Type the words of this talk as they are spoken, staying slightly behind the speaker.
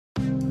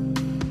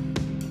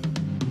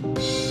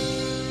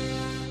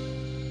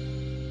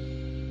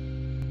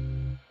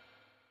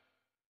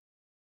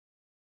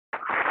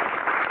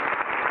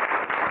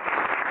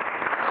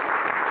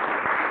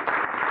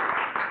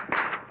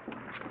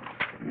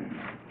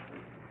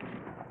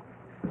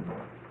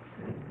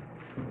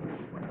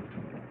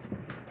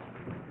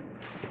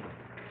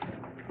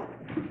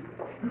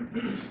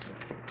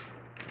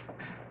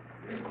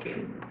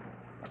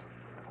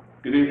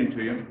Good evening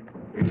to you.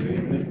 Good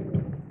evening.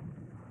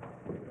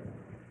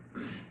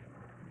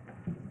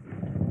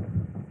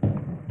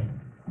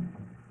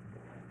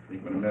 I'm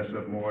going to mess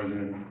up more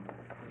than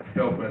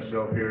help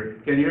myself here.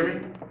 Can you hear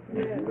me?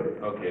 Yes.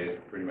 Okay,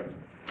 pretty much.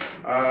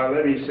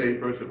 Let me say,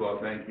 first of all,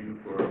 thank you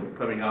for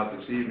coming out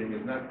this evening.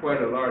 It's not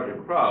quite a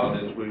larger crowd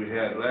as we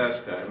had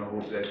last time. I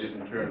hope that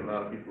didn't turn a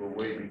lot of people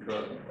away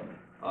because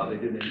they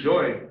didn't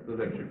enjoy the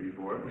lecture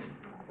before,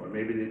 or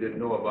maybe they didn't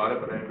know about it,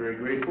 but I'm very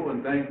grateful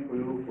and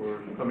thankful for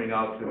coming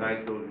out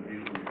tonight, those of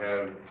you who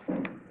have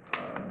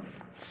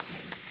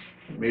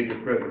made your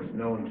presence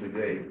known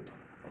today.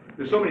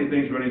 There's so many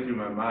things running through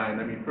my mind.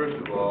 Let me first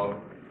of all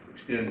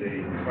extend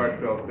a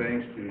heartfelt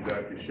thanks to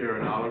Dr.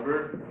 Sharon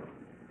Oliver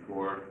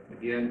for,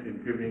 again,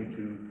 contributing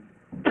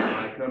to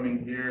my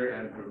coming here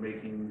and for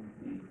making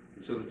the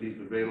facilities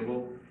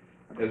available.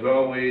 As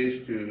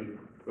always, to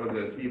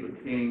Brother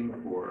Akiva King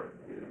for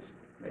his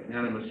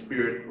magnanimous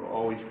spirit, for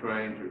always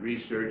trying to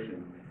research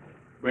and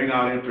bring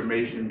out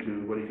information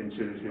to what he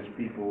considers his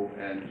people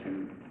and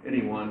to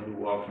anyone who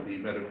walks the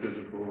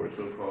metaphysical or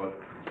so-called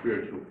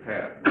spiritual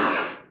path.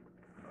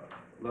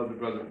 Love the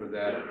brother for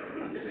that,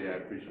 and I say I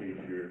appreciate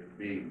your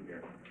being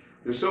here.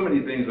 There's so many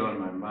things on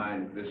my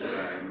mind this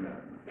time.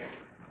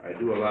 I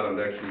do a lot of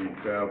lecturing,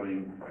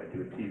 traveling. I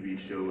do a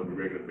TV show on a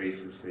regular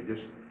basis. They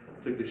just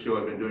took the show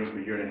I've been doing for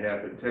a year and a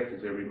half in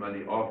Texas every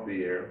Monday off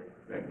the air.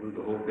 I blew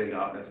the whole thing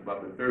out. That's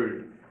about the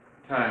third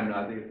time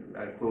now. I think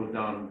I've closed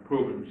down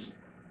programs,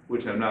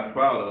 which I'm not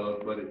proud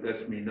of, but it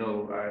lets me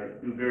know I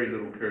do very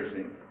little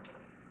cursing.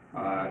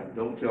 I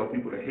don't tell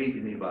people to hate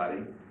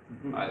anybody.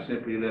 I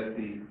simply let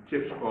the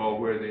chips fall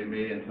where they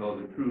may and tell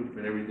the truth,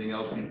 and everything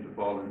else seems to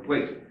fall in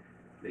place.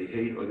 They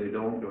hate or they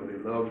don't, or they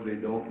love or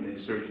they don't, and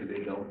they search or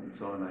they don't, and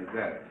so on like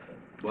that.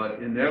 But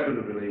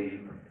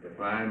inevitably, if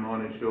I'm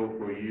on a show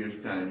for a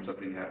year's time,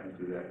 something happens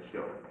to that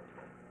show.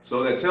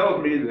 So that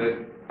tells me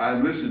that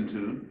I'm listened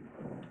to.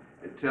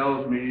 It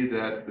tells me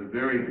that the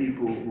very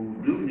people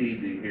who do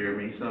need to hear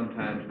me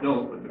sometimes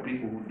don't, but the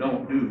people who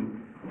don't do,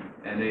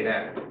 and they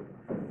act.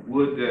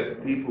 Would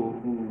that people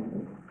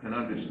who can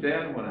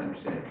understand what I'm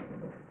saying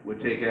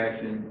would take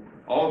action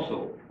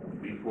also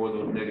before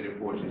those negative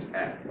forces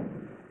act.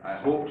 I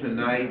hope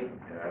tonight,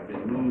 I've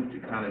been moved to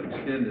kind of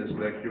extend this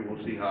lecture.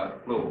 We'll see how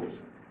it flows.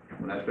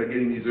 When I start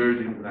getting these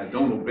urgings and I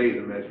don't obey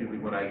them, that's usually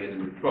when I get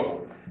into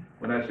trouble.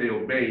 When I say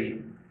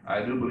obey,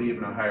 I do believe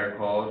in a higher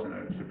cause and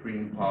a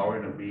supreme power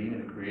and a being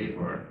and a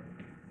creator.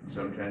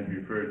 Sometimes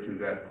refer to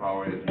that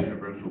power as the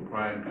universal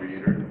prime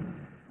creator.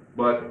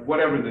 But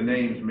whatever the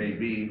names may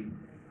be,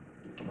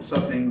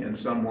 something and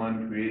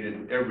someone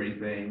created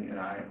everything, and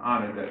I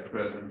honor that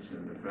presence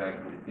and the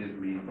fact that it gives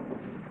me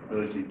the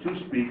ability to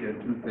speak and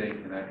to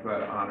think, and I try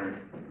to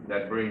honor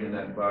that brain and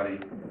that body.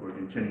 We're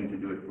continuing to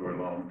do it for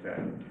a long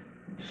time.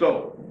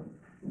 So,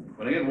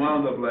 when I get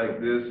wound up like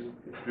this,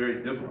 it's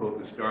very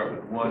difficult to start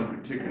with one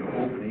particular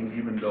opening,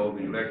 even though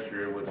the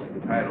lecture was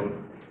entitled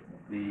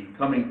The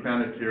Coming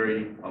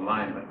Planetary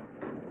Alignment,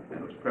 and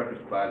it was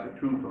prefaced by The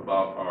Truth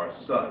About Our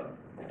Sun.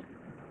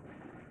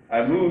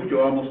 I moved to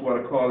almost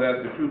want to call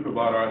that the truth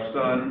about our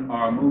sun,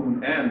 our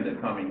moon, and the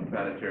coming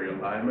planetary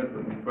alignment,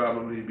 but we'd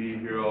probably be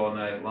here all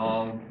night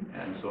long,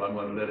 and so I'm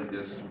going to let it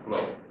just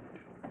flow.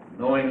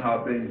 Knowing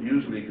how things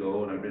usually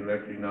go, and I've been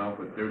lecturing now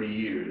for 30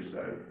 years,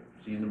 I've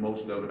seen the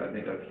most of it. I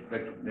think I've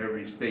lectured in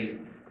every state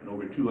and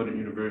over 200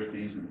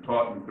 universities and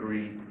taught in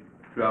 3,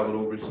 traveled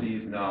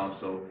overseas now,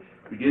 so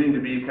beginning to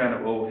be kind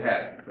of old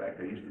hat. In fact,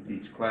 I used to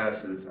teach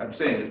classes. I'm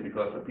saying this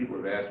because the people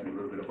have asked me a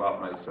little bit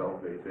about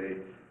myself. They say,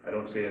 I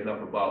don't say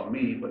enough about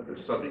me, but the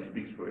subject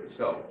speaks for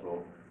itself.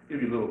 So I'll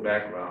give you a little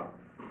background.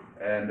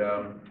 And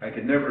I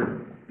could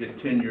never get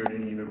tenured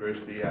in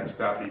university. I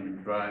stopped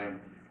even trying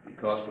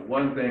because the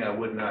one thing I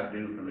would not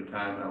do from the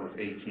time I was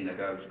 18, I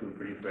got out of school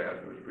pretty fast,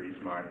 I was pretty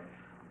smart,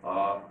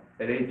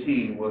 at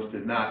 18 was to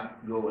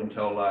not go and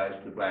tell lies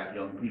to black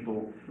young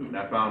people. And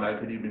I found I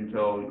could even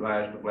tell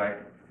lies to black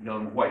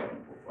young white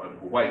people, or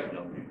white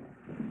young people.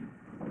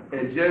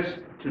 It just,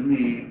 to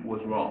me,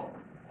 was wrong.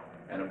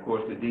 And of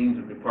course, the deans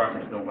of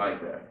departments don't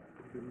like that.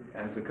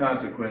 And as a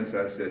consequence,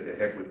 I said, to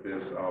heck with this,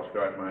 I'll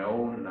start my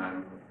own, and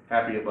I'm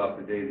happy about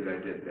the day that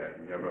I did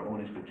that. We have our own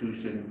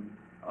institution.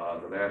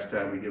 The last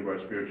time we give our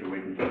spiritual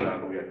awakening in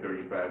Chicago, we had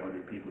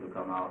 3,500 people to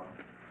come out,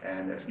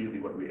 and that's usually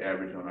what we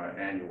average on our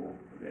annual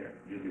there.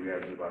 Usually we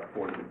average about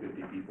 40 to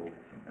 50 people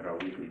at our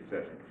weekly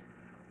sessions.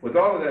 With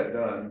all of that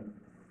done,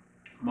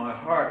 my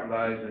heart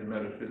lies in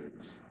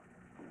metaphysics.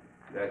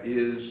 That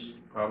is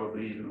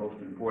probably the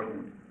most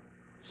important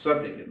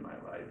subject in my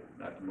life,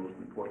 not the most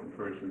important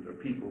persons or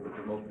people, but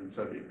the most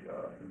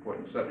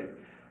important subject.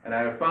 And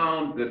I have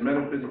found that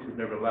metaphysics has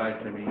never lied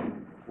to me,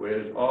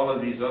 whereas all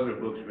of these other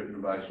books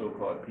written by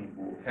so-called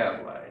people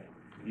have lied,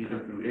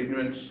 either through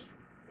ignorance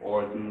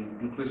or through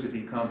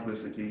duplicity,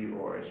 complicity,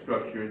 or a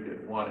structure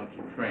that wanted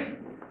to train.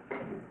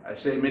 I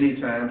say many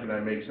times, and I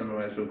make some of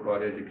my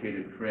so-called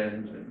educated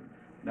friends and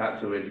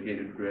not so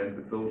educated friends,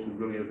 but those who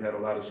really have had a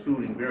lot of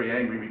schooling very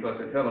angry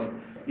because I tell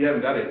them, you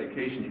haven't got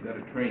education, you've got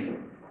a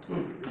training.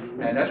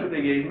 And that's what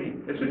they gave me.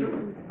 It's the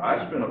truth.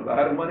 I spent a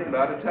lot of money, a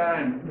lot of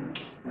time,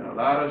 and a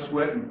lot of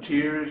sweat and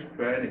tears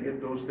trying to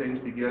get those things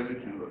together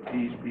to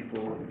appease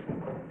people and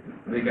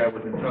to think I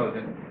was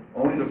intelligent,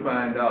 only to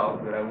find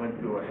out that I went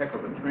through a heck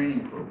of a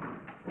training program.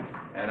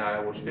 And I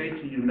will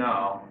state to you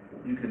now,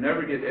 you can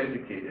never get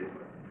educated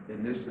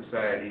in this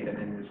society and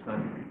in this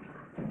country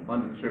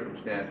under the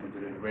circumstances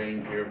that have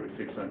reigned here for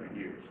 600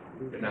 years.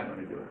 They're not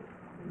going to do it.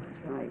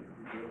 Right.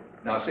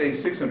 Now,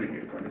 saying 600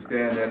 years,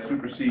 understand that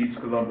supersedes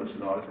Columbus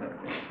and all this kind of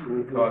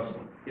thing. Because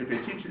if they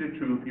teach you the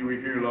truth, you were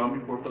here long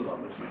before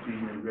Columbus. You've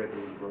seen and read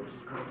those books.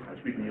 I'm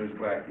speaking to you as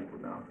black people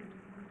now.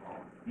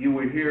 You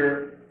were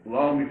here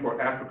long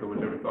before Africa was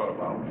ever thought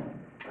about.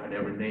 I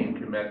never named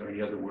Kemet or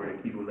any other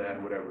word,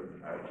 Kibuland, whatever.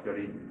 I've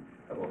studied,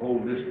 I have a whole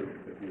list of,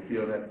 if you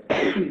feel that,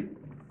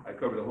 I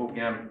cover the whole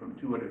gamut from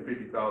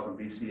 250,000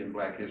 BC in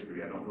black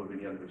history. I don't know of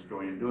any other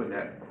historian doing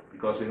that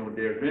because they don't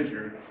dare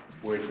venture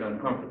where it's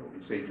uncomfortable.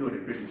 You say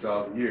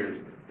 250,000 years,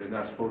 there's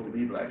not supposed to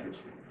be black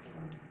history.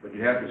 But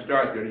you have to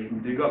start there to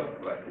even dig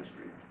up black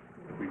history,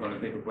 if we're going to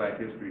think of black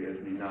history as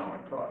we now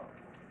are taught.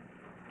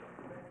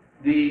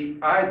 The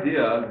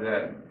idea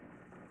that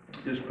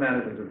this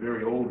planet is a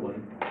very old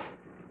one,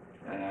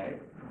 and I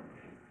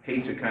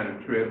hate to kind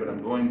of tread, but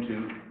I'm going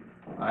to.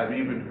 I've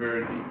even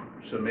heard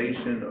the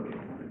summation of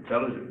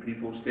intelligent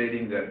people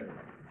stating that,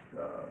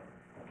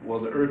 well,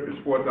 the Earth is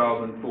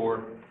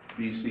 4004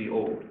 BC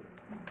old.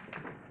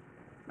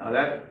 Now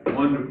that's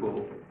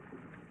wonderful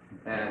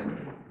and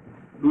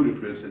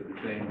ludicrous at the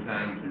same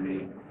time to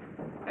me.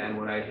 And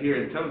when I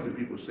hear intelligent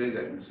people say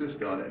that and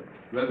insist on it,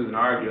 rather than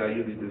argue, I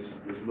usually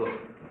just look.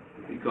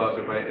 Because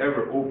if I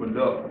ever opened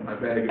up my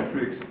bag of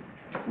tricks,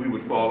 we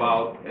would fall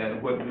out,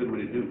 and what good would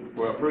it do?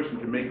 For a person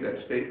to make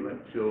that statement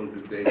shows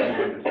that they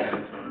don't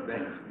understand some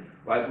things.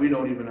 Like we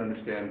don't even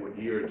understand what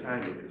year or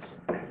time it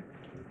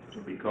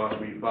is. Because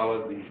we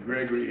follow the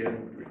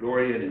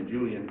Gregorian and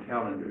Julian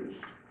calendars,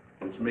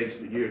 which makes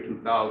the year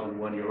 2000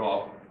 1 year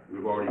off.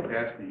 We've already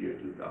passed the year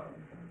 2000.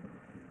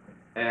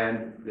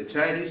 And the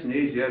Chinese and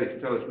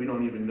Asiatics tell us we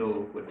don't even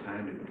know what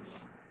time it is.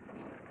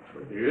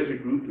 But there is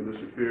a group, the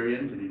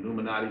Luciferians and the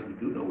Illuminati, who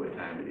do know what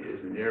time it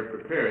is, and they're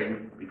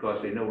preparing,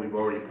 because they know we've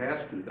already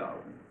passed 2000,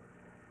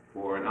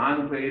 for an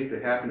enclave to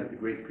happen at the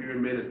Great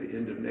Pyramid at the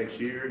end of next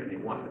year, and they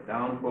want the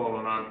downfall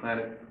on our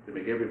planet to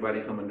make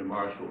everybody come under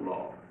martial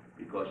law,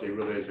 because they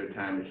realize their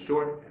time is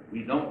short, and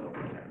we don't know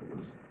what time it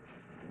is.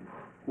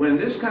 When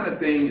this kind of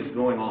thing is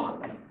going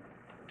on,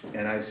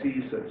 and I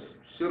see such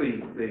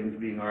silly things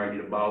being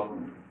argued about,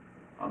 and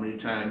how many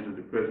times does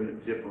the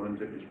president zip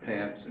unzip his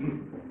pants,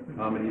 and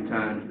how many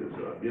times does,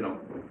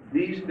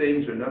 these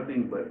things are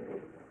nothing but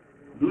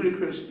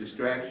ludicrous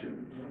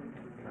distractions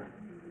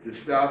to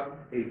stop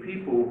a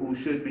people who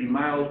should be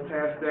miles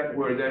past that,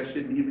 where that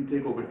shouldn't even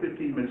take over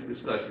 15 minutes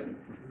discussion,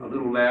 a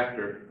little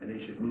laughter, and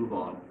they should move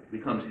on. It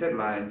becomes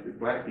headlines that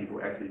black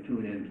people actually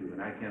tune into,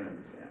 and I can't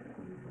understand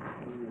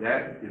that.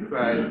 That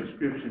defies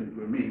description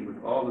for me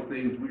with all the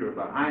things we are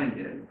behind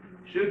in,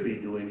 should be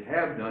doing,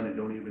 have done, and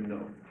don't even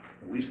know.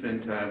 We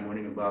spend time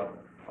worrying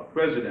about a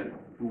president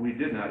who we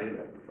did not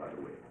elect, by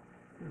the way,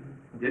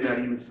 did not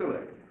even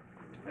select,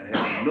 and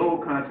has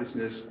no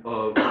consciousness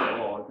of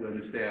law. If you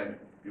understand,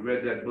 you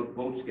read that book,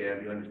 Vote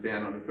Scam, you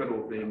understand on the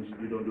federal things,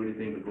 you don't do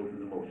anything but go through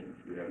the motions.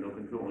 You have no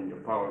control in your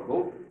power of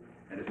vote,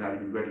 and it's not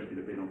even registered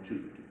if they don't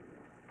choose it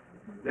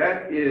to.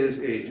 That is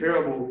a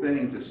terrible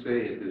thing to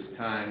say at this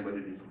time, but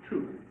it is the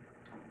truth.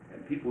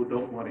 And people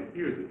don't want to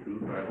hear the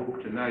truth. I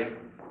hope tonight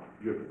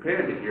you're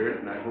prepared to hear it,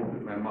 and I hope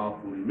that my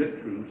mouth will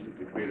emit truths, that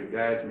the Creator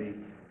guides me,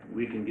 and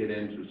we can get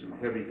into some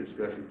heavy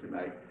discussions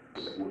tonight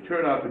that will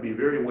turn out to be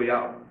very way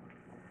out,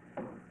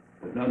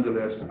 but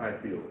nonetheless, I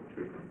feel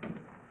true.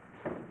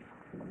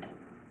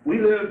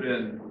 We live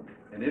in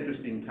an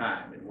interesting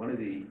time in one of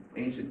the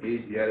ancient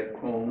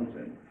Asiatic poems,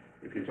 and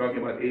if you're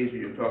talking about Asia,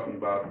 you're talking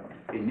about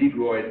a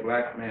Negroid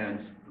black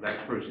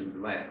person's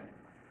land.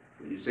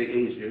 When you say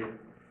Asia,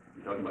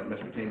 you're talking about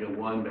Mesopotamia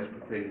 1,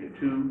 Mesopotamia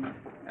 2,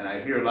 and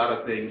I hear a lot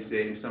of things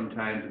saying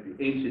sometimes that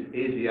the ancient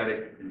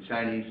Asiatic and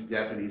Chinese,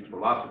 Japanese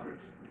philosophers.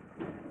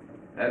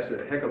 That's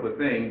a heck of a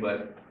thing,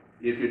 but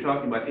if you're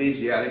talking about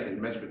Asiatic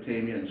and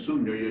Mesopotamia and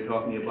Sumer, you're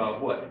talking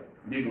about what?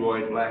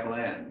 Negroid black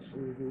lands.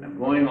 I'm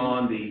going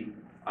on the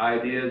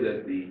idea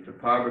that the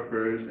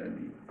topographers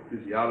and the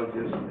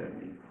physiologists and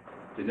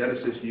the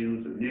geneticists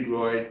use of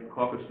Negroid,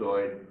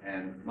 Caucasoid,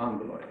 and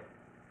Mongoloid.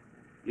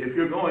 If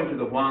you're going to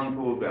the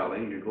Huangpu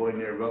Valley, you're going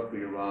there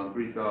roughly around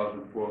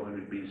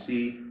 3,400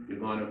 BC, you're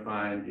going to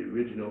find the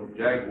original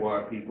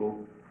Jaguar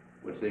people,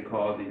 which they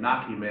call the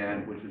Naki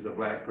man, which is a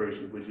black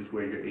person, which is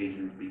where your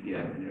Asians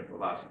begin in their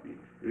philosophy.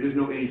 There is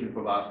no Asian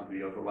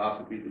philosophy or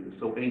philosophy that is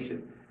so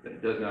ancient that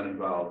it does not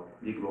involve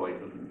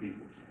Negroid-looking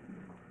peoples.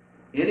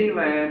 Any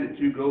land that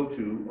you go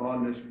to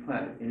on this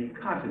planet, any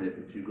continent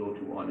that you go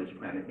to on this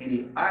planet,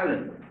 any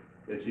island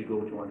that you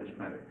go to on this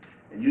planet,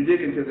 and you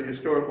dig into the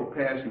historical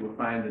past, you will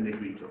find the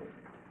Negrito.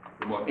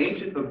 The more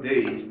ancient of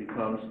days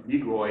becomes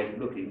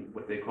Negroid-looking,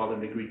 what they call a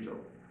Negrito,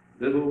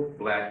 little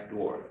black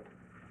dwarf.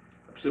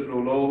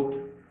 Occipital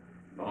lobed,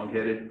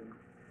 long-headed,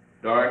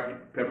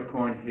 dark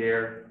peppercorn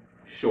hair,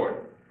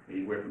 short,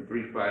 anywhere from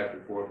 3'5" to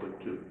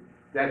 4'2".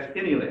 That's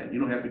any land. You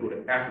don't have to go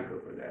to Africa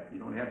for that. You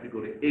don't have to go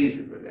to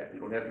Asia for that. You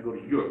don't have to go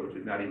to Europe, which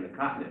is not even a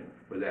continent,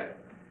 for that.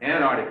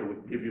 Antarctica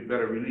would give you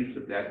better reliefs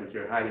of that, which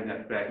they're hiding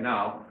that fact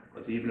now,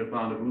 because they even have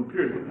found a blue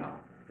pyramid now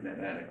in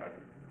Antarctica.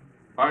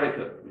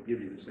 Antarctica would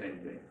give you the same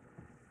thing.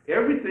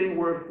 Everything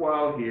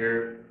worthwhile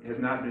here has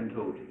not been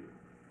told to you,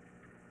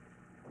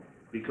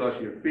 because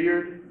you're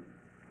feared,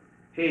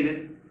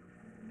 hated,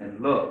 and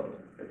loved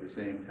at the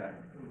same time.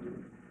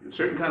 There's a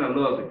certain kind of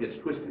love that gets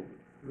twisted.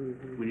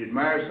 When you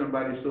admire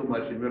somebody so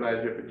much and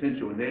realize their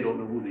potential and they don't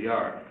know who they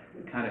are,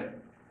 it kind of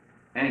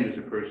angers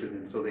a person,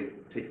 and so they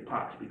take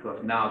pox because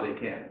now they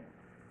can.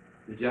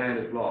 The giant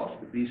is lost,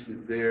 the beast is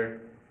there,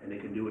 and they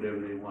can do whatever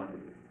they want to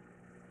do.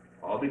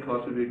 All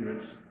because of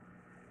ignorance,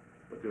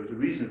 but there was a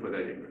reason for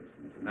that ignorance.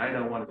 And tonight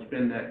I want to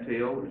spin that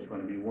tale, and it's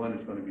going to be one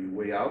that's going to be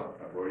way out.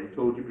 I've already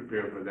told you,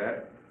 prepare for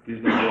that.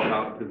 Please don't walk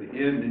out to the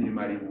end, and you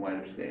might even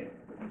wind up staying.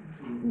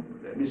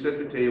 Let me set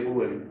the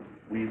table and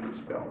weave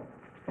the spell.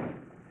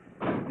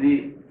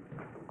 The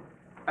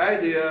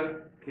idea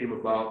came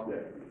about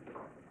that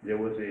there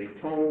was a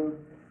tome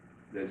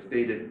that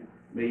stated,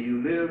 "May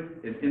you live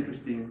in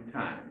interesting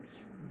times."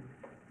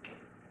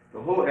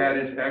 The whole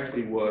adage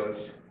actually was,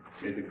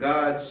 "May the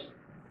gods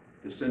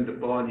descend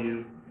upon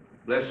you,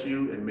 bless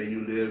you, and may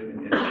you live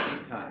in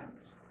interesting times."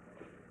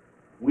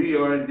 We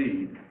are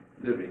indeed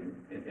living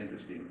in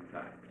interesting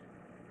times.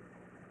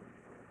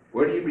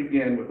 Where do you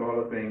begin with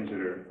all the things that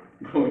are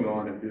going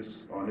on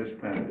on this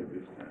planet at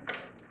this time?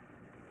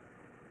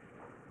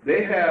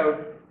 They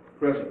have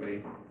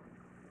presently,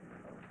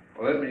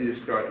 well, let me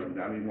just start with,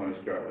 I don't want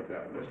to start with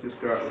that. Let's just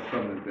start with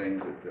some of the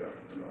things that,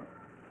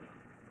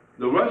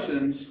 the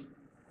Russians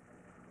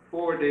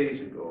 4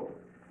 days ago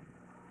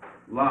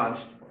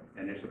launched,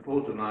 and they're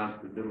supposed to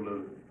launch the middle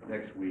of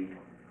next week,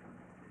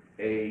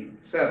 a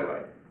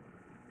satellite.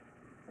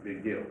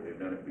 Big deal, they've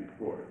done it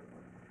before.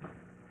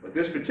 But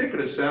this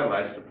particular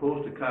satellite is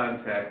supposed to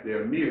contact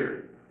their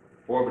Mir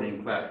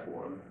orbiting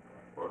platform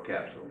or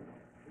capsule.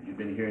 You've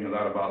been hearing a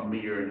lot about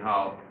Mir and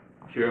how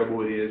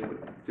terrible it is, but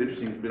it's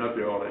interesting, it's been up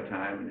there all that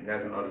time, and it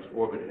hasn't on its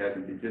orbit, it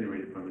hasn't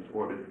degenerated from its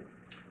orbit.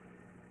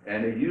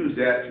 And they use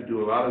that to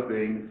do a lot of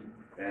things,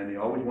 and they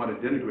always want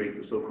to denigrate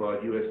the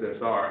so-called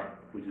USSR,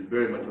 which is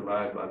very much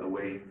alive, by the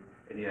way,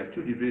 and you have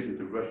 2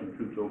 divisions of Russian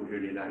troops over here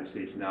in the United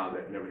States now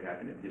that never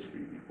happened in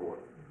history before.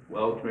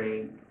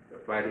 Well-trained, their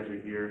fighters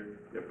are here,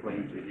 their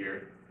planes are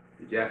here.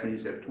 The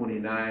Japanese have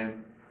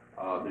 29,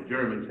 the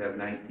Germans have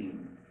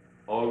 19,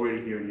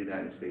 already here in the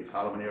United States.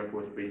 Holloman Air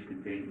Force Base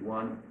contains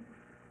 1.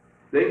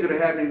 Things that are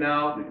happening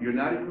now that you're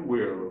not even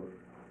aware of,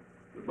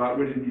 about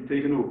ready to be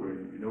taken over,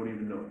 and you don't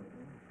even know.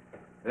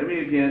 Let me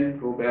again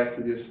go back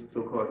to this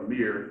so-called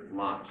Mir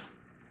launch.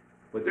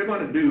 What they're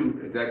going to do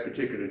at that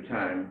particular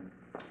time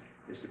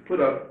is to put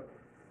up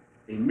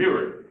a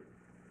mirror.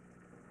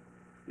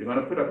 They're going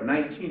to put up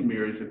 19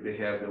 mirrors if they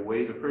have their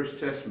way. The first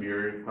test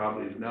mirror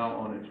probably is now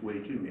on its way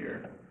to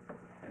Mir,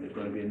 and there's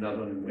going to be another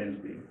one on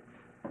Wednesday.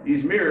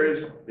 These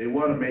mirrors, they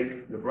want to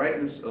make the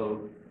brightness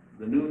of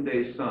the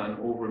noonday sun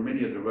over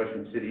many of the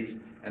Russian cities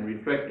and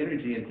reflect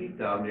energy and heat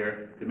down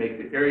there to make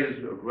the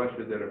areas of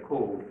Russia that are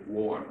cold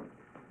warm.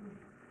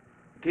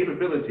 The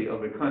capability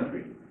of a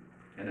country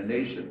and a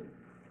nation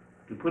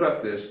to put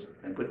up this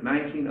and put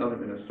 19 of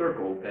them in a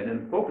circle and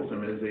then focus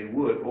them as they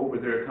would over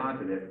their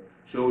continent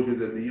shows you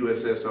that the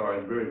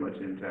USSR is very much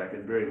intact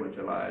and very much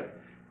alive.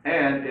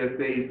 And if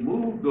they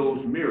move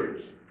those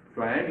mirrors,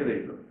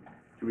 triangulate them,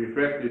 to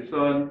reflect the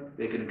sun,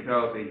 they can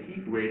cause a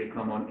heat ray to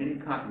come on any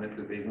continent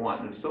that they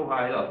want. And it's so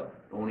high up,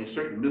 only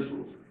certain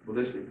missiles,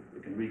 ballistic,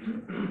 that can reach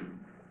them.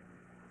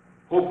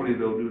 Hopefully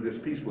they'll do this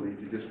peacefully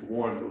to just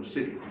warm those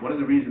cities. One of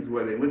the reasons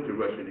why they went to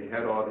Russia, they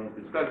had all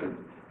these discussions,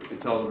 to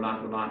tell them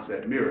not to launch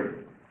that mirror.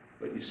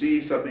 But you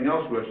see, something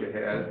else Russia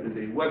has is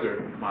a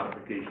weather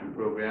modification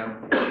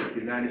program that the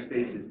United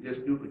States is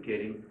just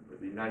duplicating, but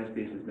the United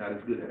States is not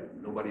as good at it.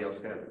 Nobody else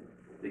has it.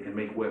 They can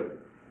make weather.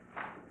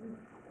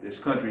 This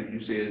country,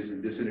 you say, is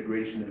in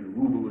disintegration, and the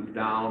ruble is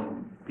down,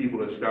 and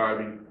people are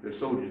starving. Their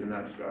soldiers are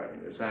not starving.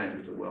 Their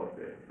scientists are well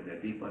fed, and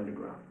they're deep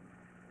underground.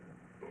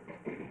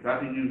 Got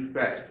to use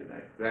facts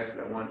tonight. Facts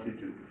that I want you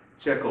to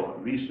check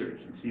on, research,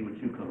 and see what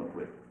you come up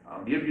with.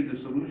 I'll give you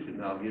the solution,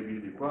 I'll give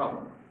you the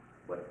problem.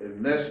 But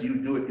unless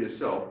you do it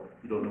yourself,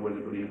 you don't know whether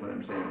to believe what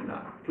I'm saying or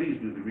not. Please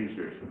do the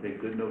research and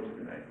take good notes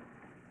tonight.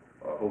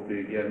 Hopefully,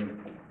 again,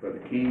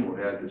 Brother King will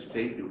have this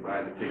tape. You'll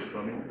buy the tape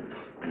from him.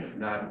 If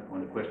not,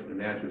 on the question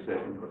and answer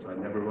session, because I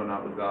never run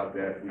out without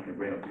that, we can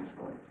bring up these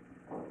points.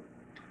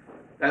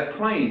 That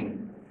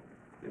plane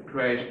that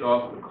crashed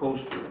off the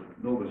coast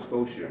of Nova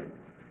Scotia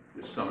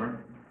this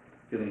summer,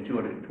 killing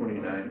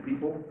 229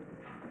 people,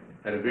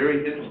 had a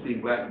very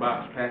interesting black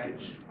box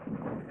package.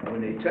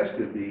 When they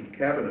tested the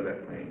cabin of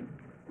that plane,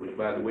 which,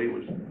 by the way,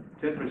 was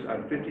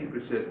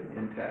 15%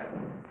 intact,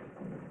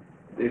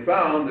 they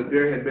found that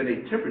there had been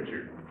a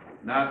temperature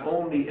not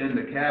only in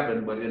the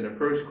cabin, but in the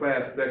first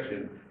class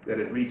section, that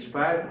it reached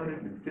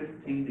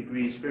 515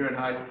 degrees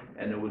Fahrenheit,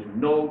 and there was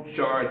no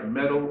charred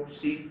metal,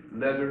 seat,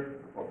 leather,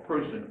 or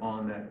person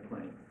on that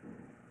plane.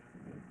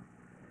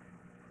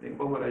 Think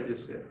about what I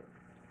just said.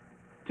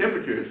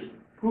 Temperatures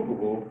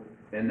provable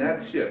in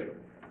that ship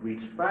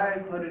reached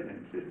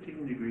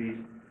 515 degrees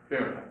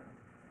Fahrenheit.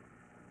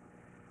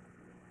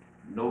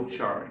 No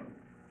charring,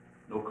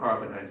 no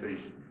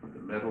carbonization of the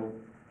metal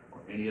or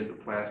any of the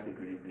plastic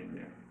or anything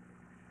there.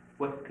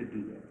 What could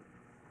do that?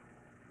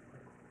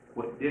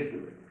 What did do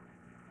it?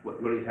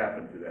 What really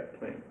happened to that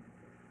plane?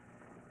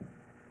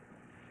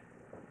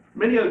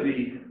 Many of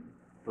the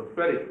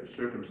prophetic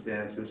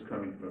circumstances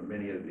coming from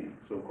many of the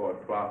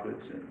so-called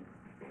prophets and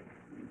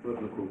the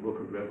biblical book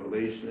of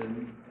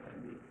Revelation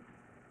and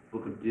the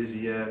book of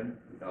Dizian,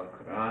 the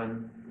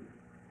Al-Quran,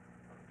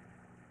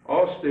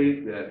 all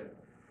state that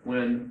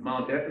when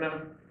Mount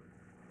Etna,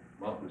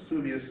 Mount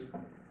Vesuvius,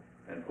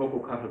 and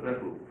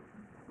Popocatépetl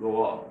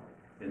go off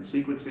in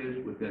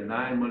sequences within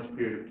 9 months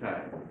period of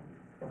time,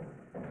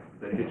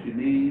 that hit your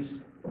knees,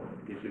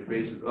 get your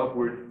faces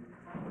upward,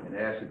 and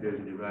ask if there's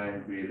a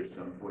divine creator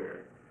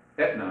somewhere.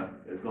 Etna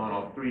has gone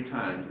off 3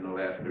 times in the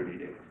last 30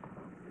 days.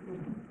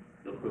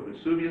 Look for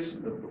Vesuvius,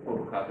 look for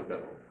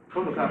Popocatépetl.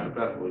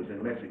 Popocatépetl is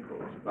in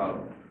Mexico. It's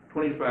about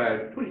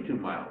 22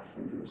 miles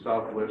to the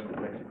southwest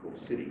of Mexico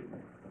City.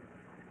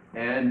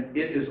 And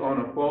it is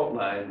on a fault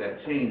line,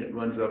 that chain that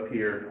runs up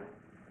here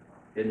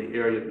in the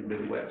area of the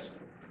Midwest.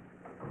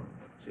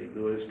 St.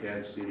 Louis,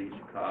 Kansas City,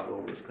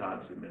 Chicago,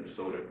 Wisconsin,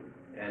 Minnesota.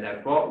 And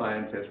that fault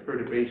line has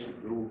perturbations,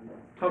 little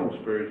tunnel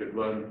spurs that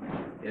run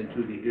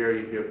into the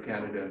area here of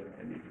Canada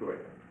and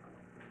Detroit.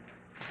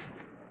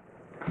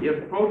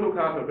 If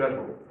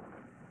Popocatépetl,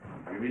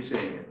 you're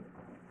saying it,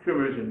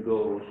 tremors and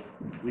goes,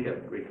 we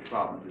have great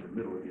problems in the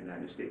middle of the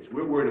United States.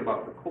 We're worried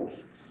about the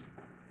coasts.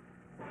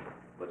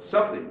 But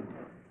something,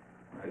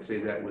 I say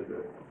that with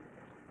an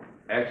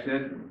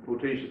accent and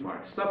quotation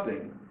marks,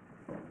 something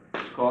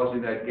is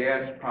causing that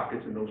gas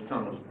pockets in those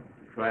tunnels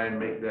to try and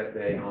make that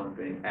daggone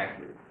thing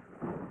active.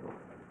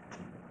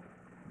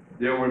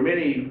 There were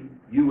many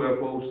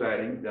UFO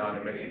sightings down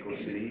in Mexico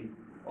City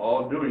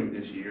all during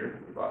this year,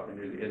 about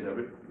near the end of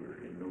it. We're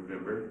in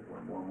November,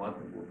 1 more month,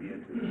 and we'll be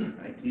into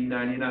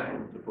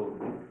 1999,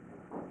 supposedly.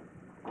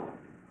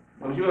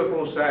 Those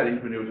UFO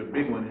sightings, when there was a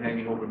big one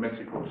hanging over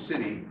Mexico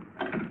City,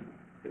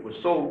 it was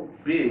so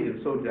big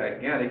and so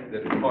gigantic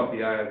that it caught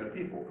the eye of the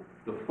people.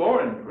 The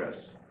foreign press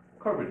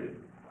covered it.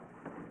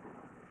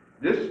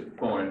 This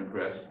foreign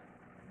press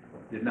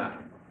did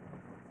not.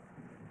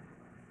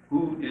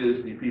 Who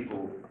is the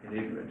people in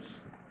ignorance?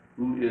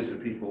 Who is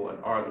the people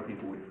and are the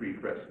people with free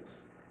presses?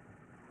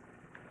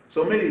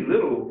 So many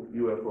little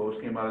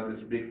UFOs came out of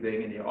this big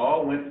thing, and they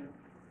all went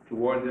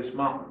toward this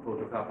mountain,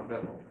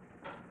 Popocatépetl.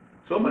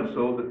 So much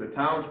so that the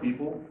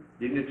townspeople,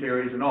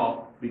 dignitaries and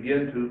all,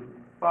 began to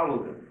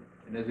follow them.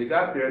 And as they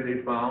got there,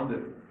 they found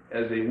that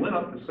as they went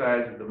up the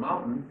sides of the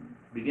mountain,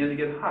 it began to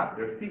get hot.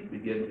 Their feet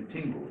began to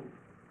tingle.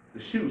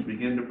 The shoes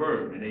began to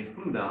burn, and they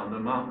flew down the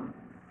mountain.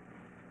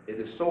 It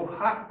is so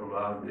hot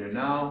around there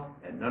now,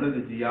 and none of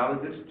the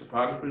geologists,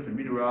 topographers, and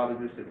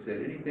meteorologists had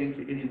said anything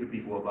to any of the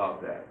people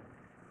about that.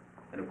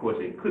 And of course,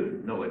 they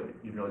couldn't know it,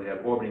 even though they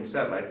have orbiting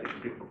satellites that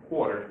can pick a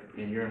quarter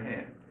in your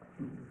hand.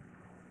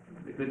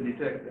 They couldn't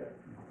detect that.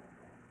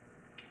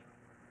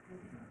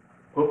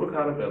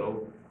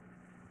 Popocatépetl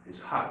is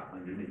hot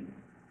underneath,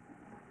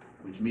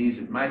 which means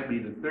it might be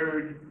the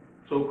third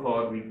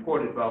so-called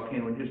reported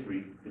volcano in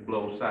history to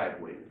blow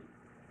sideways,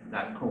 and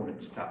not cone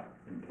its top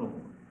and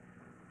plume.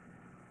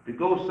 If it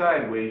goes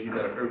sideways, you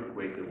got an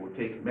earthquake that will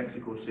take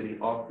Mexico City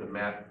off the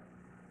map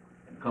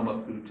and come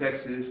up through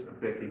Texas,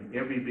 affecting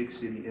every big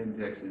city in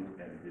Texas,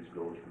 and it just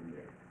goes from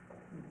there.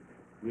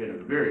 We're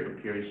in a very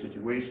precarious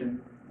situation.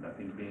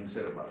 Nothing's being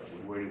said about it.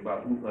 We're worried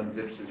about who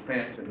unzips his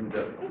pants and who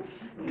doesn't.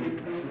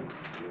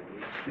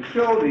 To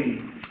show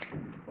the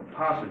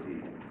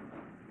pomposity,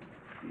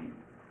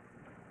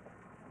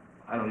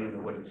 I don't even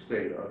know what to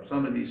say, of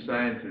some of these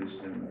scientists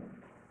and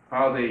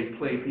how they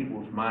play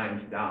people's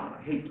minds down.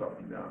 I hate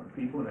talking down to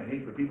people, and I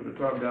hate for people to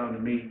talk down to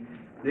me.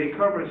 They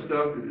cover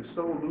stuff that is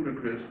so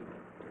ludicrous,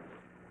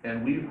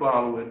 and we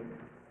follow it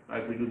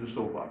like we do the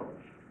soap operas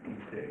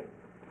each day.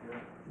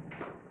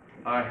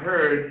 I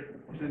heard,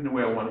 this isn't the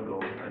way I want to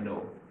go, I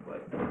know,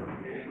 but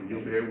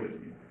you'll bear with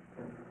me.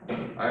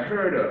 I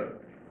heard a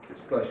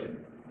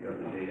discussion the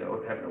other day, I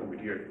was having over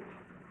here.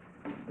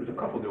 There's a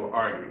couple that were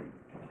arguing.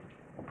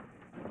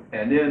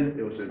 And then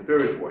there was a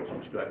third voice,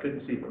 which I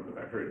couldn't see them,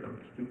 but I heard them.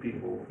 2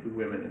 people, 2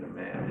 women, and a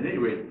man. At any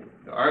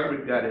rate, the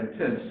argument got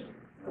intense.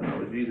 I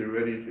was either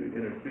ready to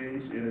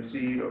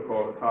intercede, or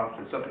call the cops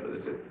or something. But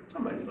they said,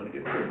 somebody's going to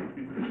get hurt.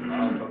 These people just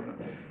loud talking.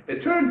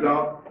 It turns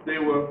out they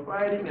were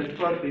fighting and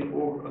fussing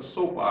over a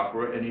soap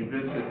opera and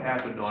events that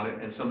happened on it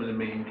and some of the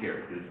main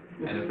characters.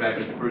 And the fact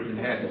that the person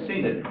hadn't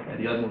seen it and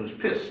the other one was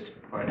pissed,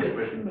 or the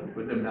person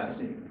for them not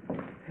seeing it.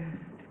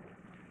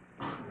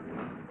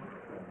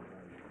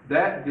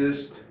 That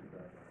just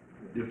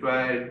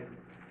defied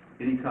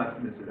any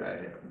confidence that I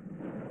had.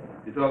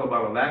 to talk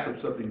about a lack of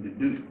something to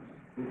do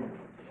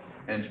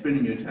and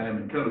spending your time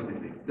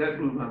intelligently. That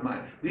blew my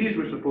mind. These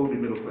were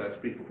supposedly middle-class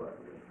people, by the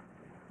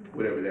way,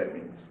 whatever that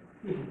means.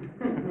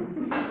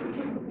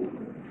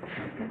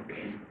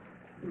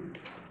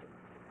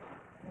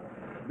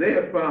 They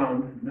have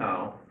found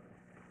now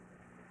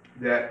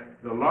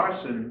that the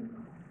Larsen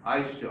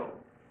ice shelf,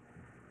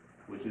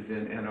 which is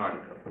in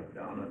Antarctica,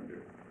 down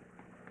under,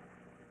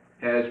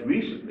 has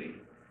recently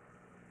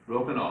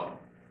broken off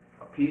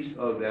a piece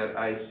of that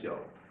ice shelf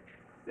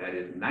that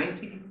is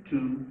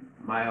 92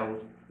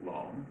 miles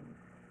long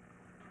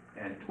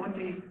and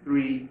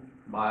 23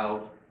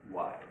 miles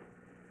wide.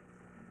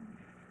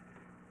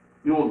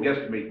 We won't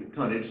guesstimate the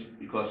tonnage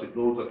because it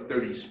goes up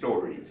 30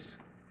 stories.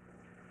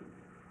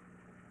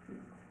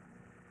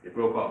 It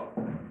broke off.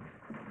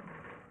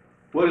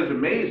 What is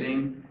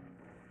amazing,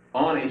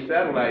 on a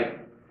satellite,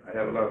 I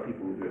have a lot of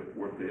people that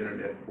work the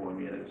internet for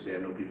me, and I say I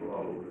know people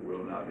all over the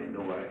world now. They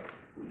know I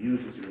will use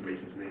this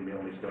information, so they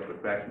mail me stuff,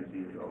 but fax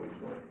machines are always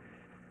going.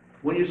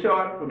 When you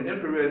saw it from an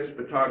infrared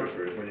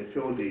photographer, when it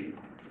showed the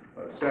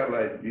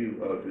satellite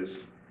view of this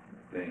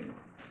thing,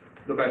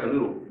 it looked like a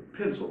little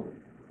pencil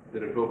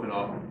that had broken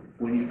off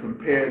when you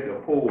compared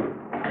the whole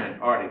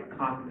Antarctic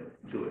continent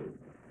to it.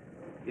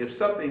 If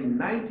something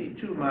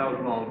 92 miles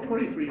long,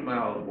 23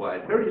 miles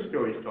wide, 30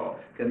 stories tall,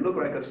 can look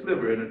like a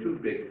sliver in a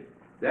toothpick,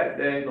 that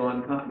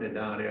daggone continent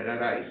down there,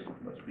 that ice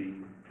must be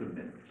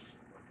tremendous.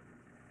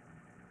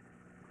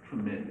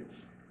 Tremendous.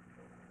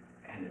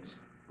 And it's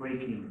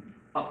breaking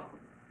up.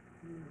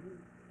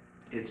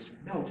 It's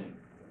melting.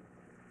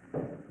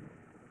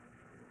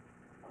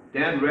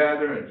 Dan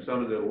Rather and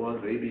some of the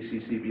ones,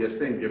 ABC, CBS,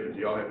 same difference.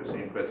 They all have the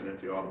same president.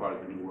 They're all part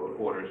of the New World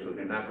Order, so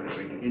they're not going to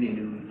bring you any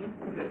news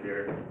that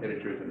their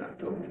editors are not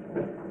told.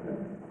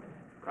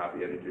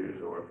 Copy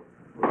editors or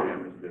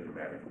programmers, doesn't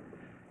matter.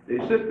 They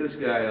sent this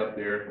guy up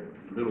there in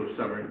the middle of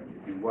summer.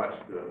 If you watch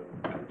the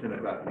 10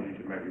 o'clock news,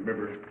 you might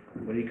remember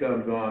when he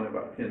comes on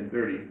about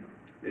 10:30,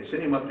 they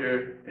sent him up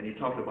there and he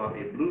talked about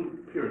a blue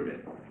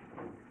pyramid.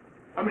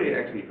 How many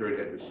actually heard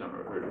that this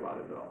summer, heard about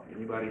it at all?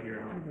 Anybody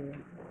here?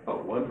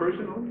 Oh, one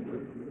person only?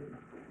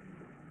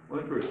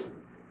 One person.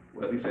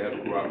 Well, at least I have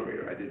a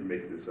corroborator. I didn't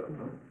make this up,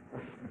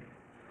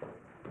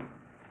 huh?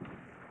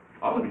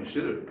 All of you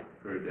should have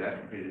heard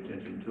that and paid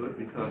attention to it,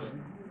 because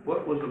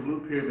what was the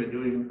blue pyramid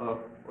doing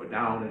up or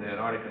down in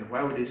Antarctica, and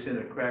why would they send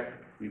a crack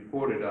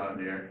reporter down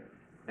there?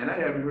 And I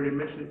haven't heard him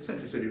mention it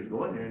since. He said he was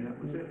going there, and that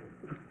was it.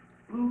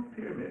 Blue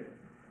pyramid.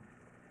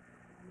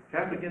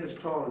 Half again as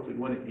tall as the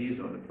one at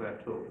Giza on the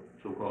plateau,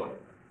 so-called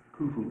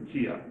Khufu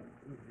Chia.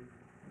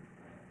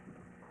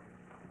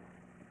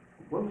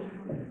 What was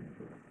it?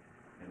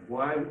 And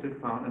why was it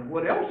found? And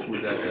what else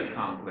was at that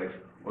complex?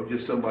 Or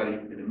just somebody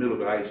in the middle of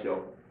the ice shelf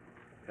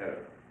had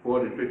a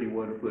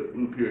 451-foot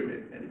blue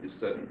pyramid, and it just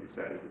suddenly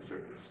decided to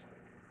surface.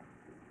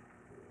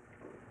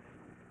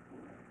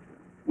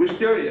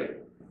 Wisteria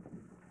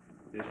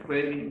is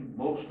plaguing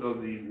most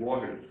of the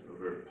waters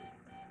of Earth.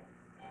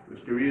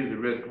 Wisteria is the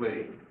red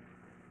plague.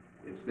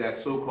 It's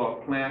that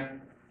so-called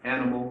plant,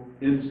 animal,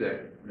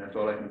 insect, and that's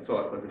all I can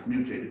call it because it's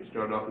mutated. It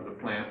started off as a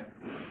plant,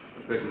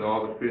 especially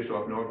all the fish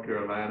off North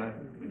Carolina,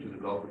 went to the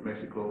Gulf of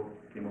Mexico,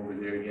 came over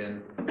there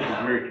again. Be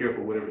very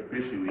careful whatever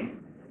fish you eat.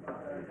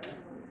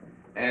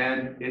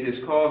 And it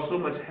has caused so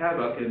much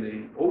havoc in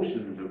the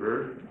oceans of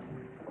Earth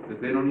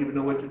that they don't even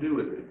know what to do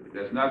with it. But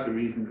that's not the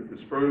reason that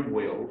the sperm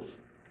whales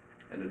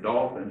and the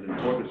dolphins and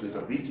porpoises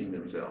are bleaching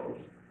themselves,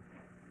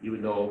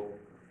 even though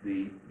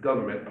the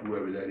government,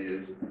 whoever that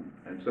is,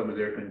 and some of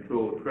their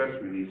controlled press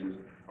releases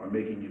are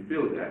making you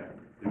feel that.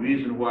 The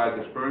reason why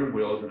the sperm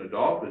whales and the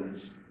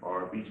dolphins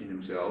are bleaching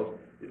themselves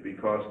is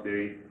because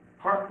the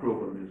HAARP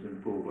program is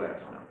in full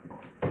blast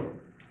now.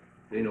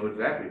 They know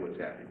exactly what's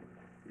happening.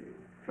 They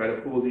try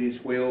to pull these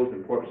whales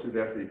and porpoises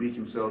after they bleach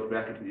themselves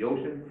back into the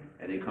ocean,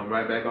 and they come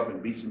right back up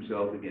and bleach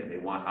themselves again. They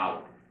want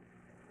out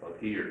of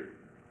here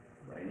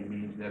by any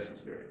means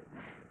necessary.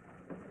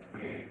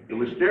 The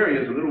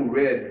wisteria is a little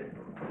red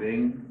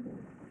thing.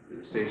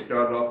 Say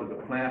started off as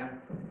a plant.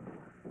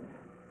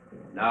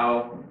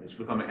 Now it's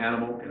become an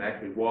animal, can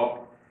actually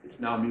walk. It's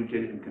now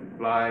mutated and can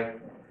fly.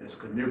 It's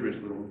carnivorous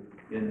little,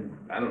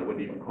 I don't know what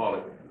you even call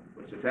it,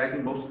 but it's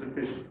attacking most of the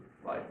fish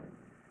life.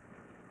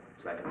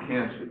 It's like a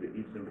cancer that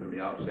eats them from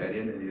the outside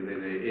in, and they lay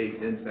their eggs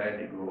inside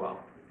and they grow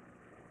out.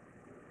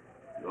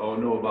 You all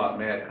know about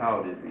mad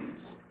cow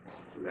disease,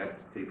 so that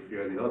takes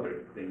care of the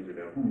other things that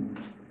are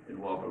hooves and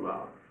walk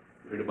around.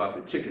 You heard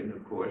about the chicken,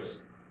 of course.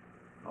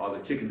 All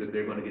the chickens that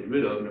they're going to get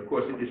rid of, and of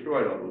course it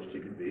destroyed all those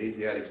chickens. The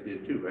Asiatics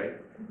did too, right?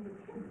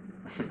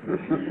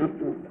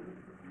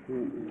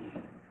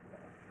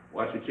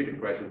 Watch the chicken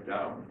prices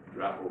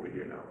drop over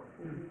here now.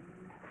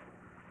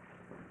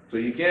 So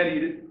you can't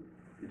eat it,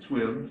 it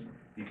swims.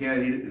 You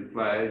can't eat it, it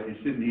flies. You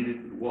shouldn't eat it,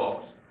 it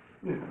walks.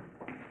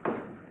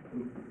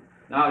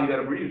 Now you got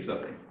to breathe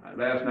something.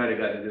 Last night I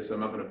got into this, so I'm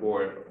not going to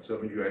bore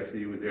some of you. I see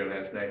you were there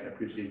last night, and I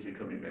appreciate you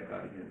coming back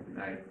out again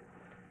tonight.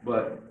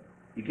 But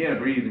you can't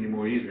breathe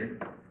anymore either,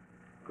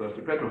 because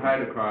the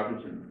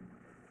petrohydrocarbons and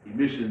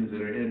emissions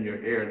that are in your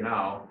air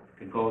now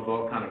Can cause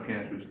all kind of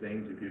cancerous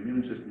things. If your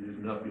immune system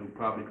isn't up, you'll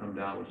probably come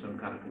down with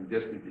some kind of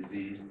congestive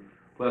disease.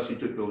 Plus,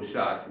 you took those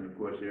shots, and of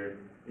course, they're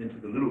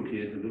into the little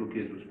kids, and little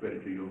kids will spread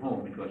it to your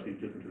home because you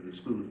took them to the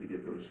schools to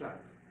get those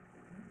shots.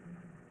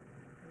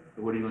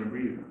 So what are you going to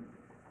breathe?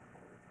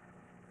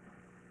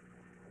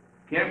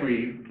 Can't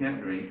breathe,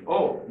 can't drink.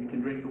 Oh, you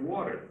can drink the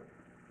water.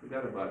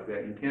 Forgot about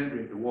that. You can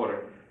drink the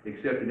water,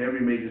 except in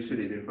every major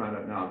city they find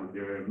out now that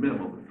there are a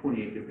minimum of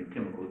 28 different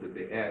chemicals that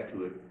they add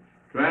to it,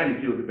 trying to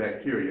kill the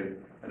bacteria.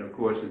 And of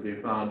course, as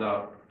they found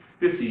out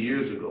 50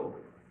 years ago,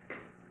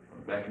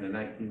 back in the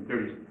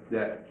 1930s,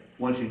 that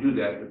once you do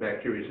that, the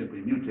bacteria simply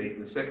mutate,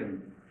 and the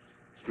second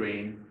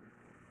strain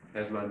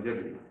has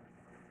longevity.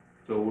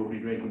 So we'll be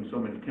drinking so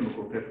much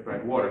chemical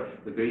petrified water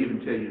that they even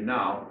tell you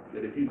now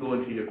that if you go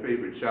into your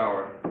favorite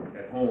shower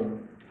at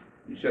home,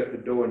 you shut the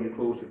door and you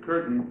close the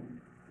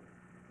curtain,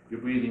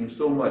 you're breathing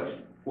so much,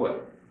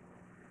 what?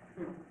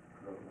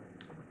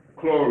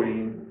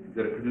 Chlorine,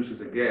 that it produces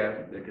a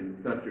gas that can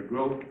stunt your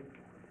growth.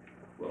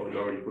 Well,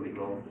 you're already fully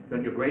grown.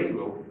 Stunt your brain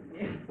growth.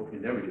 Hope you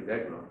never get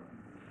that grown.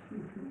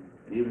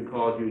 And even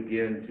cause you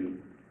again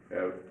to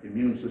have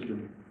immune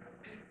system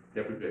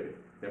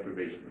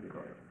deprivation, they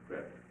call it.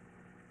 Right?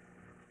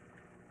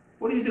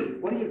 What do you do?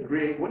 What do you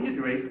drink? What do you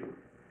drink?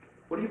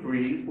 What do you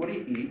breathe? What do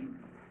you eat?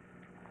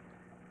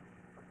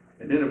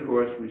 And then, of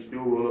course, we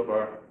still roll up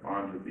our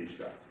arms with these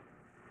shots.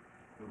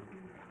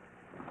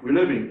 We're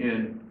living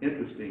in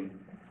interesting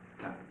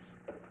times.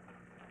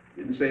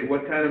 Didn't say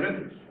what kind of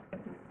interest,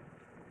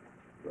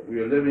 but we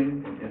are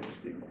living in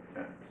interesting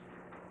times.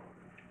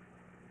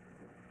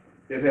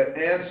 They've had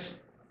ants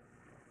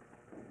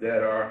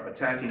that are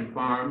attacking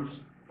farms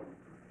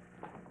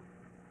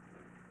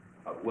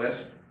up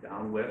west,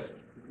 down west,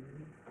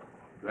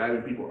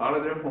 driving people out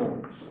of their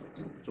homes.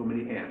 So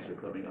many ants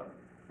are coming up.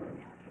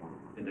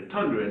 In the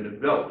tundra, in the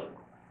belt,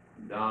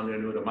 down there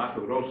near the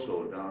Mato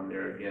Grosso, down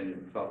there again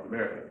in South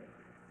America,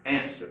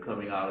 ants are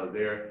coming out of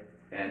there,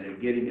 and they're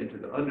getting into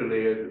the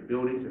underlayers of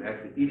buildings and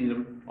actually eating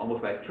them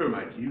almost like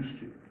termites used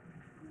to.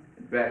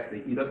 In fact,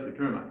 they eat up the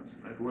termites.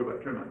 I don't have to worry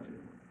about termites anymore.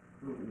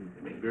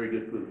 They make very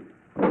good food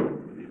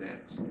for these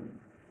ants.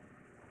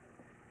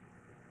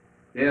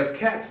 They have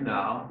cats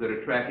now that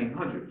are tracking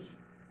hunters.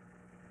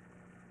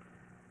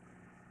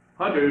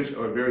 Hunters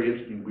are a very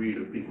interesting breed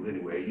of people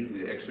anyway.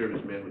 Usually they're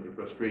ex-servicemen with the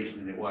frustration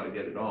and they want to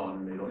get it on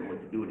and they don't know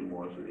what to do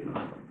anymore, so they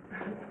hunt.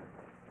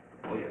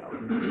 Oh yeah, I was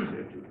in the service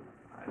there too.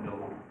 I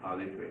know how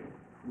they train,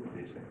 what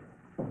they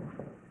say.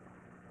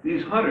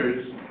 These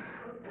hunters,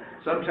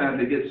 sometimes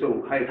they get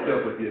so hyped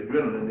up with the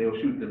adrenaline they'll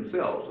shoot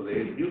themselves. So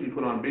they usually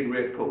put on big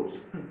red coats,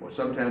 or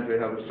sometimes they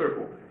have a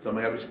circle. Some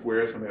have a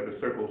square, some have a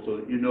circle, so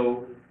that you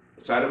know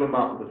the side of a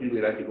mountain, because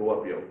usually they like to go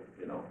uphill,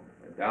 you know,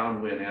 and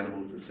downwind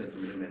animals will sense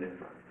them in a minute.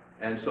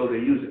 And so they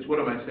use it. So what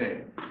am I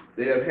saying?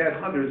 They have had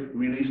hunters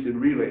released in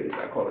relays.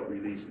 I call it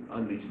releasing,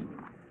 unleashing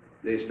them.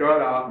 They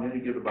start out and then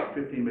you give about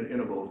 15-minute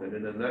intervals, and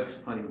then the next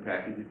hunting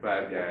pack, usually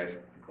 5 guys,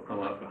 will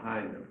come up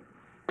behind them.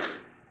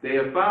 They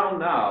have found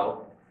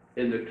now,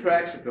 in the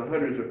tracks that the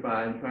hunters are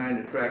trying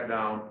to track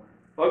down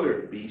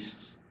other beasts,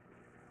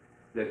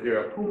 that there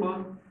are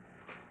puma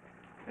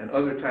and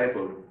other type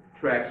of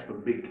tracks for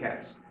big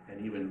cats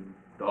and even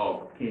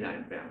dog,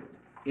 canine families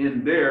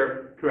in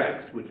their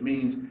tracks, which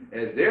means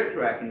as they're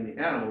tracking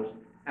the animals,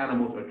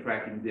 animals are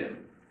tracking them.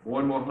 More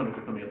and more hunters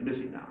are coming up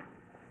missing now.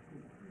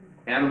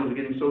 Animals are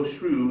getting so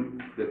shrewd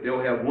that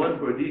they'll have one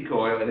for a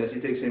decoy, and as he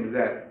takes him to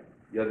that,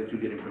 the other 2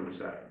 get him from the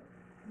side.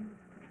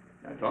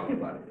 Not talking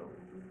about it, though.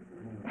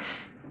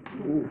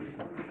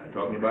 Not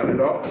talking about it at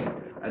all.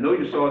 I know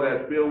you saw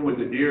that film where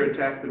the deer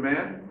attacked the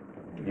man.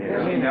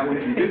 Yeah. You seen that one?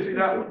 You did see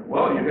that one?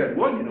 Well, you had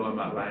one, you know I'm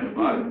not lying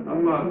about it. How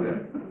about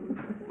that?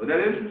 Was that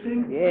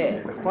interesting?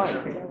 Yeah, quite.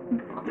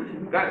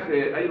 God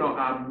said, you know,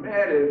 I'm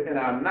mad and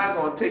I'm not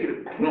going to take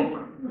it.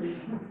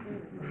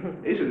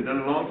 They should have done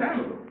it a long time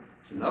ago.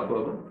 It's enough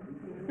of them.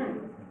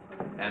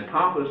 And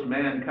pompous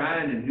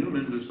mankind and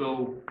humans are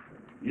so,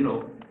 you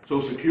know,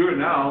 so secure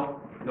now,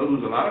 they'll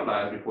lose a lot of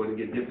lives before they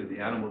get gifted. The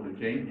animals are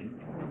changing.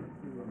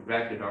 The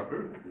fact that our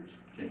earth is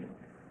changing.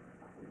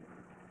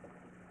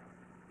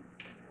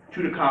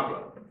 Chupacabra.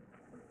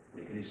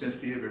 Make any sense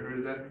to you? Ever heard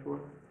of that before?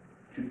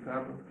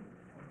 Chupacabra?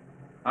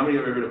 How many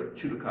of you ever heard of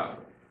chupacabra?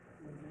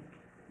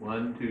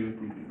 1, 2,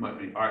 3, might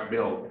be Art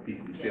Bell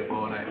people who stay up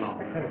all night long.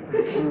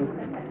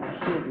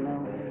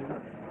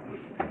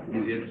 He's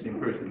an interesting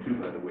person too,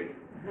 by the way.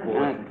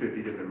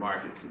 450 different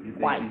markets. You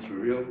think he's for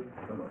real?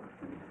 Come on.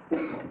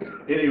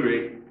 At any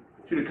rate,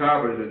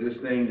 chupacabras are this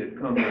thing that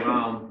comes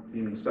around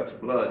seeming sucks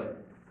blood.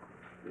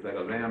 It's like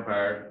a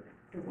vampire.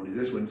 Only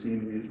this one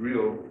seems to be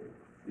real.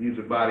 Leaves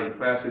the body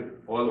flaccid,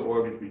 all the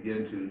organs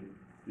begin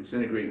to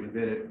disintegrate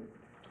within it,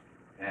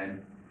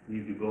 and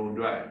leaves you bone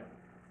dry.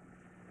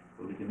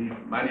 So we can leave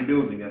mighty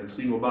building at a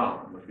single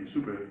bound. Must be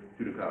super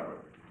chupacabra.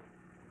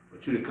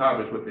 But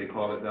chupacabra is what they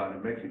call it down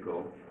in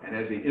Mexico. And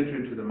as they enter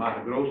into the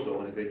Mato Grosso,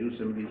 and as they do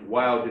some of these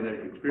wild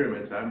genetic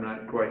experiments, I'm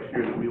not quite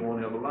sure that we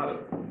won't have a lot of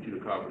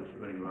chupacabras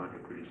running around here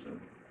pretty soon.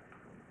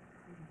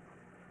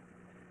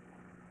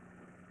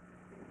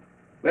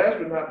 Last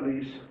but not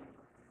least,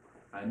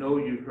 I know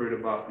you've heard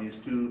about these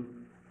two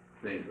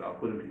things. I'll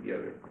put them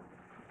together.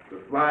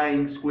 The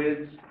flying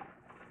squids.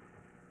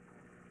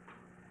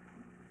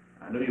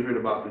 I know you heard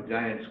about the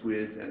giant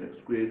squids and the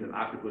squids and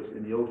octopus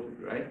in the ocean,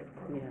 right?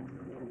 Yeah.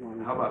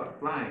 How about a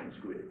flying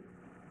squid?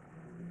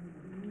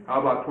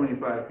 How about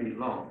 25 feet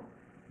long?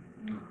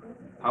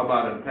 How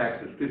about in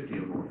packs of 50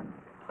 or more?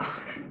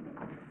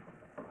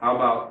 How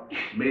about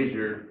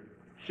major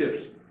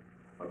ships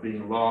are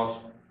being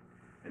lost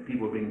and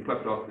people are being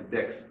plucked off the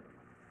decks?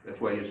 That's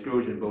why your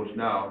excursion boats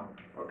now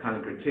are kind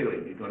of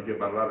curtailing. You're going to hear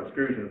about a lot of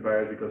excursion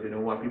fires because they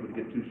don't want people to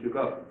get too shook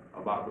up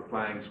about the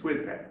flying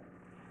squid pack.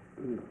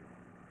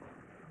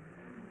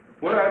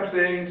 What I'm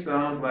saying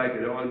sounds like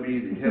it ought to be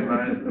the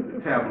headlines of the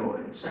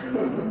tabloids.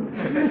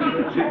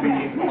 It should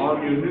be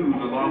on your news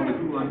along with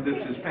who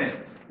unzips his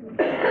pants.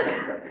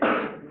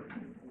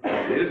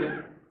 It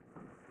isn't.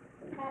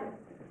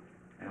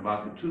 And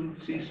about the two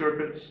sea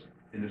serpents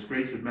in the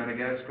Straits of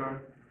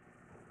Madagascar,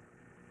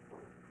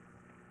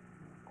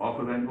 off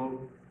of Angola,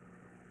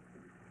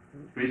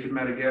 Straits of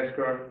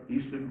Madagascar,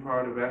 eastern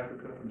part of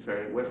Africa,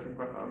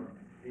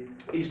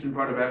 eastern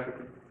part of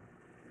Africa.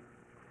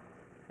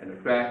 And the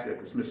fact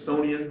that the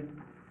Smithsonian,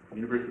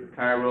 University of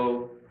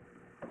Cairo,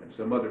 and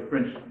some other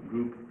French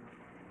group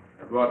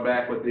have brought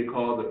back what they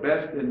call the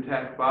best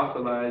intact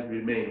fossilized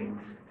remains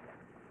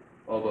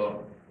of a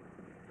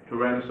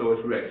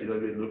Tyrannosaurus rex. You know,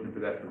 they've been looking for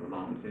that for the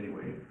longest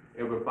anyway,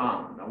 ever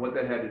found. Now, what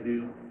that had to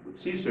do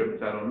with sea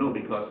serpents, I don't know,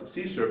 because the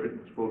sea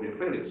serpent was supposed to be a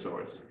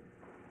Paleosaurus.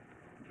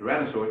 The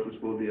Tyrannosaurus was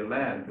supposed to be a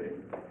land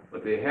thing.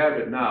 But they have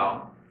it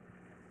now,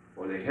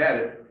 or they had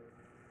it,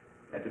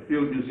 at the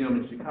Field Museum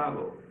in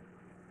Chicago.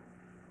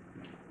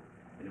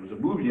 And there was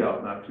a movie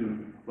out not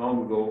too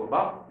long ago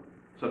about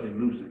something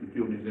loose at the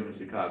Field Museum in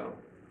Chicago.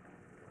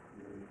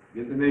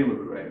 Get the name of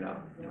it right now.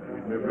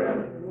 Remember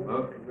it?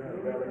 Okay.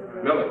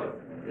 Relic.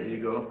 There you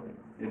go.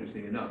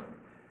 Interesting enough.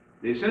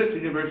 They sent it to the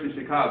University of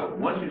Chicago.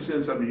 Once you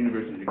send something to the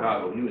University of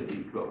Chicago, you're in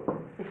deep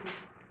trouble.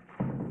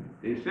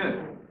 They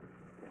sent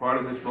part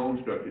of this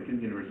bone structure to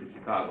the University of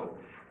Chicago.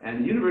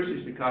 And the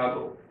University of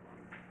Chicago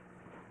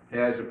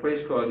has a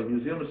place called the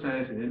Museum of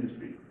Science and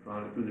Industry,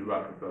 founded through the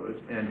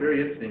Rockefellers. And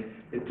very interesting,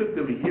 it took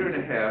them a year and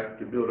a half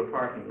to build a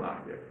parking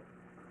lot there.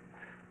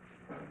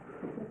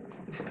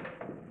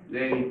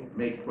 They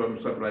make from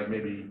something like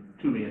maybe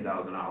 $2 million an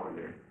hour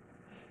there.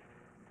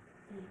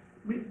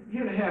 A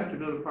year and a half to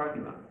build a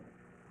parking lot.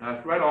 Now,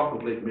 it's right off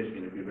of Lake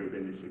Michigan if you've ever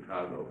been to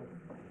Chicago.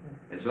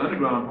 It's an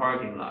underground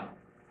parking lot.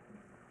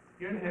 A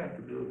year and a half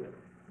to build that.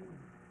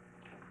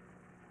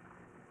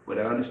 But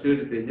I understood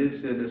that they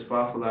did send this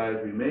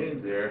fossilized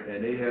remains there,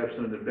 and they have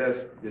some of the best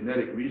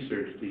genetic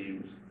research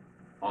teams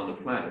on the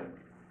planet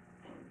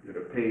that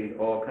are paid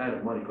all kind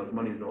of money, because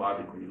money is no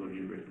object when you go to the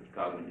University of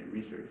Chicago and you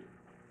research.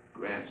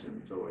 Grants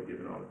and so are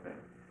given all the time.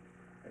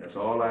 And that's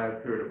all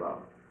I've heard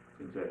about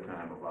since that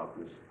time about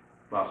this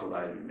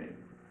fossilized remains.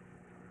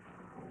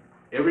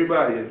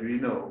 Everybody, as we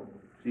know,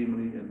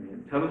 seemingly in the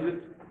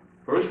intelligent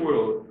first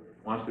world,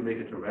 wants to make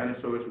a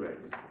Tyrannosaurus rex.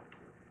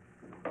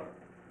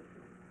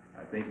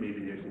 I think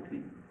maybe they're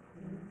succeeding.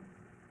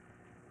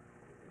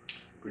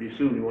 Pretty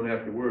soon you won't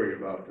have to worry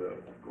about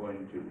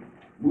going to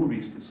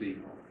movies to see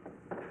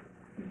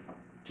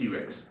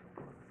T-Rex.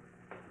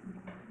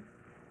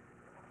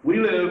 We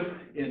live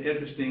in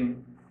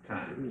interesting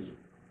times.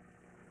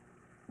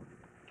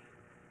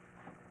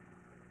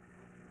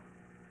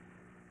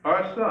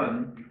 Our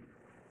sun,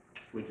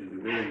 which is a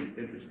very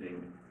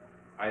interesting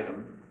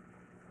item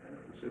and a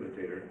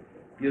facilitator,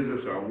 gives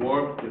us our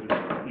warmth, gives us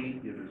our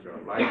heat, gives us our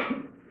light,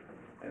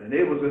 and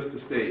enables us to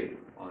stay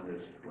on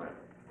this planet.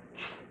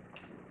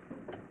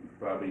 You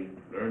probably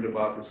learned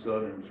about the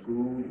sun in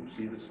school. You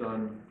see the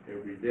sun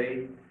every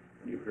day,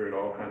 and you've heard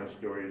all kinds of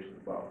stories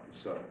about the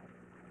sun.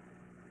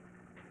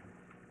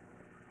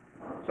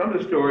 Some of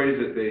the stories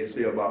that they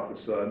say about the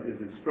sun is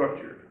its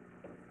structure.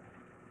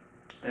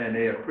 And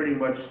they have pretty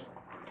much,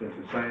 since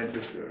the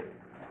scientists are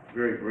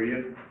very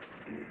brilliant,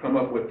 come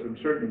up with some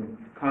certain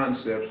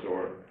concepts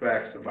or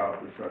facts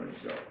about the sun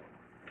itself.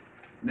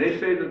 And they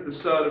say that the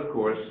sun, of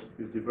course,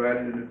 is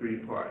divided into three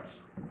parts.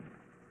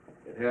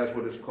 It has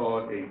what is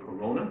called a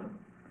corona,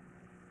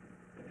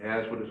 it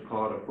has what is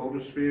called a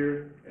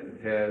photosphere, and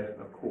it has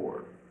a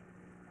core.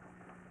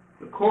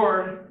 The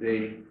core,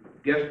 they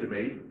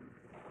guesstimate,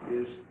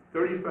 is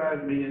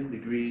 35 million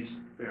degrees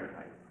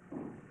Fahrenheit.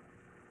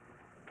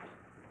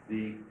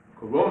 The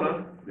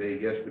corona, they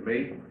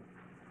guesstimate,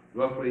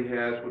 roughly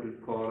has what is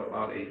called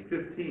about a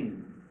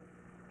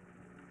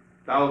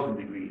 15,000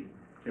 degree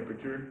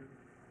temperature,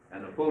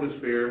 and the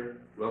photosphere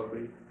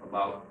roughly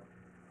about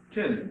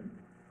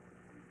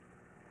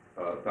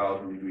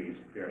 10,000 degrees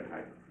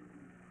Fahrenheit.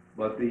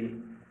 But the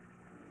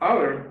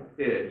outer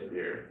edge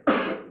there,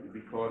 would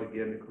be called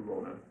again the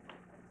corona,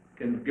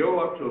 can go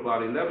up to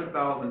about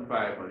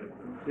 11,500,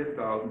 from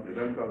 10,000 to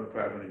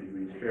 11,500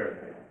 degrees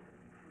Fahrenheit.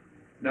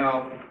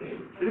 Now,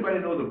 anybody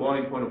know the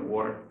boiling point of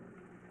water?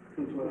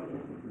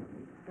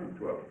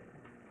 212.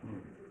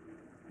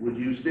 Would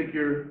you stick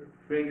your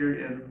finger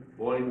in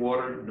boiling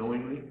water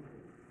knowingly?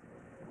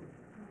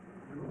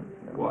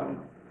 What?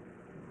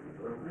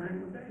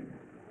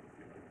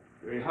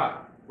 Very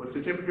hot. What's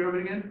the temperature of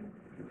it again?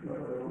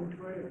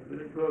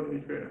 112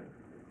 degrees Fahrenheit.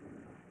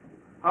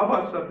 How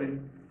about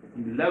something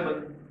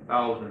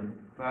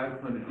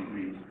 11,500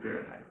 degrees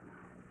Fahrenheit?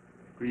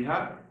 Pretty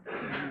hot?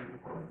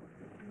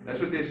 That's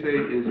what they say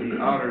is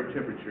the outer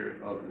temperature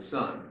of the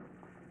sun.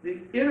 The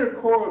inner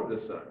core of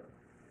the sun,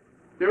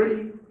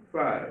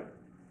 35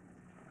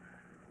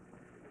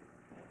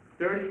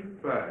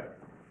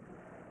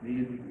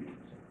 million degrees.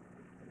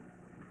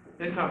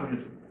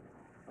 Incomprehensible.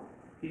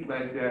 Heat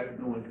like that,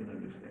 no one can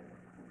understand.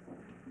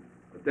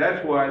 But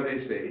that's why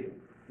they say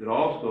that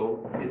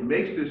also it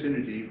makes this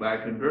energy by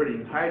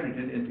converting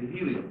hydrogen into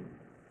helium.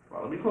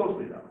 Follow me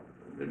closely now.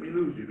 Don't let me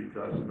lose you,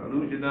 because if I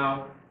lose you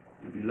now,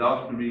 you'll be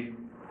lost to me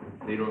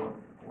later on.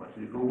 I want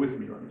you to go with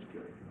me on this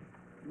journey.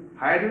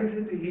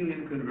 Hydrogen to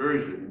helium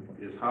conversion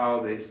is how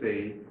they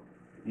say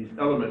these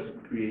elements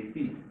create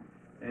heat.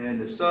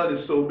 And the sun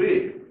is so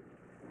big.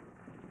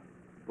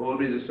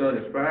 Probably the sun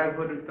is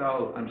 500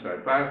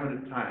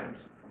 times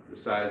the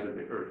size of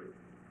the earth.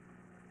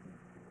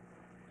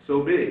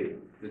 So big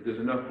that there's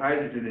enough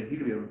hydrogen and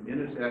helium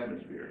in its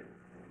atmosphere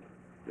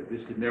that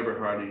this could never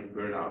hardly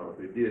burn out. Or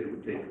if it did, it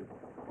would take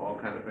all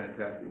kind of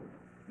fantastic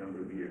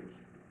number of years.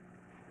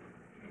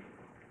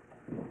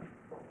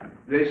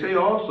 They say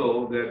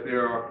also that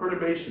there are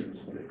perturbations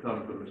that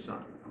come from the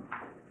sun.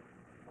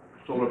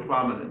 Solar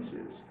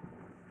prominences,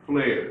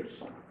 flares,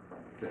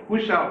 that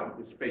push out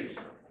into space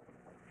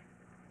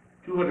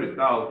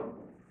 200,000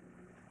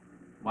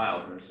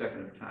 miles in a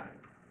second of time,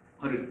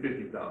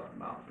 150,000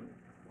 miles in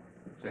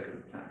a second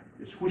of time.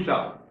 Just whoosh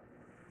out.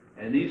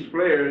 And these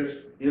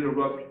flares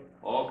interrupt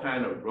all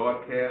kind of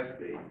broadcasts.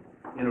 They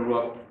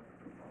interrupt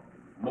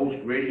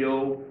most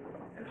radio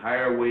and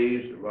higher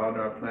waves around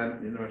our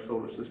planet, in our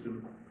solar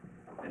system.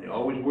 And they're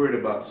always worried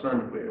about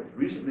sun flares.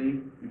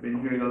 Recently, we've been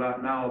hearing a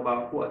lot now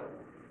about what?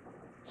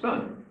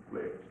 Sun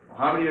flares.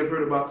 How many have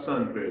heard about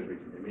sun flares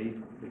recently? Me,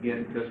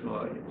 again, test my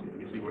audience.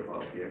 You see where,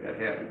 oh, yeah, I got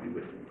half of you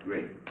with me.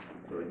 Great.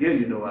 So again,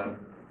 you know I'm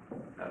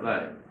not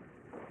lying.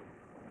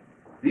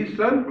 These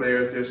sun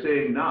flares, they're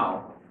saying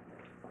now,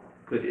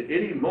 could at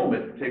any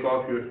moment take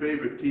off your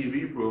favorite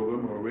TV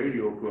program or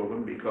radio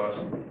program because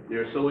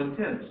they're so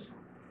intense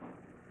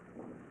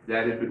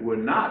that if it were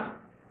not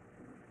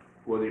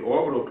for the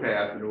orbital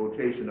path and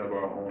rotation of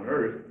our own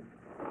Earth,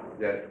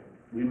 that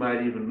we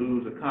might even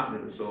lose a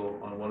continent or so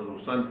on one of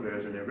those sun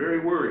flares, and they're very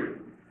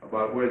worried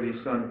about where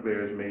these sun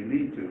flares may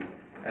lead to,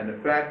 and the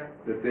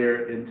fact that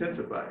they're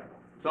intensifying.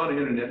 It's on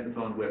the internet, it's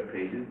on web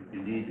pages. If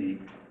you need the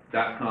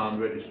 .com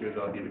registers,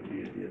 I'll give it to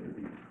you at the end of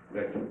the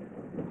lecture.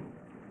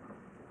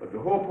 But the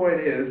whole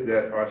point is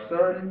that our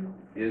sun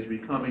is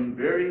becoming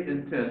very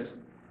intense,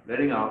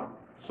 letting out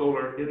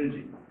solar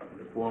energy in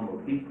the form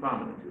of heat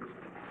prominences,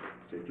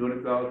 say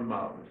 200,000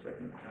 miles in a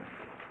second of time.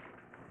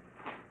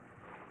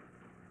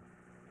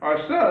 Our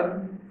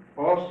sun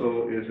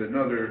also is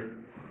another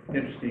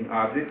interesting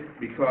object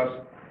because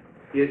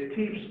it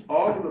keeps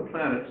all of the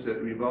planets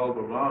that revolve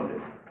around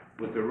it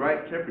with the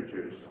right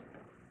temperatures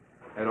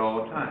at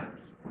all times.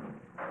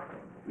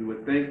 We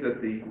would think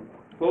that the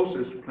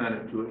closest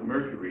planet to it,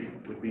 Mercury,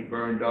 would be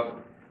burned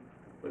up,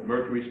 but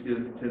Mercury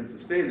still tends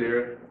to stay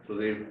there, so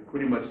they've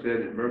pretty much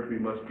said that Mercury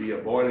must be a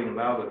boiling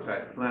lava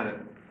type planet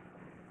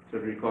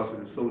simply because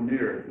it is so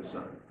near the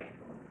sun.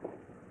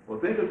 Well,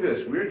 think of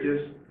this, we're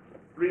just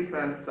 3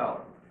 planets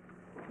out.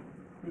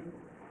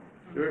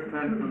 Third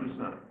planet from the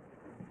sun,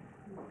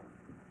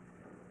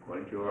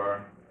 according to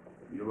our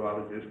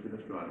meteorologists and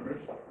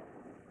astronomers.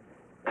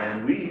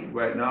 And we,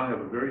 right now, have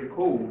a very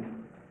cold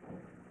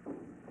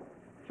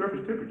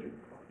surface temperature.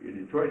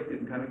 In Detroit, it's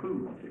getting kind of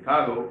cool.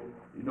 Chicago,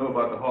 you know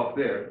about the hawk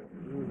there.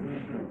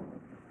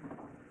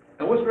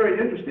 And what's very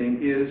interesting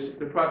is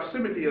the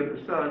proximity of the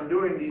sun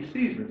during these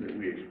seasons that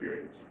we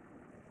experience.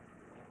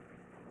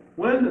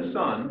 When the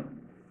sun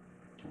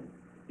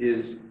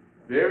is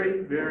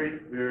very, very,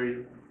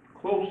 very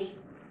close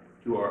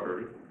to our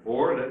Earth,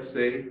 or let's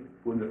say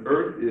when the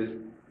Earth is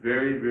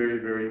very, very,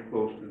 very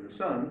close to the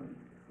sun,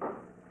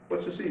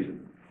 what's the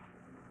season?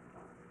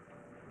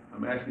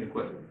 I'm asking a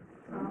question.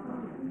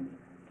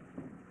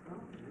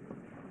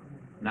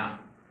 Now,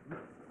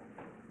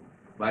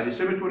 by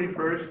December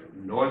 21st,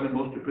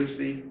 northernmost eclipse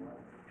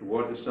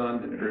toward the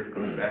sun, then the Earth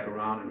comes back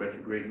around in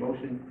retrograde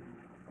motion,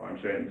 or I'm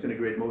sorry, in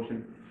centigrade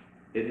motion.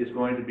 It is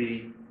going to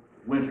be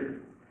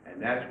winter,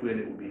 and that's when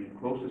it will be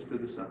closest to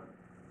the sun.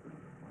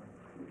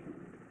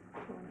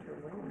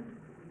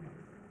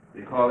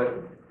 They call it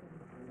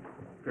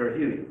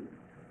perihelion.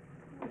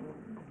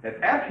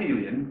 At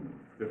aphelion,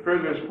 the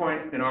furthest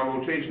point in our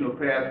rotational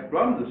path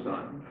from the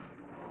sun,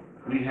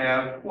 we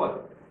have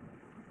what?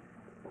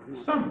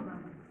 Summer.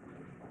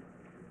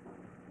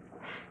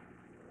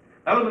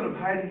 Element of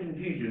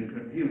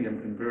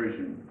hydrogen-helium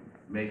conversion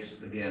makes,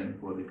 again,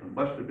 for the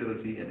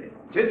combustibility and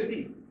intense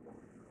heat.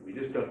 We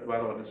just talked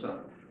about on the sun.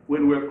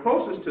 When we're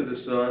closest to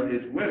the sun,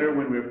 it's winter.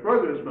 When we're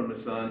furthest from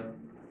the sun,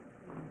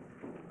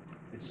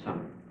 it's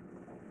summer.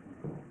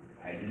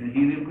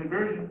 Hydrogen-helium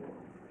conversion,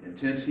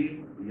 intense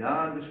heat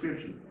beyond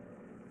description.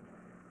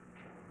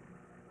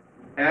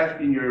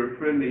 asking your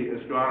friendly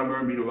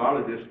astronomer,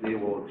 meteorologist, they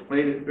will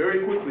explain it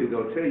very quickly.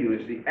 They'll tell you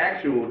it's the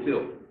actual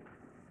tilt.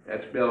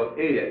 That's spelled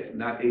AX,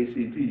 not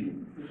ACT.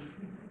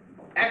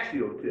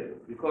 Axial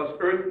tilt, because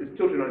Earth is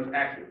tilted on its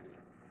axis.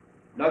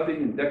 Nothing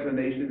in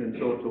declination and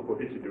so on and so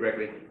forth hits it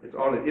directly. It's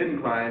all an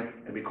incline,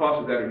 and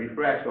because of that, it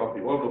refracts off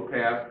the orbital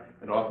path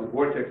and off the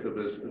vortex of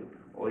this,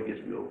 or it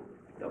gets real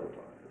double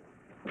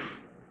talk.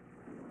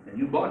 And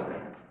you bought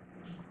that.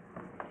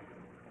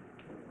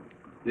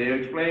 They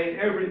explain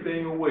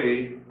everything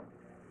away,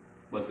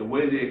 but the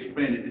way they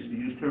explain it is to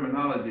use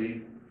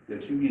terminology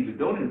that you either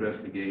don't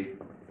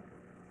investigate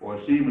or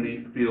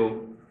seemingly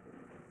feel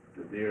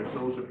that they are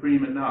so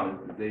supreme in knowledge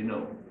that they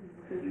know.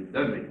 It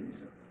doesn't make any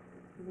sense.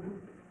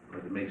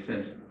 Because it makes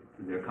sense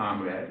to their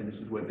comrades, and this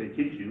is what they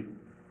teach you.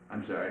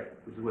 I'm sorry,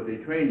 this is what they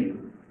train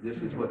you. This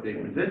is what they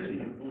present to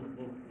you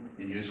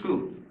in your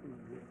schools.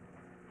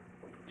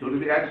 So to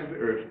the axis of the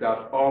Earth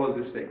stops all of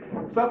this thing.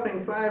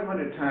 Something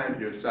 500 times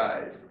your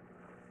size.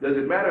 Does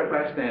it matter if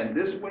I stand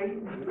this way?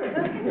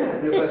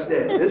 If I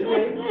stand this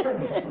way?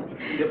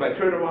 If I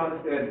turn around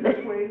and stand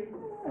this way?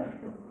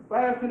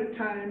 500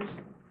 times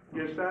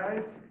your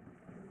size?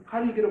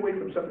 How do you get away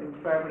from something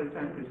 500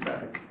 times your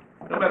size?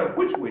 No matter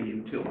which way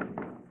you tilt.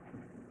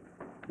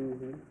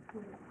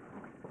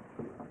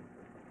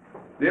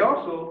 They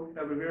also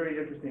have a very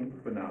interesting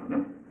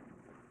phenomenon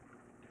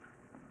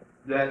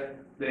that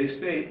they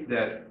state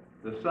that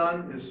the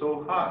sun is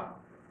so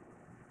hot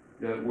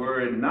that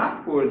were it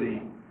not for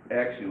the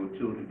axial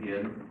tilt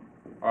again,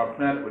 our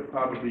planet would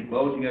probably be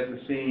bulging at the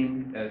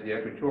seam as the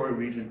equatorial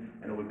region,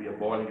 and it would be a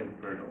boiling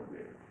inferno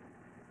there.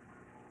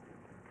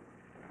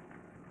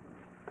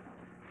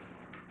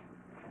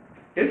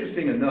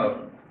 Interesting enough,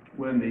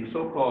 when the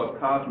so-called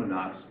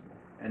cosmonauts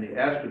and the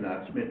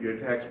astronauts spent your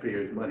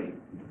taxpayers' money,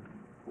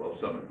 well,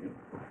 some of you,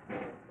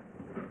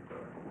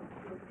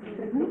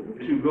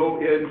 to go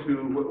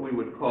into what we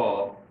would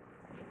call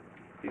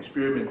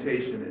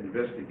experimentation and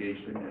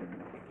investigation and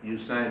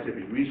use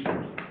scientific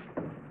research.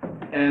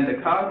 And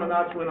the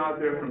cosmonauts went out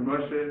there from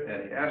Russia,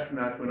 and the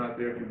astronauts went out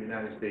there from the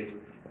United States,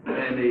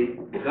 and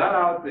they got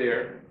out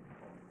there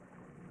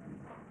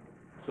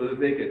so that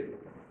they could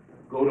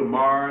go to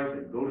Mars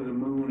and go to the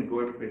moon and go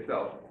everyplace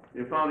else.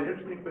 They found an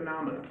interesting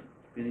phenomenon,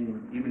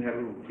 and even had a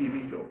little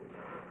TV show.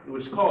 It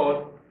was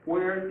called,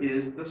 Where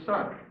is the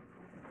Sun?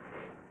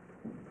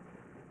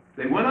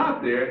 They went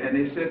out there and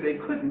they said they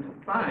couldn't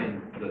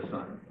find the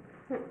sun.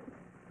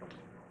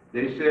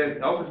 They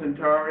said Alpha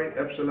Centauri,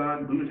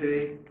 Epsilon,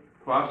 Boöte,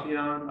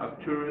 Procyon,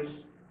 Arcturus,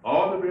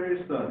 all the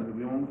various suns that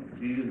we don't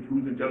see and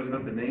who's intelligent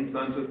enough to name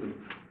sun systems,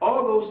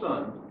 all those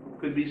suns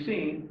could be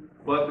seen,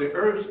 but the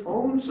Earth's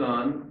own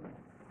sun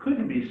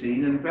couldn't be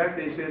seen. In fact,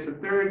 they say it's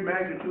a third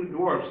magnitude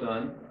dwarf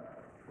sun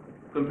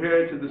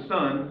compared to the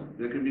suns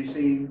that can be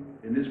seen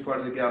in this part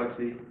of the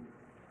galaxy,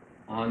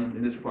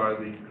 in this part of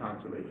the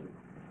constellation.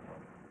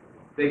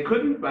 They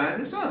couldn't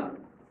find the sun.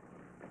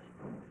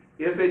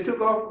 If they took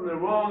off from the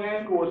wrong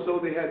angle or so,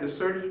 they had to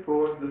search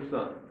for the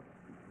sun.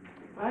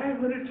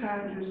 500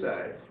 times your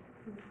size.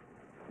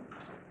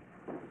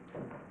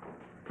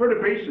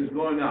 Perturbations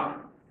going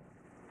out.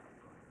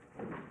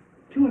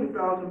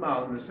 200,000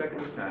 miles in a second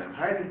of time.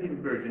 Hydrogen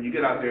inversion. You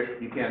get out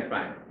there, you can't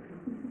find it.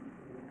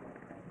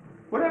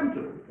 What happened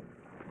to it?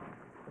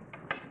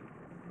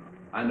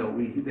 I know,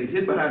 they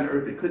hid behind the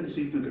Earth, they couldn't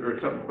see through the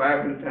Earth, something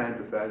 500 times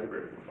the size of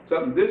Earth.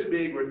 Something this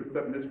big versus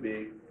something this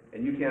big,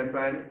 and you can't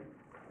find it?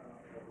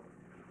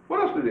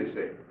 What else do they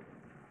say?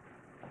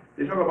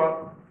 They talk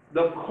about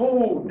the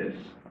coldness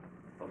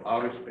of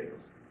outer space.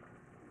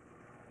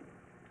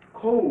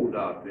 Cold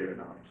out there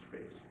in outer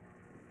space.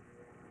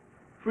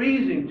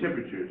 Freezing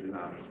temperatures in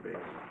outer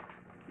space.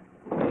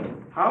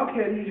 How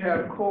can you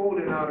have cold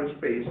in outer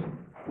space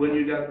when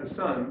you got the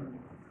sun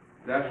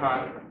that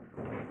hot?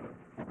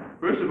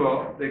 First of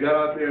all, they got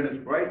out there and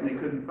it's bright and they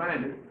couldn't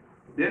find it.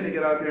 Then they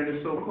get out there and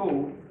it's so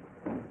cold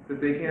that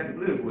they can't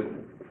live with it.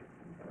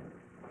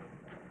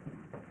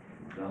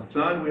 The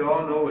sun, we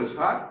all know, is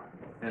hot,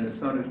 and the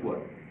sun is what?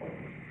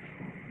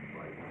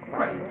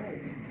 Bright.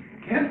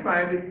 Can't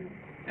find it,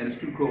 and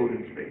it's too cold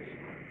in space.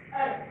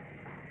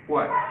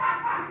 Why?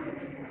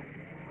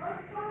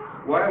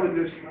 Why would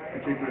this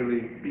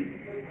particularly be?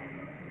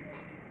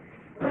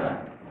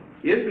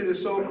 If it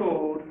is so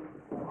cold,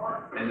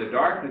 and the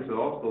darkness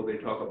also they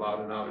talk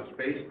about in outer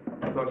space,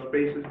 because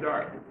space is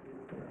dark.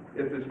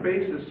 If the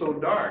space is so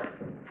dark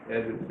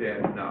as it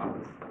stands now,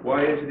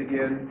 why is it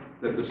again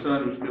that the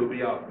sun would still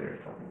be out there?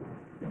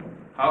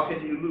 How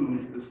can you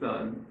lose the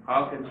sun?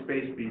 How can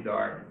space be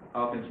dark?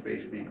 How can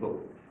space be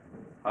cold?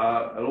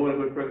 I don't want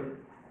to go further.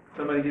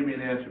 Somebody give me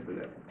an answer for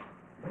that.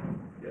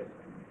 Yes.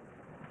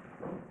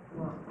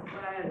 Well,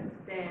 what I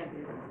understand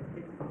is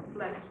it's a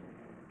reflection.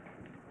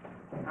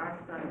 Our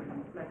sun is a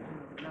reflection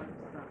of another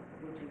sun,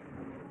 which is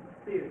the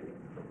spirit.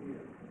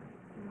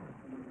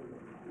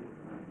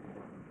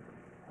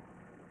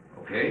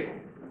 Okay.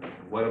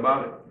 What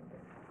about it?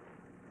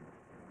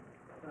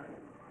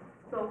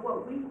 So what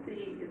we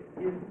see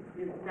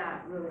is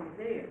not really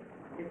there.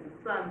 It's the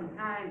sun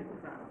behind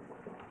the sun.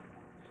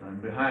 Sun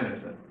behind the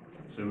sun.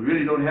 So we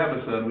really don't have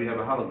a sun, we have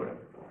a hologram,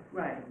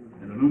 Right,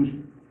 an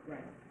illusion.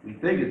 right, We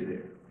think it's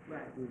there.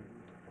 right.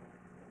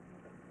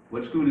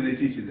 What school do they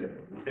teach you that?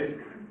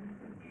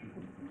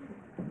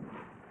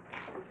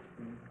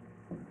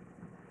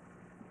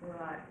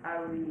 Well, I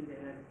read and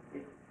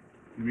it's,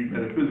 You read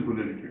metaphysical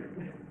literature.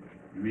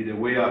 You read the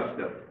way out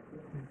stuff.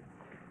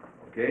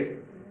 Okay?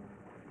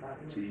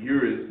 See,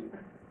 yours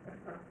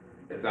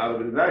is out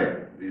of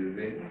desire, see what I'm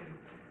saying?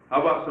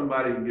 How about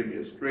somebody who can give me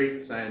a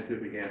straight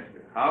scientific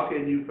answer? How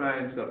can you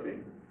find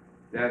something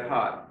that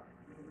hot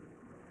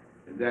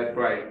and that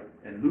bright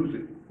and lose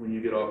it when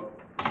you get off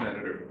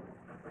planet Earth?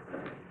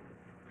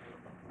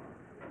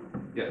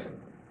 Yes?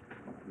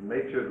 The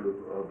nature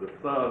of the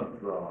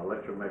sun's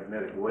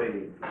electromagnetic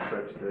waves is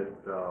such that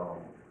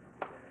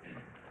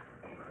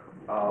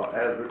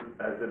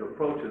as it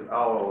approaches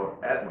our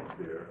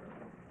atmosphere,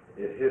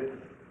 it hits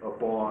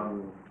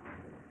upon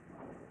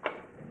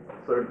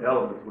certain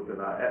elements within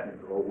our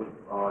atmosphere,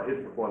 or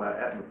hits upon our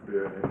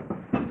atmosphere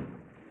and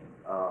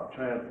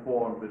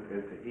transforms it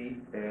into heat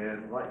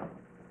and light.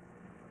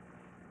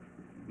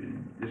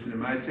 Listen to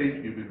my tapes,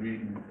 you've been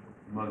reading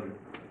some other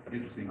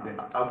interesting things.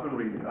 I've been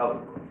reading other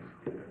books.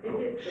 it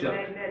hits the Shucks.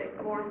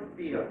 magnetic force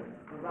field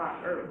of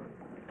our earth.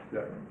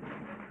 Yeah.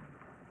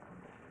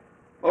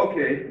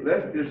 Okay,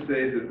 let's just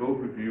say that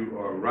both of you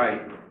are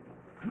right,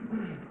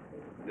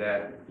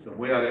 that some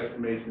way out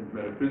explanations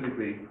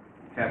metaphysically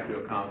have to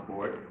account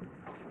for it,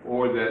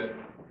 or that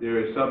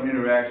there is some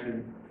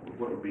interaction with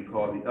what would be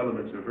called the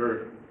elements of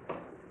Earth,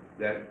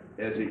 that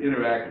as they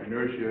interact,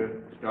 inertia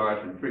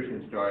starts and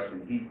friction starts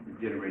and heat is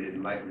generated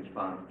and light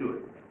responds to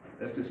it.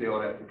 Let's just say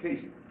all that's the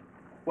case.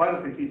 Why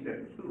don't they teach that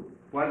in school?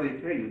 Why do they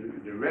tell you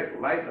that the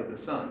direct light of the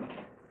sun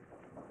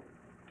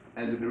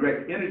and the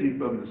direct energy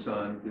from the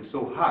sun is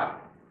so hot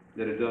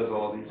that it does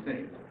all these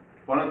things?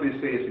 Why don't they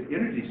say it's an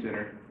energy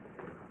center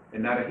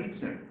and not a heat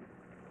center?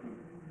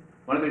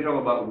 Why don't they talk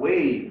about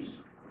waves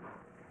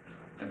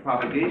and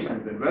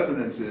propagations and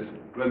resonances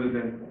rather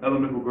than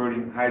elemental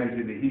burning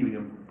hydrogen and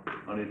helium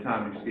on the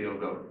atomic scale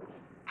go?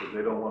 Because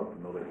they don't want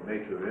to know the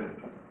nature of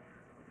energy.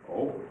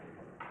 Oh.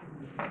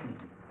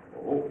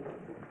 Oh.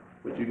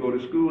 But you go to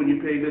school and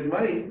you pay good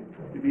money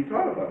to be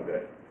taught about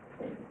that.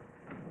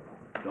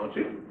 Don't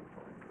you?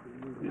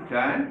 The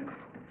time.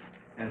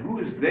 And who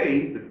is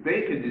they that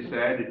they can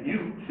decide that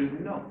you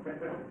shouldn't know?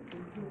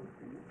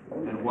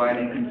 And why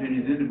do you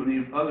continue then to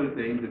believe other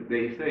things that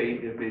they say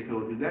if they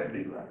told you that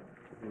big lie?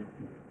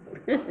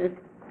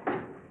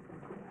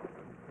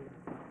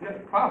 You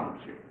have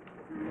problems here.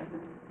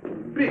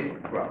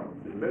 Big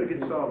problems. They better get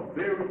solved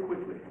very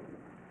quickly.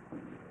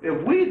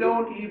 If we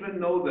don't even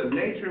know the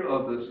nature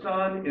of the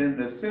sun in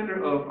the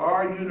center of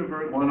our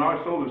universe, on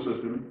our solar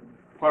system,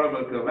 part of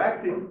a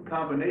galactic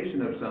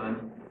combination of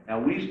suns,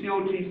 and we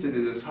still teach that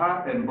it is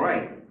hot and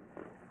bright,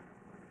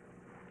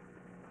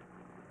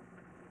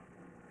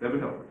 that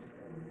would help us.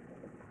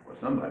 Or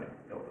somebody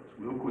help us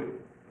real quick.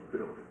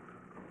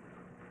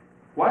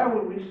 Why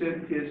would we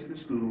send kids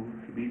to school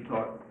to be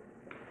taught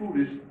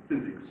foolish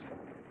physics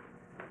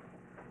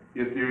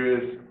if there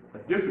is a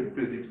different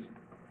physics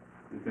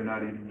that they're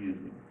not even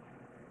using?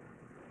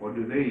 Or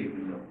do they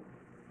even know?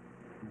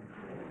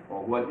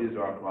 Or what is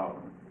our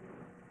problem?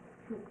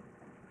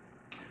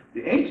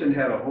 The ancients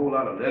had a whole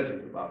lot of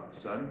legends about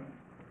the sun.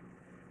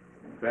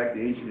 In fact,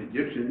 the ancient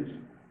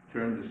Egyptians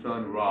termed the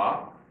sun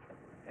Ra,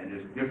 and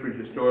there's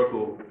different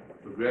historical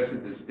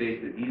progressions that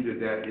state that either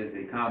that is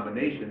a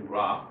combination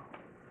Ra,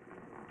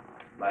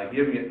 by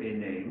giving it a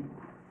name,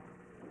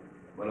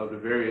 but of the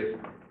various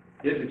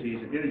entities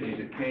and energies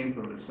that came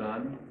from the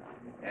sun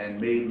and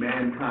made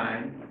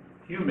mankind,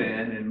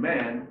 human and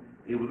man,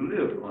 able to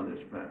live on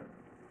this planet.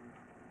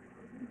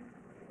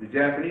 The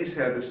Japanese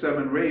have the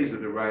 7 rays of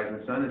the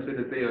rising sun and said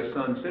that they are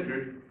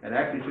sun-centered and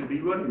actually should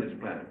be running this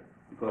planet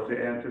because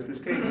their ancestors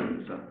came from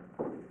the sun.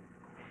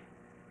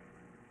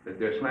 That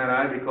they're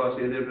slant-eyed because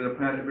they lived on a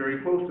planet very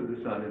close to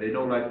the sun, and they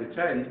don't like the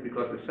Chinese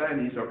because the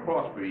Chinese are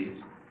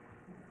crossbreeds,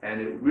 and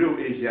the real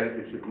Asiatic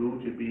that should rule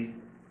should be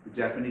the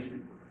Japanese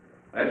people.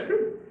 That's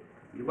true.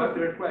 You look at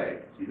their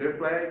flag. See their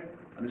flag?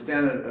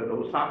 Understand the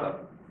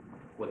Osaka,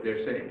 what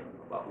they're saying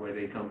about where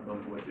they come from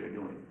and what they're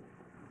doing.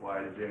 Why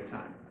it is their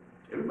time.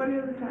 Everybody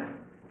has a time.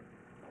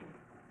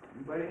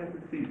 Everybody has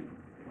a season.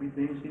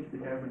 Everything seems to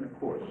have a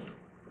course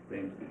of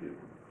things to do.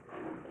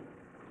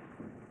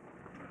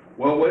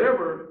 Well,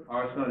 whatever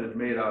our sun is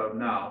made out of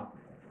now,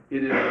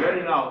 it is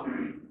letting out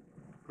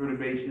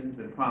perturbations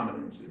and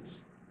prominences.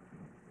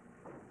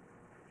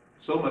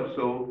 So much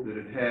so that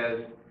it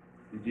has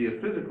the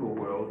geophysical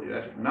world, the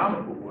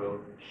astronomical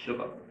world, shook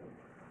up.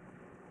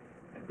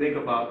 And think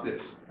about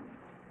this.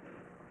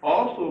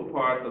 Also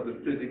part of the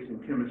physics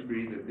and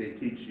chemistry that they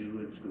teach you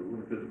in school,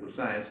 in physical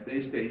science,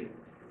 they state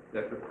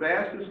that the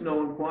fastest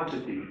known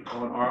quantity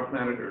on our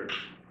planet Earth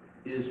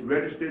is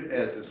registered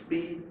as the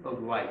speed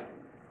of light.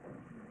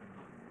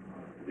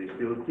 Do they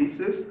still teach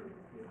this?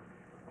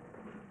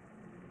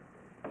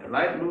 And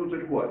light moves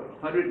at what?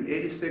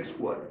 186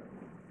 what?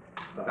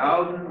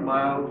 1,000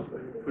 miles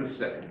per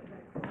second.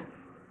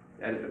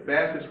 That is the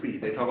fastest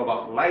speed. They talk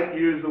about light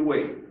years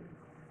away.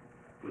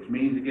 which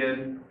means,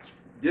 again,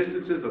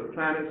 distances of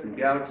planets and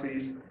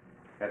galaxies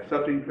at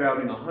something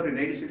traveling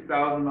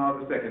 186,000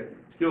 miles a second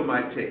still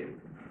might take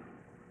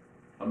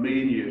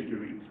 1,000,000 years to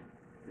reach.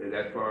 They're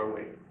that far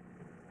away.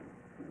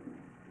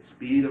 The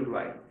speed of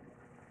light.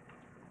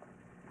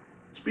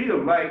 The speed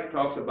of light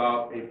talks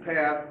about a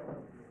path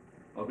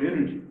of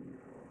energy,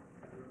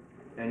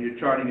 and you're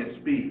charting its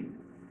speed.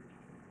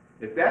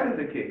 If that is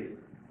the case,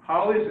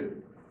 how is it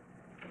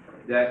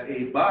that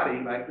a body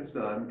like the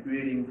sun,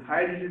 creating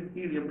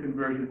hydrogen-helium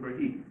conversion for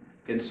heat,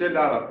 can send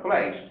out a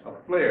flash, a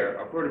flare,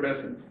 a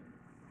photorescence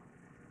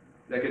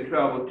that can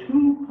travel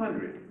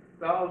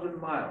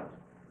 200,000 miles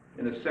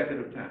in a second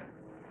of time?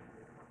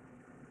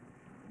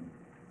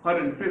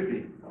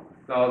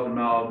 150,000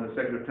 miles in a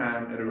second of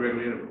time at a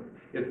regular interval.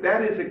 If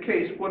that is the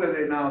case, what are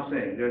they now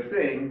saying? They're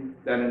saying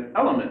that an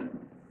element,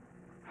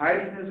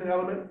 hydrogen is an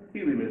element,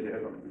 helium is an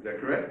element. Is that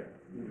correct?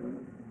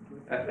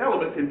 An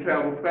element can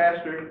travel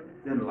faster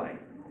than light.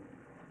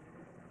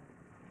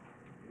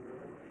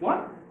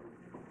 What?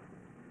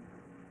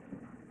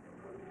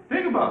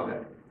 Think about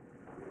that.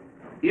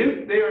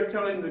 If they are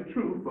telling the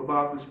truth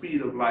about the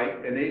speed of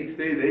light, and they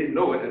say they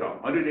know it at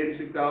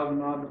 186,000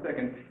 miles a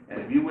second,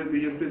 and if you went through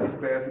your physics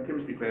class and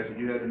chemistry class,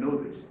 you had to know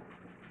this.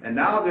 And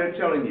now they're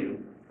telling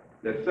you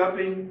that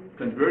something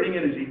converting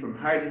energy from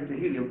hydrogen to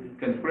helium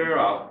can flare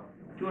out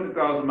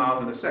 200,000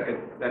 miles in a second.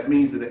 That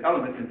means that the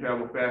element can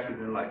travel faster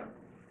than light.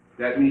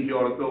 That means you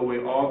ought to throw away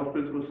all the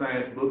physical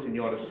science books, and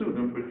you ought to sue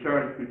them for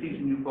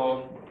teaching you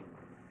false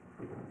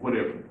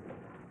whatever.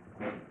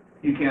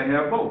 You can't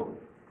have both.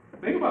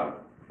 Think about it.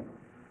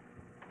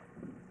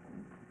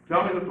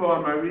 Tell me the flaw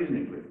in my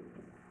reasoning, please.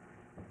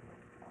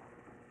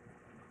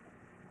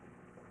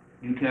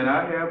 You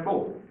cannot have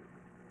both.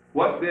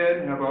 What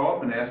then, have I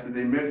often asked, do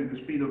they measure the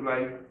speed of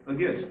light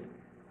against?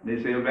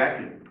 They say a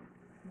vacuum.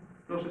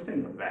 No such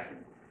thing as a vacuum.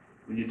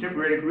 When you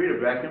temporarily create a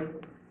vacuum,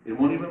 it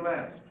won't even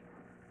last.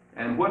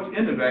 And what's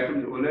in the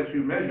vacuum that will let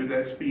you measure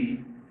that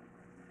speed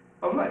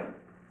of light?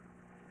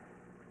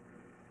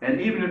 And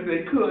even if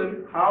they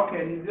could, how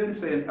can you then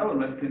say an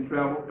element can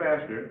travel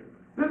faster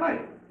than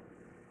light?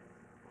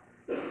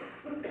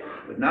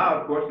 But now,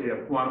 of course, they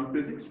have quantum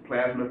physics,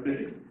 plasma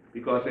physics,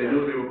 because they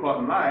knew they were caught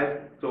in lies.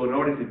 So in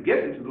order to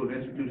get into those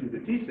institutions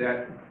that teach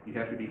that, you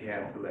have to be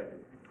hand-selected.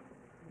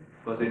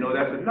 Because they know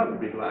that's another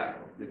big lie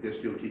that they're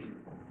still teaching,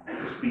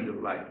 the speed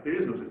of light. There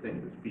is no such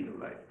thing as the speed of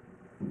light.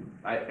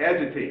 Light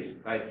agitates,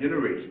 light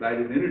generates, light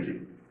is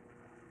energy.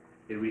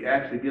 It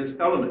reacts against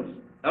elements.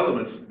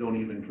 Elements don't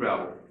even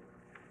travel.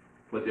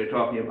 But they're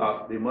talking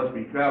about they must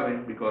be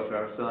traveling because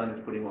our sun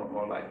is putting on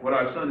more light. What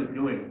our sun is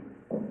doing,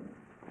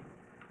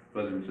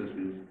 brothers and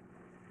sisters,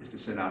 is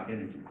to send out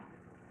energy.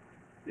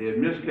 They have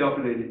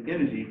miscalculated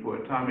energy for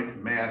atomic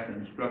mass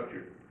and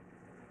structure.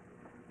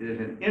 It is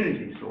an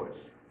energy source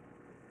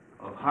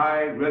of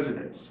high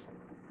resonance.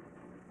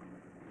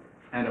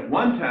 And at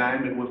one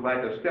time, it was like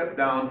a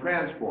step-down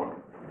transformer.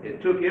 It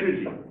took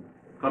energy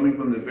coming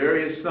from the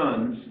various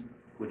suns,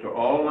 which are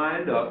all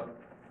lined up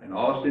and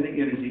all sending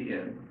energy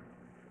in,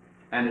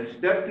 and it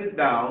stepped it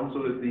down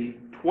so that the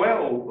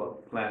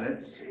 12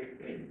 planets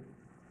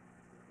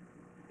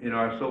in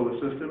our solar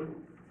system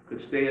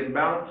could stay in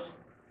balance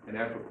and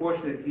have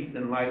proportionate heat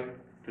and light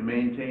to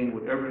maintain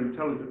whatever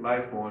intelligent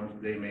life forms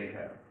they may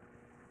have.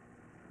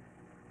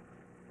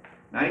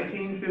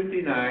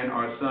 1959,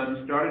 our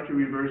sun started to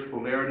reverse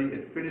polarity.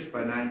 It finished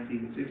by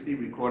 1960,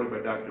 recorded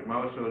by Dr.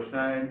 Marcel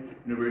Stein,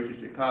 University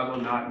of Chicago,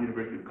 not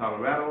University of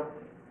Colorado.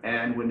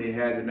 And when they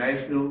had the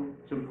National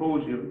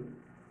Symposium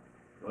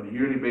on a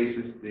yearly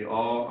basis, they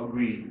all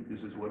agreed this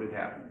is what had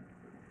happened.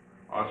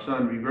 Our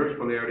sun reversed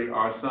polarity.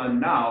 Our sun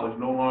now is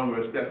no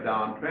longer a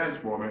step-down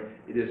transformer.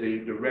 It is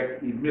a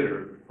direct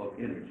emitter of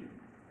energy.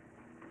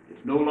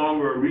 It's no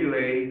longer a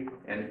relay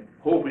and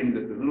hoping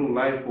that the little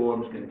life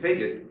forms can take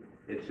it.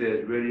 It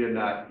says, ready or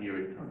not, here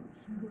it comes.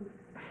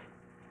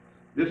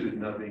 This is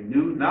nothing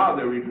new. Now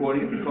they're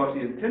reporting it because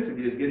the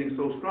intensity is getting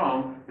so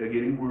strong, they're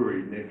getting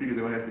worried. And they figure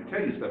they're going to have to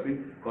tell you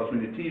something, because when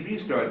the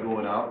TV starts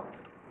going out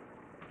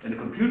and the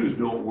computers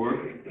don't work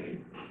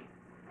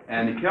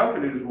and the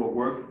calculators won't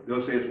work,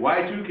 they'll say it's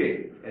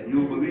Y2K, and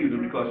you'll believe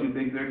them because you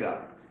think they're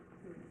God.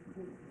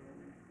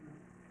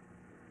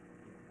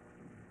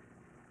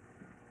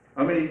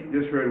 How many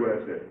just heard what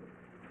I said?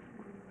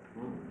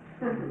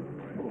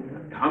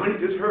 How many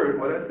just heard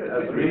what I said?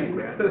 That's me.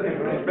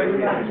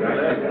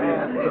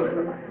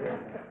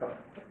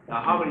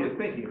 Now, how many are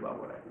thinking about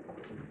what I said?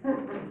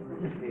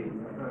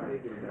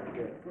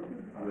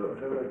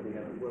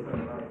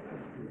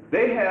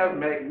 They have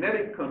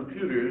magnetic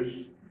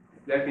computers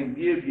that can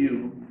give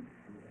you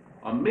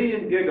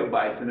 1,000,000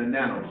 gigabytes in a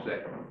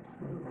nanosecond.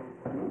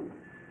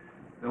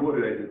 Now, what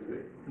did I just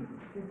say?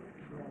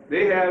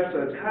 They have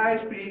such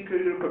high-speed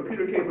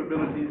computer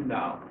capabilities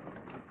now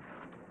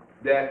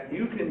that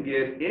you can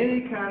get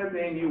any kind of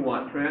thing you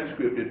want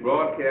transcripted,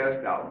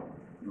 broadcast out,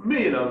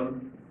 1,000,000 of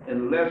them,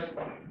 in less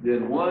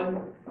than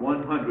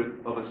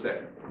 1/100th of a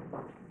second.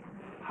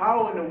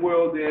 How in the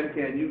world then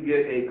can you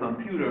get a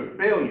computer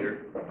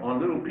failure on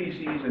little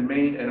PCs and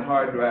main and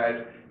hard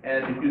drives?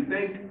 And if you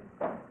think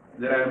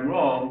that I'm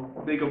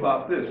wrong, think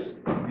about this.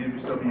 Give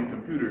you some of you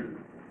computer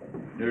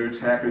nerds,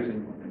 hackers,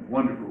 and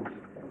wonderfuls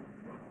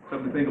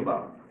something to think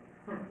about.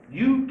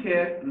 You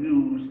can't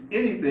lose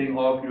anything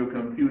off your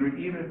computer,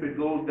 even if it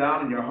goes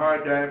down and your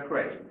hard drive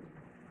crashes,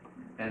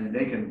 and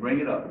they can bring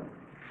it up.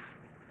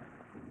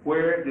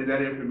 Where did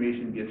that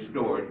information get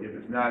stored if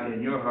it's not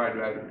in your hard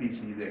drive or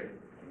PC there?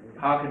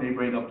 How can they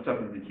bring up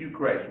something that you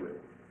crashed with?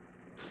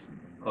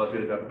 Because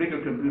there's a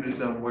bigger computer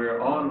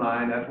somewhere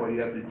online. That's why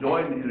you have to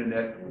join the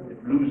internet.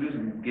 It loses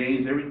and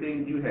gains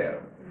everything you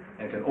have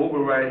and can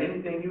override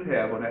anything you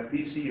have on that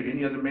PC or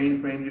any other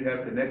mainframe you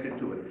have connected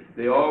to it.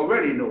 They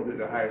already know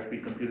there's a higher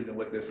speed computer than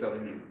what they're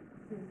selling you.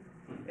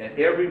 And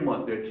every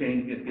month they're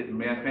changing, it's getting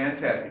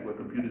fantastic what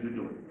computers are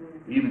doing.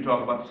 We even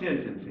talk about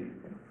sentencing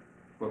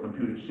for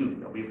computers soon.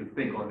 They'll be able to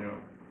think on their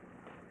own.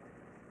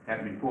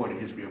 Happened before in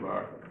the history of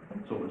our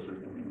solar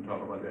system. We can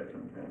talk about that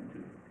sometime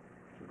too.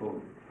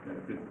 Suppose that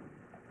it could.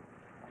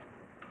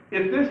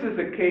 If this is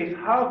the case,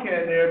 how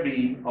can there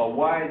be a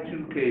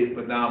Y2K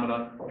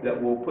phenomenon that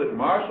will put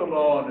martial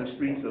law on the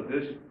streets of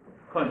this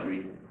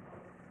country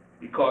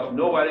because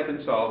nobody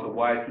can solve the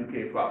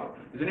Y2K problem?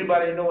 Does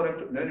anybody know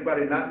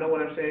anybody not know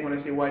what I'm saying when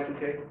I say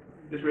Y2K?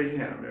 Just raise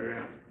your hand.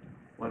 There,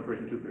 one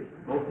person, two persons.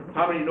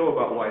 How many know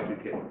about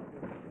Y2K?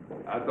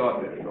 I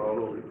thought that it's all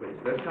over the place.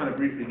 Let's kind of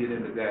briefly get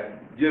into that.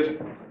 Just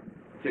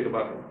take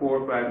about 4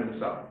 or 5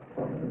 minutes out.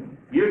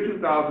 Year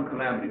 2000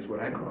 calamity is what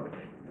I call it.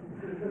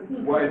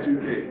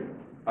 Y2K.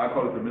 I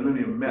call it the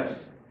millennium mess.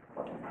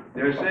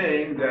 They're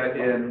saying that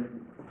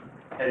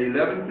at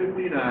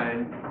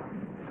 11:59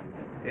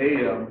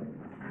 a.m.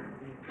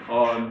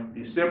 on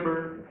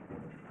December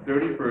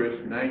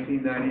 31st,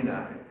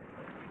 1999,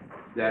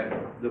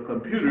 that the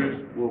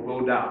computers will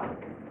go down,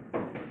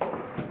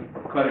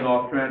 cutting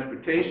off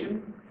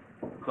transportation,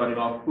 cutting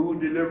off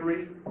food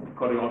delivery,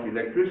 cutting off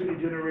electricity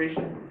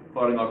generation,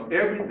 cutting off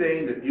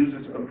everything that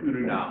uses a computer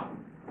now.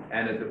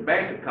 And that the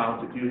bank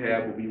accounts that you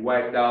have will be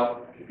wiped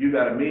out. If you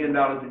got $1 million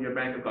in your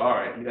bank account, all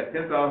right, you got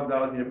 $10,000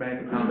 in your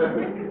bank account,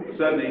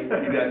 suddenly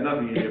you got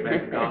nothing in your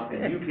bank account,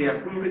 and you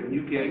can't prove it, and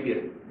you can't get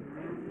it.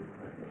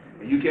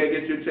 And you can't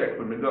get your check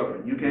from the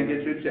government, you can't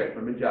get your check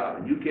from the job,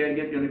 and you can't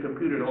get on the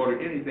computer to order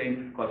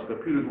anything because the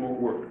computers won't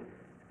work.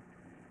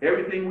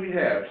 Everything we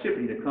have,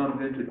 shipping that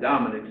comes into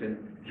Dominic's and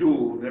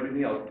Jules and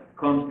everything else,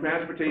 comes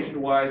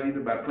transportation-wise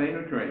either by plane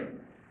or train.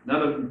 None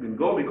of them can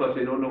go because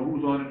they don't know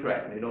who's on the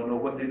track. They don't know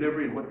what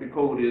delivery and what the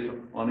code is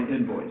on the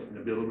invoice in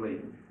the bill of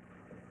lading.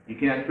 You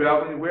can't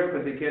travel anywhere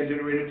because they can't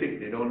generate a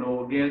ticket. They don't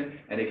know again,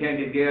 and they can't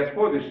get gas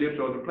for the ships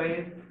or the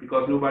planes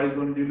because nobody's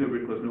going to deliver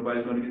it because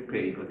nobody's going to get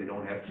paid because they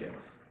don't have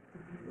checks.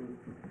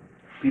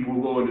 People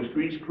will go in the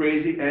streets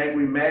crazy,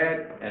 angry,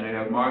 mad, and they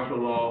have martial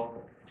law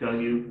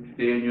telling you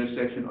stay in your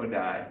section or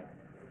die.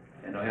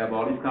 And they'll have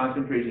all these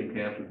concentration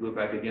camps which look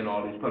like, again,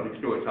 all these public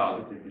storage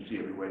houses that you see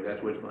everywhere. That's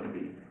what it's going to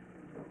be.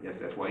 Yes,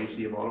 that's why you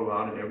see them all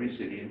around in every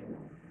city, in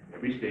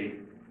every state,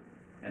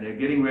 and they're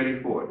getting ready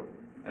for it.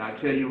 And I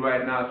tell you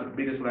right now, it's the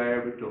biggest lie I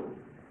ever told.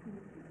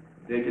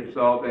 They could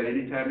solve that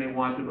anytime they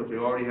want to because they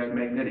already have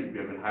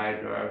magnetic-driven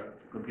high-drive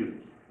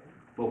computers.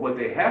 But what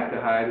they have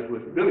to hide is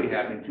what's really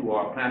happening to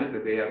our planet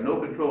that they have no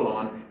control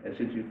on, and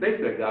since you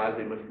think they're gods,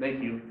 they must make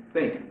you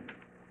think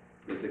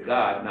that the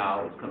God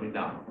now is coming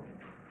down.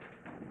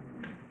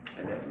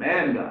 And that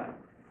man-God,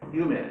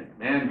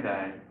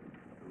 mankind,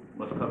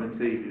 must come and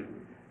save you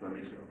from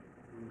yourself.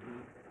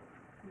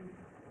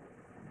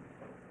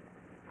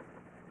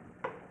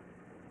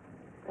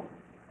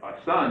 Our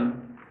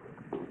sun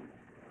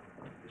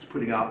is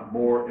putting out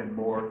more and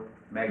more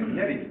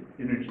magnetic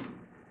energy,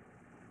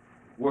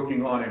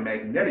 working on a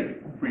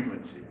magnetic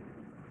frequency,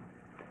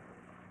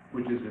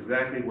 which is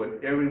exactly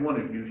what every one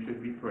of you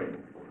should be praying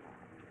for,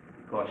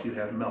 because you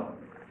have melanin.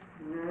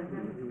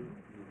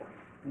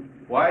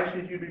 Why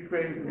should you be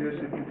praying for this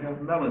if you have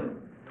melanin?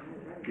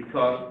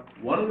 Because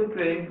one of the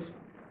things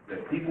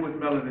that people with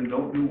melanin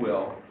don't do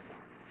well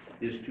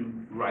is to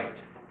write.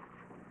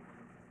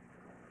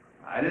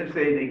 I didn't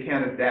say they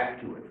can't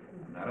adapt to it.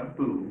 I'm not a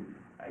fool.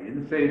 I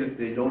didn't say that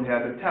they don't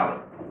have the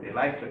talent. They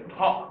like to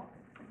talk.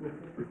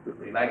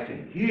 They like to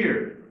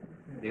hear.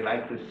 They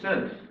like to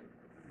sense.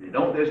 They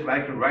don't just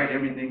like to write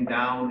everything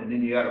down and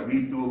then you got to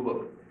read through a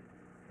book.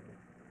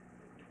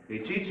 They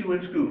teach you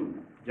in school.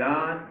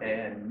 John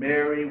and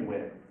Mary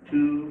went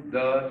to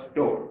the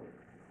store.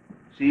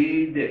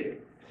 See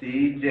Dick,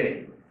 see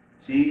Jane.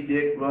 See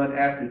Dick run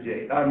after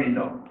Jane. I mean,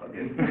 no.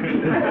 Okay.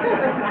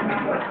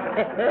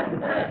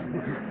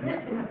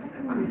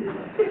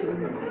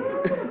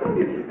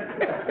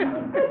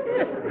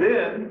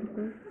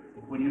 Then,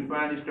 when you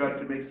finally start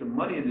to make some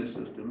money in this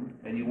system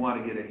and you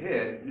want to get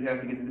ahead, you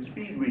have to get into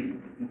speed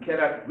reading. You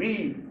cannot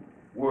read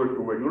word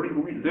for word. You don't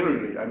even read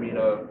literally.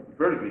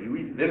 Vertically. You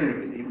read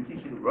linearly. They even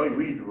teach you to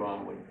read the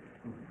wrong way.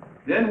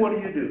 Then what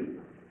do?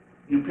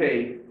 You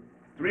pay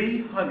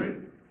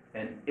 $380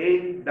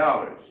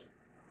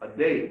 a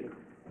day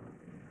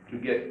to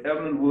get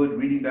Evelyn Wood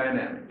reading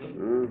dynamics.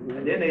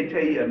 And then they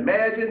tell you,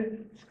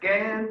 imagine,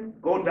 scan,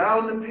 go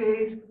down the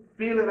page,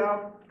 feel it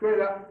out,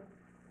 straight out.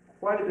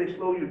 Why did they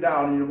slow you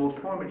down in your most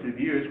formative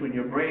years when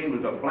your brain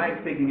was a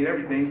blank taking in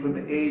everything from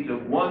the age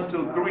of 1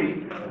 to 3,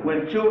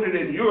 when children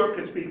in Europe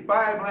can speak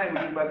 5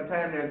 languages by the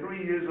time they're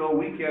 3 years old,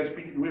 we can't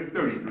speak, we're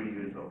 33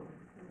 years old.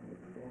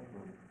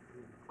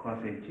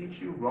 Because they teach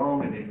you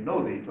wrong and they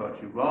know they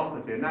taught you wrong,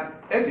 but they're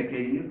not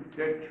educating you,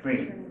 they're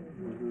training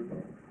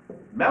you.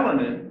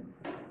 Melanin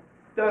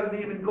doesn't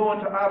even go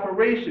into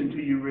operation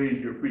till you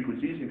raise your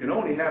frequencies. It can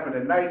only happen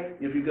at night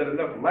if you got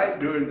enough light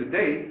during the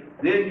day.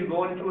 Then you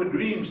go into a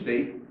dream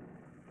state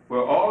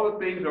where all the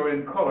things are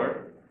in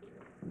color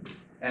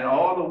and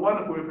all the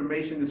wonderful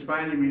information is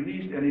finally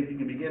released, and if you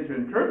can begin to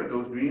interpret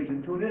those dreams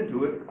and tune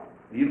into it,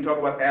 you can talk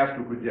about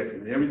astral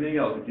projection and everything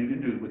else that you can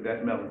do with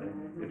that melanin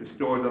if it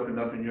stores up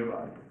enough in your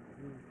body.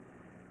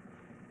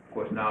 Of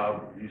course,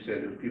 now you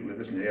said there's people that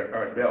listen to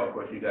Art Bell. Of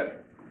course, you got,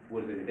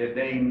 what is it, Ed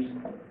Dames,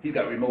 he's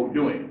got remote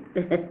viewing.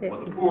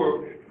 Well, the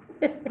poor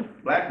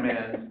black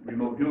man's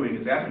remote viewing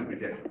is astral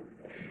projection.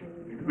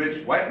 The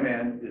rich white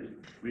man is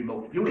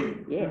remote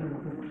viewing. Yeah.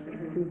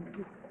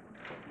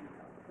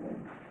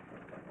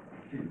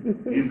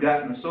 You've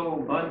gotten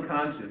so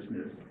unconscious,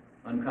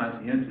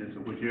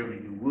 or whichever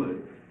you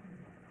would,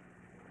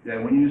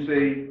 that when you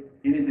say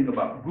anything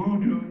about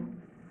voodoo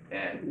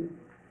and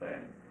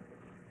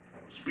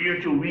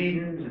spiritual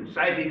readings and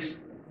psychics,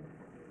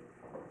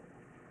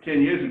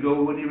 10 years ago,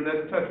 we wouldn't even let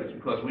it touch us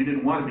because we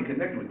didn't want to be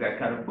connected with that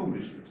kind of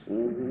foolishness.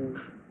 Mm-hmm.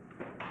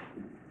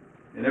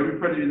 And every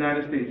president of the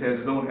United States has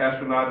his own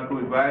astrological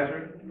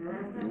advisor.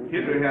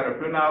 Hitler had a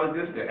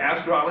phrenologist, an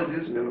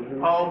astrologist, a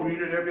palm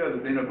reader, and every other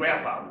thing, a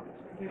graphologist.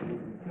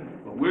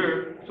 But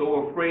we're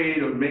so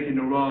afraid of making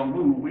the wrong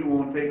move, we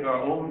won't take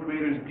our own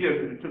creator's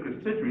gift that it took us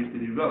centuries to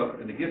develop,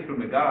 and the gift from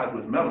the gods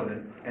was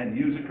melanin, and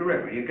use it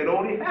correctly. It can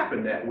only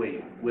happen that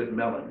way with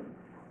melanin.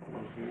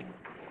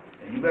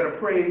 And you better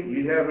pray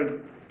you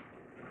haven't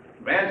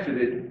rancid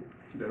it,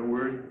 is that a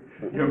word?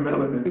 Your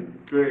melanin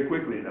very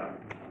quickly now.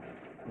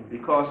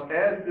 Because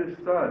as this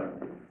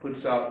sun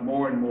puts out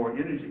more and more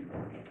energy,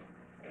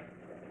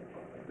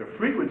 the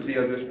frequency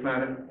of this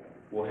planet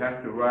will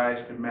have to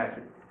rise to match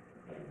it.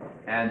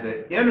 And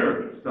the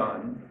inner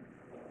sun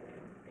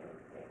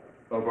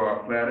of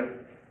our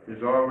planet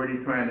is already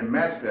trying to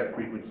match that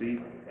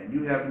frequency, and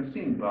you haven't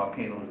seen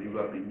volcanoes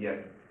erupting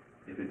yet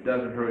if it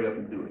doesn't hurry up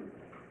and do it.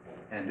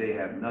 And they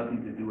have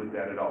nothing to do with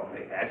that at all.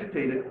 They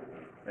agitate it,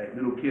 like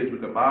little kids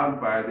with a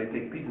bonfire, they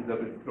take pieces of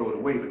it and throw it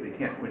away, but they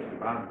can't quench the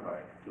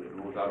bonfire, so it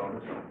goes out on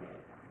the sun.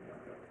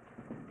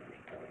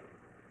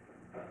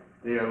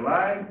 They are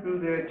lying through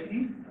their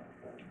teeth,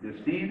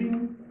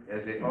 deceiving,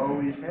 as they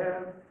always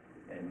have,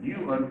 and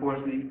you,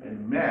 unfortunately,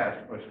 en masse,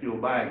 are still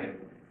buying it.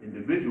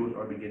 Individuals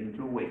are beginning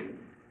to awaken.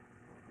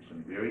 There's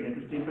some very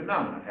interesting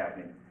phenomena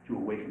happening to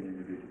awaken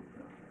individuals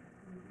now.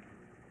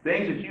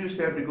 Things that you used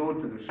to have to go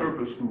to the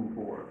Serpa school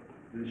for,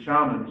 the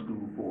shaman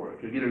school for,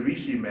 to get a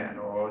rishi man,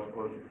 or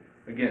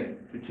again,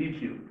 to teach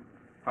you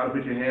how to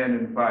put your hand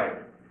in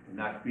fire and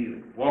not feel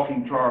it.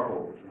 Walking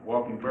charcoals,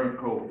 walking burnt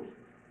coals,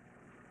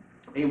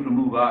 able to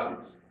move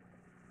objects.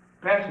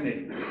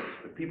 Fascinating.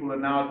 But people are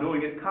now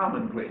doing it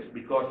commonplace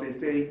because they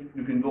say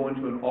you can go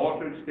into an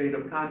altered state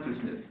of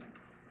consciousness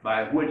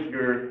by which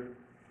your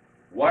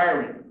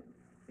wiring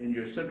in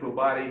your central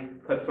body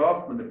cuts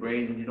off from the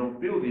brain and you don't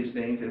feel these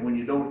things, and when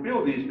you don't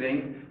feel these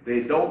things,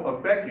 they don't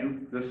affect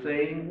you the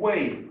same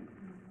way.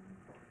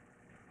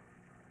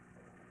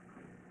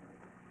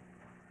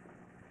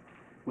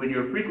 When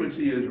your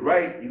frequency is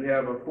right, you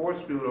have a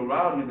force field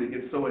around you that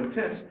gets so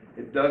intense,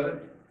 it doesn't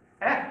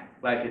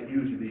act like it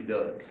usually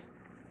does.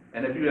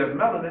 And if you have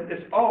melanin,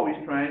 it's always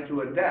trying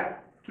to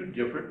adapt to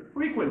different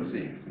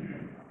frequencies.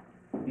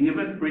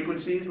 Even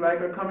frequencies like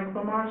are coming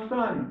from our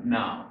sun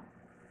now.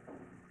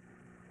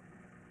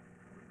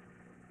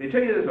 They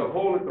tell you there's a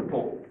hole at the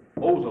pole,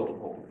 ozone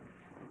hole.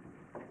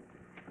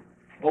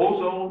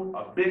 Ozone,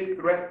 a big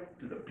threat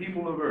to the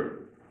people of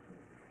Earth.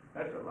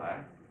 That's a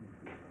lie.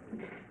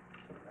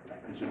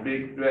 It's a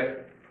big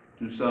threat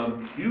to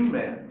some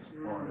humans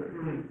on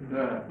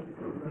Earth.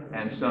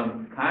 And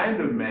some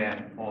kind of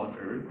man on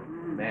Earth,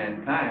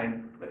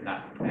 mankind, but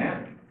not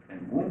man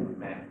and woman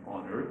man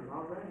on Earth.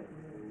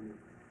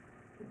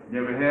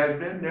 Never has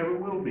been, never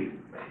will be.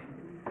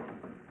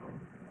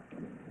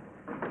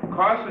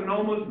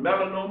 Carcinomas,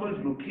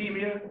 melanomas,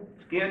 leukemia,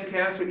 skin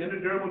cancer,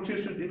 endodermal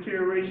tissue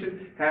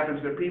deterioration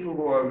happens to people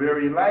who are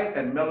very light,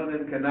 and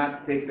melanin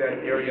cannot take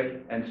that area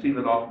and seal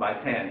it off by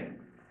tanning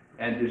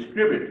and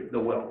distribute the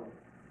wealth.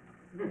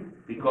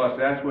 Because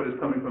that's what is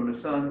coming from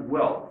the sun,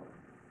 wealth.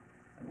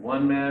 And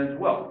one man's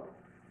wealth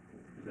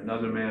is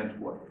another man's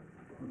what?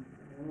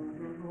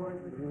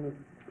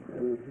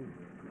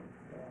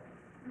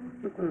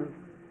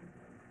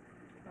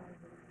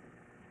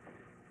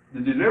 The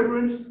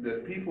deliverance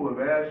that people have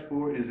asked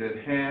for is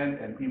at hand,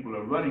 and people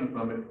are running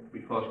from it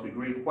because the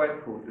great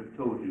white coats have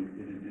told you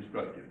it is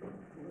destructive.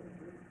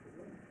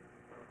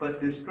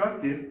 But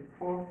destructive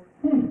for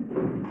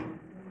whom?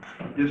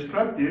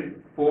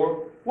 Destructive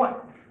for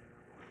what?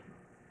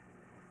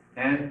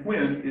 And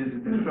when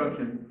is the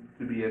destruction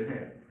to be at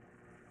hand?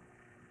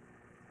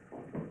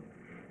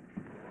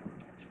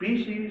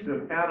 species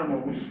of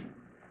animals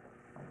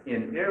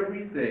in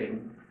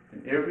everything,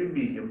 in every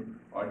medium,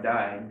 are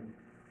dying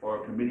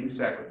or committing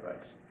sacrifice.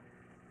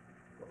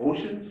 The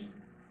oceans,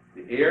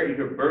 the air, you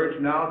hear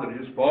birds now that are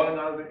just falling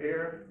out of the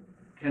air,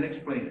 can't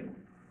explain it.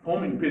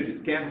 Homing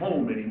pigeons can't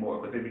home anymore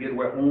because they forget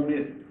where home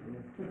is.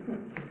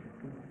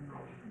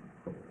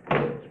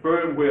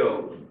 Sperm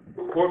whales,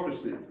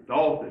 porpoises,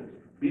 dolphins,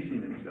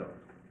 beaching themselves.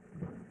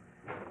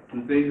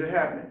 Two things are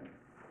happening.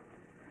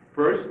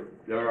 First,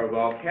 there are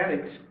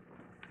volcanic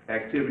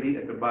activity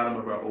at the bottom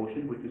of our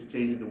ocean, which is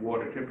changing the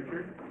water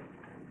temperature,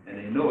 and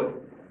they know it.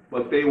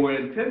 But they were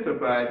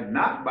intensified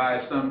not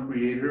by some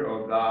creator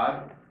or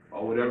God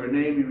or whatever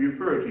name you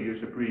refer to your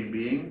supreme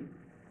being.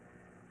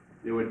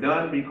 They were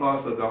done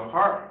because of the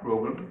HAARP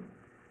program,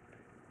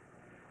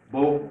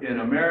 both in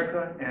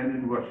America and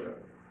in Russia.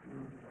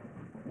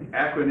 The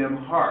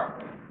acronym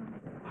HAARP,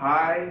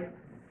 High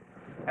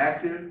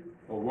Active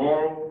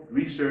Auroral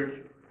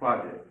Research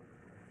Project,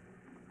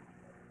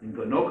 in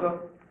Gonoka,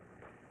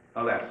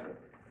 Alaska,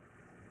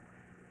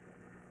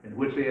 in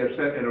which they have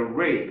set an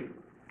array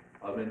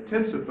of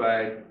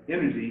intensified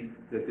energy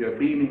that they're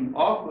beaming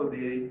off of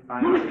the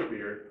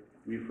ionosphere,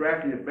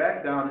 refracting it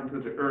back down into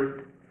the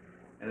earth,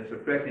 and it's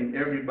affecting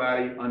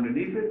everybody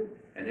underneath it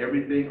and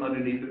everything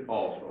underneath it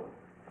also.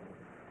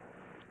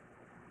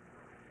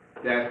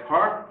 That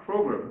HAARP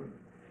program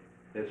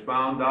has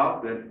found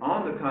out that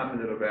on the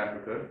continent of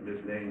Africa,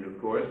 misnamed of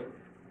course,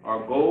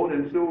 are gold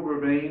and silver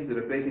veins that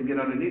if they can get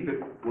underneath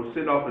it, will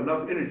send off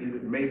enough energy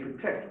that may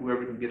protect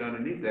whoever can get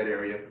underneath that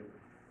area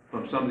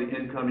from some of the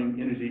incoming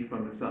energy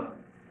from the sun.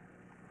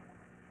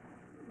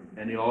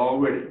 And they're all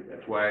ready.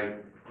 That's why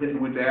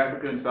Clinton went to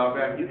Africa and South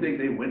Africa. You think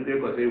they went there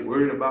because they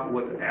worried about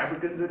what the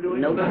Africans are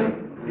doing? Nope.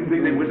 You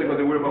think they went there because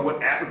they worried about what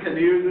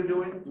Africaneers are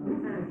doing?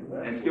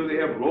 And still they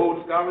have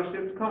Rhodes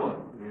scholarships? Come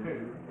on.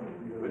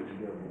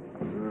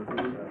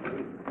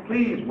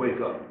 Please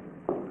wake up.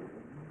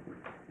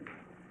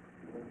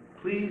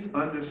 Please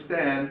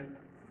understand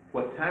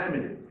what time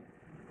it is.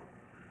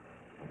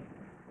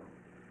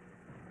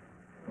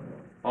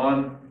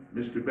 On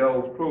Mr.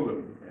 Bell's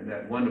program, and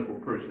that wonderful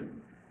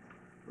person,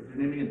 what's his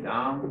name again?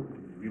 Dom,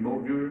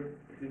 remote viewer,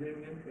 what's his name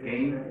again?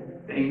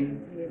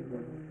 Dane.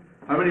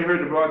 How many heard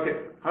the broadcast?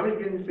 How many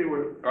can you say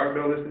were Art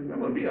Bell listening? I'm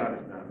going to be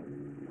honest now.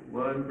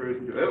 One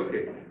person, two.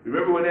 Okay.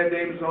 Remember when that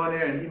Dane was on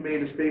there and he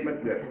made a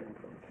statement that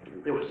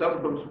there was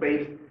something from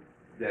space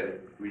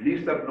that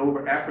released up and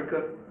over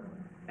Africa,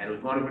 and it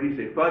was going to release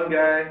a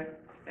fungi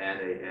and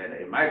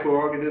a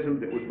microorganism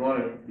that was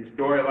going to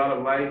destroy a lot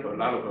of life, a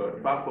lot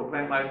of tropical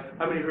plant life.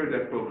 How many heard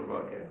that program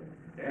broadcast?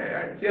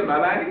 Yeah, see, I'm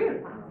not lying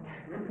again.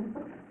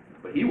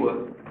 But he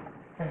was.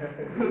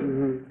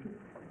 And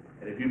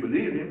if you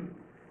believe him,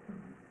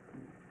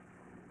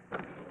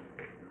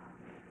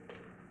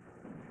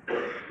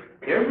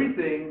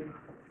 everything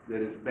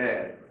that is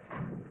bad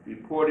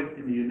reported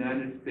in the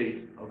United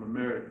States of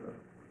America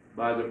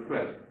by the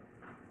press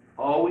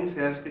always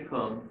has to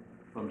come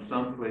from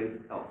someplace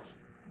else.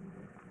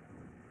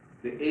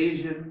 The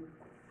Asian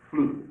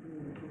flu.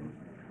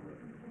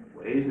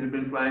 Well, Asians have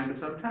been flying for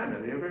some time.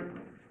 Have they ever?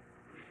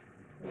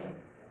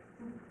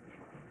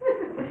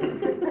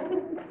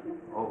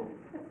 Oh.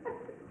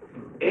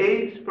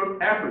 AIDS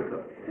from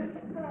Africa.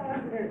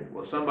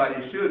 Well, somebody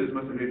should, as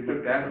much as they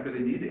took to Africa, they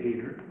need to aid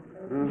her.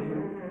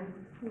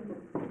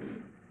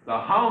 The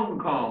Hong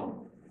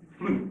Kong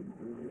flu.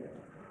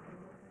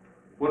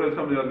 What are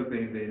some of the other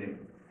things they name?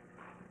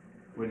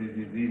 Where these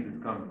diseases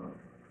come from?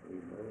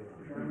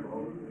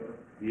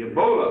 The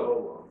Ebola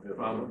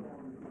from.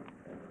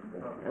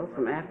 That was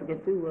from Africa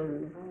too,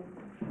 wasn't it?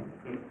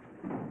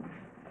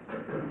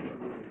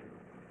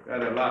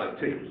 Got a lot of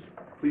tapes.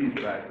 Please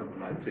buy some of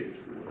my tapes.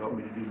 It will help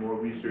me to do more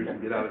research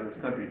and get out of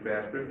this country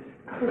faster.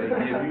 They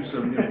give you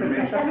some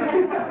information.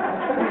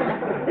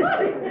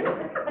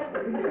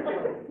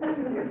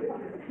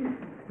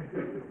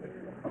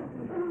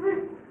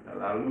 A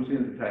lot of loose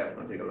ends to tie up. It's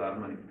going to take a lot of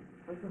money.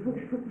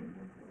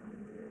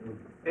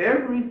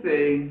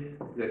 Everything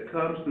that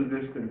comes through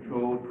this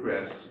controlled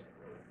press,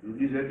 through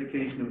these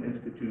educational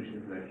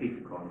institutions, and I hate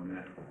to call them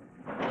that,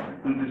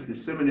 through this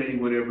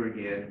disseminating whatever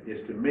again,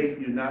 is to make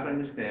you not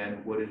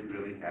understand what is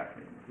really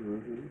happening.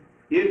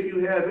 If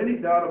you have any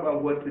doubt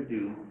about what to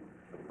do,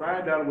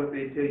 find out what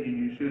they tell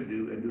you should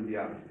do and do the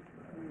opposite.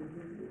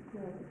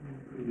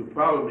 You'll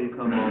probably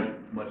come on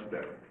much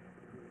better.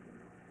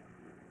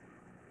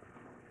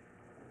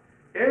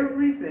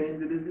 Everything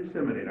that is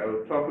disseminated, I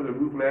was talking with a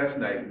group last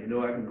night, and you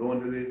know I can go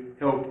into the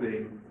health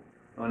thing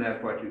on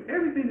that part too.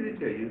 Everything that they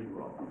tell you is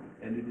wrong,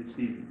 and they're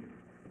deceiving you.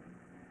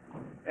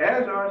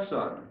 As our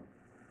sun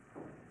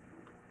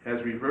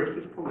has reversed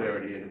its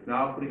polarity and is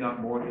now putting out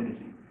more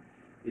energy,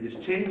 it is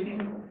changing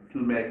to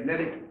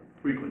magnetic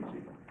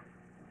frequency.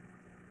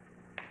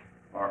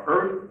 Our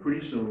Earth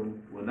pretty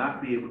soon will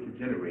not be able to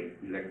generate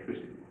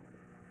electricity.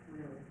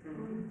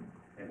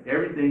 And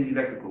everything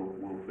electrical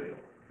will fail.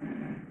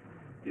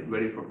 Get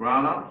ready for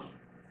brownouts,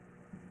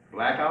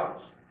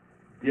 blackouts,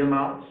 dim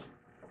outs.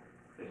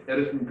 As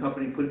Edison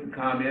Company put in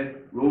comment,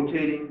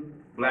 rotating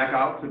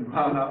blackouts and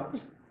brownouts.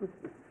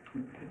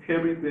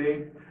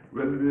 Everything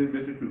rather than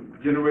Mr.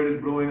 Truth.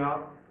 Generators blowing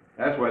out,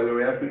 that's why they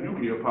were after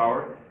nuclear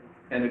power.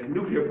 And the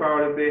nuclear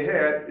power that they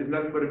had is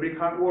nothing but a big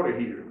hot water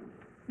heater.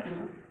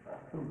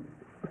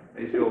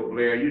 They say, oh,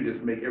 Blair, you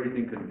just make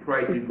everything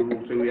contrite, you go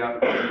so we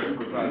out.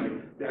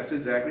 That's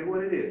exactly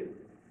what it is.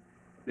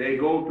 They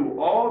go through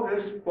all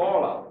this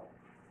fallout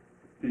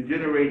to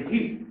generate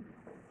heat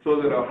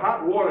so that a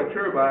hot water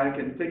turbine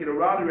can take it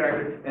around the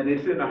reactor and they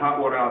send the hot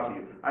water out to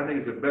you. I think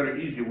it's a better,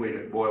 easier way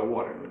to boil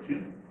water, don't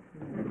you?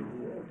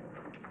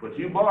 But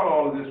you bought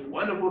all of this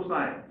wonderful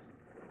science.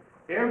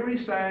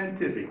 Every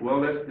scientific, well,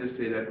 let's just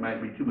say that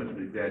might be too much of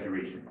an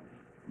exaggeration.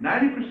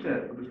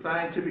 90% of the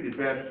scientific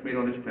advances made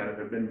on this planet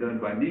have been done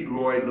by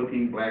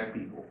Negroid-looking black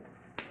people.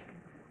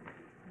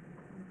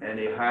 And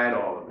they hide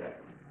all of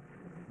that.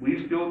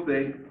 We still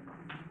think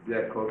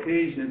that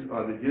Caucasians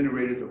are the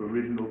generators of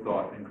original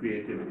thought and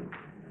creativity.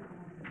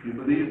 If you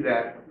believe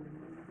that,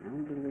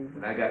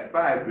 and I got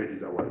 5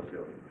 bridges I want to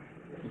sell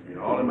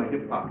you, all in my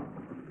hip pocket.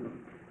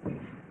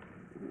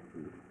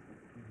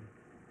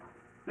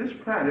 This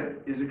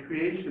planet is a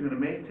creation and a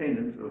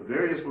maintenance of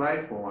various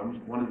life forms,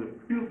 one of the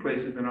few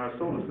places in our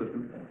solar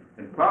system,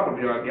 and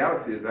probably our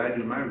galaxy, as I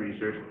do my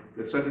research,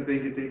 that such a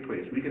thing could take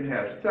place. We can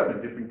have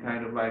 7 different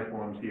kinds of life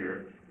forms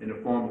here in the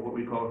form of what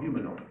we call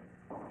humanoid.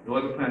 No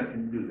other planet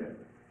can do that.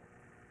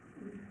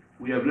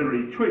 We have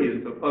literally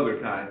trillions of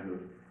other kinds of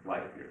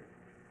life here.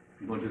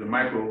 If you go into the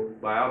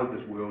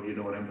microbiologist world, you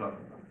know what I'm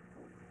talking about.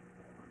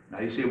 Now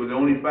you say, well, there are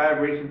only 5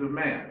 races of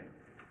man.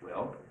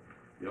 Well,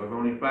 there are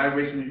only 5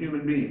 races of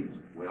human beings.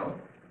 Well,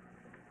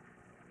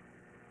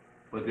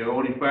 but there are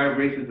only 5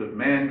 races of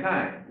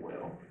mankind.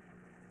 Well,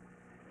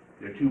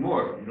 there are 2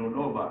 more you don't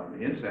know about them,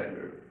 the inside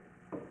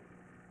earth.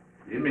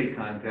 They make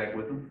contact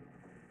with them.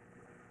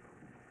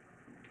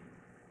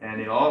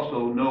 And they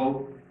also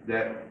know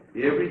that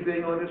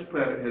everything on this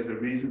planet has a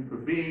reason for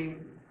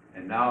being,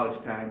 and now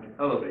it's time to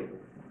elevate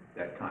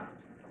that consciousness.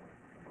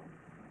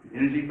 The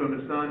energy from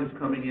the sun is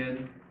coming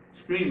in,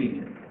 streaming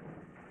in,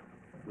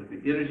 with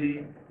the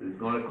energy that is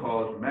going to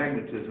cause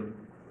magnetism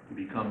to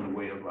become the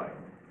way of life.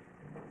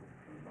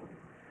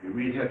 You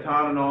read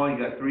Hatan and all, you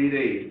got 3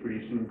 days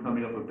pretty soon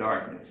coming up of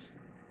darkness,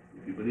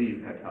 if you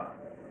believe Hatan.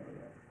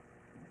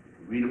 If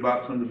you read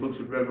about some of the books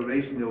of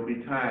Revelation, there will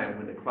be time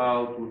when the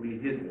clouds will be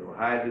hidden, they will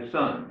hide the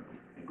sun,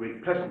 and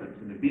great pestilence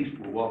and the beast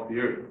will walk the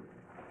earth.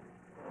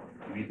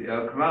 You read the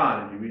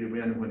El-Quran, and you read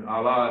again when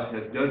Allah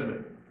has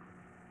judgment,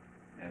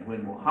 and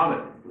when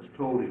Muhammad was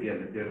told again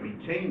that there would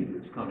be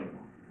changes coming,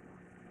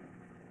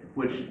 in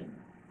which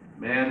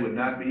man would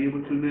not be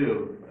able to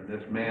live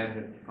unless man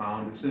had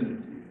found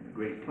ascendancy, and the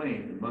great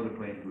plains and mother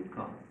plains would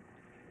come.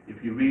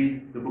 If you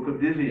read the book of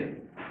Dizian,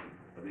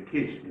 of the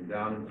Kish, and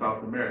down in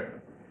South America,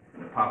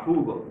 and the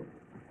Papuga,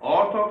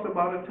 all talks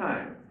about a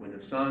time when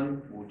the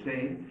sun will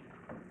change,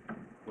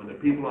 when the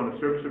people on the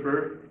surface of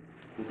earth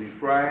will be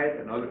fried,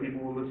 and other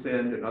people will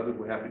ascend, and others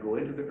will have to go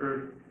into the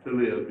earth to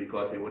live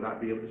because they will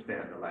not be able to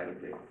stand the light of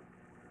day.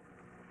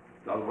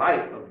 The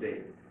light of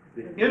day,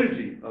 the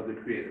energy of the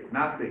Creator,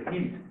 not the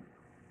heat.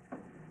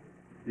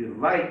 The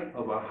light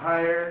of a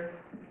higher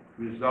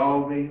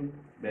resolving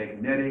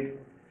magnetic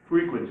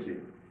frequency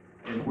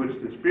in which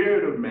the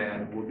spirit of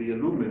man will be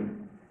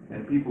illumined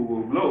and people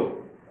will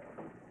glow.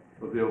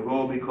 But they'll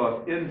glow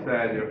because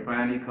inside they're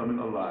finally coming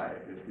alive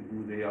as to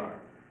who they are.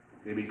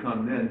 They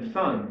become then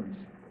sons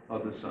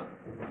of the sun.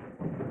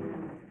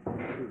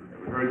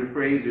 Ever heard the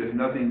phrase, there's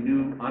nothing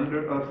new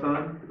under a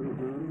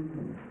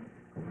sun?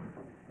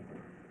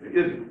 There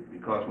isn't,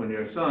 because when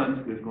there are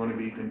suns, there's going to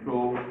be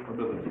control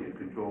ability and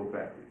control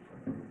factors.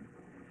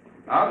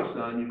 Without a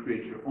sun, you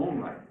create your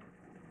own light,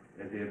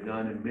 as they have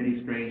done in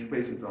many strange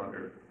places on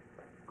earth,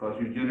 because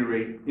you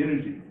generate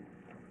energy,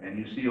 and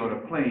you see on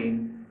a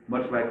plane,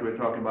 much like we're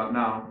talking about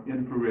now,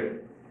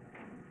 infrared,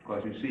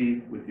 because you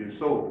see with your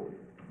soul,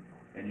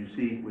 and you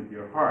see with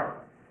your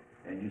heart,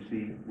 and you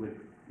see with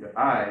your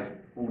eyes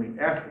only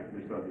after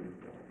this other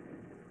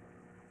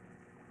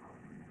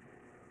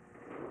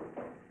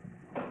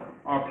stuff.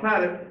 Our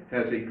planet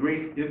has a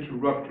great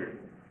interrupter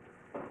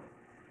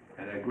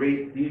and a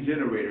great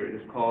degenerator. It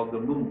is called the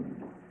moon.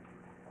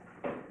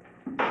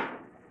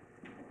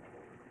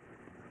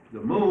 The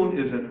moon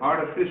is an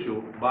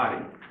artificial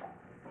body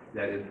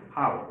that is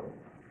hollow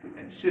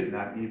and should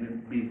not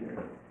even be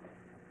there.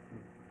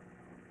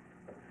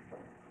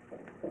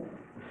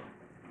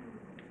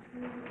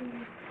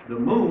 The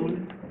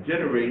moon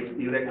generates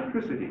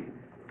electricity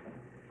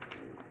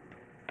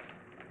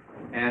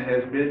and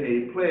has been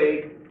a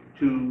plague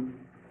to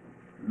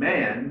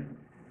man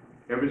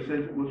ever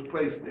since it was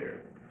placed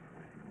there,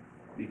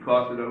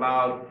 because it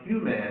allowed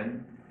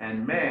human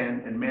and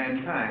man and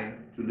mankind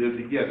to live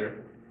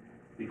together,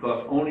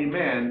 because only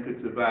man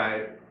could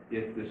survive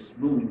if this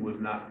moon was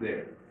not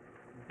there.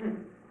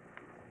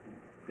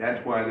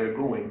 That's why they're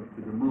going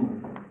to the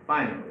moon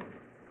finally.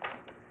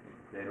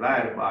 They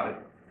lied about it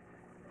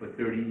for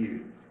 30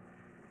 years.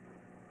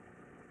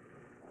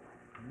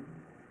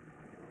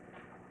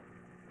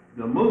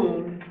 The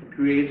moon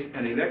creates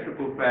an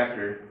electrical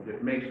factor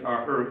that makes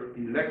our Earth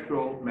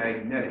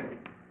electromagnetic.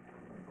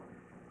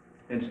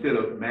 instead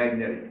of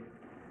magnetic.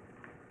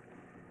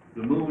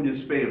 The moon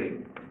is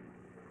failing.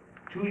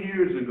 2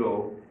 years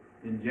ago,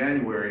 in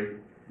January,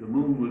 the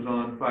moon was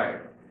on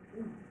fire.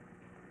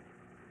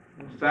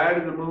 The side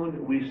of the moon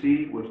that we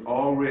see was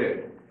all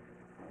red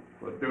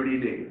for 30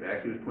 days.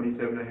 Actually, it was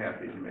 27 and a half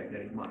days, a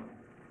magnetic month.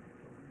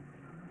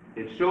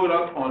 It showed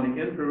up on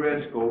the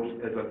infrared scopes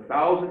as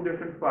 1,000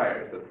 different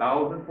fires,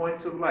 1,000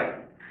 points of light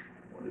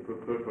for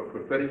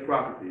prophetic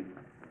prophecy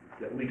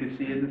that we could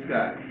see in the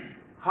sky.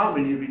 How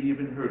many of you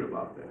even heard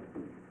about that?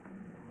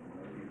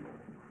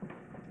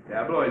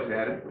 Tabloids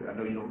had it, but I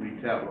know you don't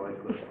read tabloids,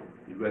 but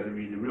you'd rather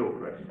read the real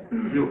press,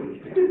 real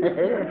newspaper.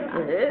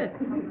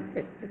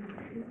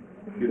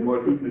 Get more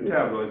truth in the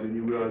tabloids than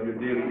you will of your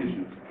daily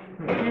issues.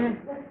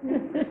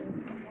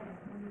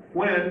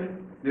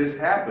 When this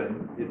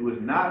happened, it was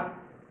not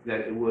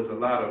that it was a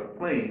lot of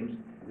flames,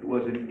 it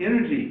was an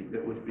energy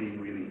that was being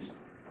released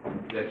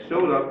that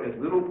showed up as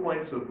little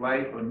points of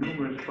light or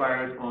numerous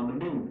fires on the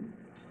moon.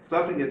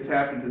 Something had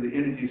tapped into the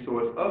energy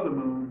source of the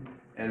moon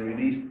and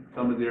released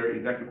some of their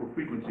electrical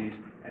frequencies,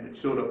 and it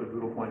showed up as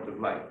little points of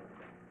light.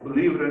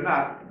 Believe it or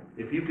not,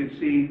 if you could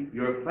see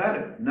your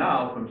planet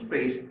now from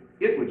space,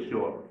 it would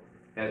show up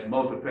as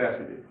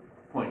multifaceted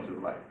points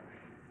of light,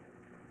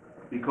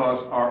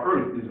 because our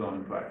Earth is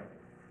on fire.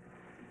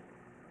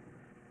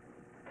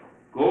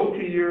 Go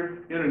to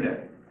your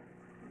internet,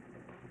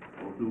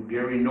 go through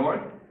Gary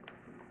North,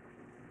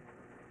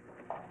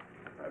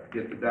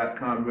 get the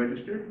 .com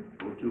registered,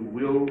 go to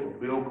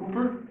Bill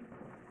Cooper,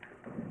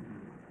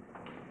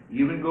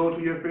 even go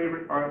to your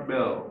favorite Art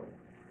Bell.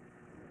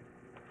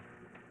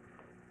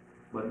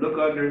 But look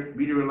under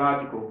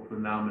meteorological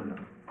phenomena.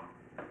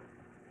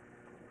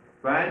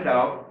 Find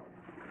out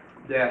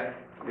that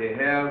they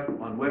have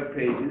on web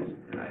pages,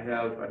 and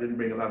I didn't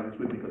bring a lot of this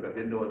with me because I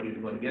didn't know if you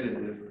were going to get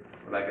into this,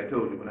 but like I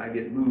told you, when I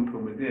get moved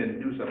from within to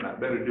do something, I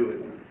better do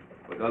it,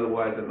 but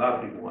otherwise a lot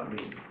of people want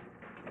me.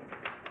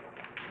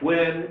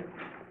 When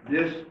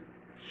this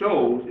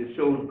shows, it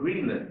shows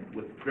Greenland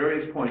with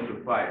various points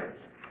of fires.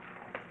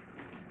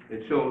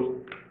 It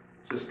shows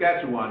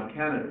Saskatchewan,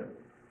 Canada,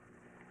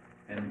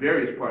 and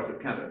various parts of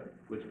Canada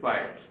with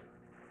fires.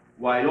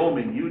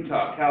 Wyoming,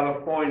 Utah,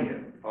 California,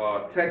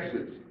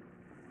 Texas,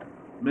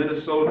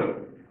 Minnesota,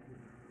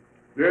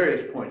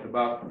 various points,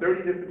 about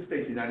 30 different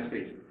states, United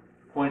States,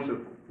 points of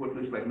what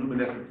looks like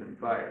luminescence and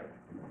fire.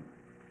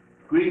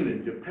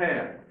 Greenland,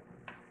 Japan,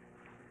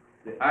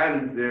 the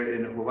islands there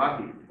in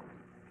Hawaii,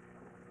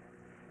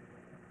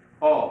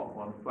 all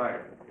on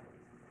fire.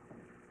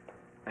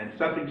 And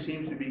something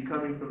seems to be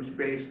coming from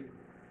space,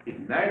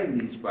 igniting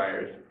these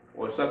fires,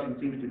 or something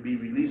seems to be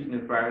releasing the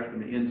fires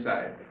from the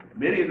inside.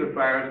 Many of the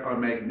fires are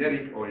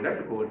magnetic or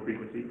electrical in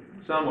frequency.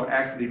 Some are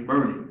actually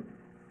burning.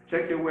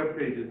 Check your web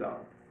pages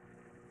out.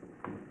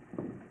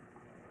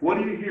 What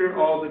do you hear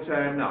all the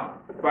time now?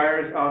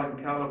 Fires out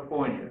in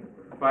California,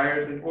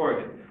 fires in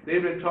Oregon.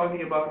 They've been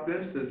talking about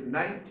this since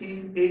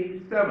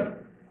 1987.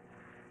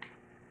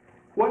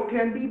 What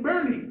can be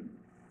burning?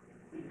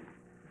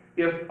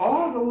 If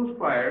all those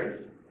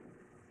fires,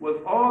 with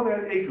all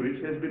that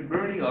acreage, has been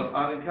burning up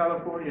out in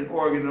California and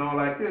Oregon and all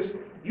like this,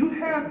 you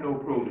have no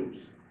produce.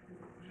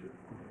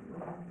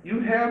 You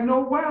have no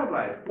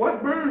wildlife.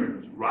 What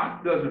burns?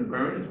 Rock doesn't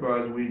burn as far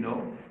as we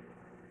know.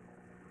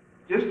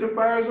 Just the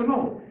fires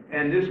alone.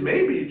 And this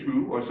may be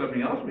true, or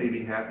something else may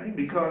be happening,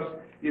 because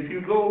if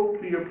you go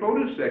to your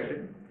produce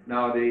section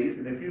nowadays,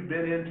 and if you've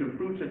been into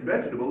fruits and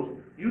vegetables,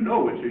 you know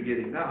what you're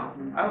getting now.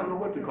 I don't know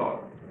what to call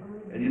it.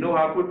 And you know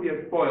how quickly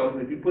it spoils,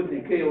 and if you put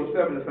the KO7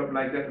 or something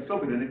like that to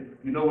soak it in it,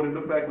 you know what it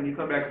looks like when you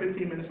come back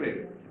 15 minutes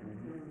later.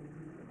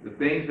 The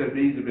things have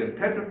either been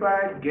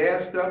petrified,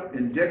 gassed up,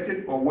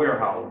 injected, or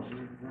warehoused.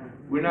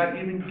 We're not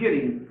even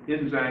getting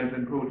enzymes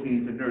and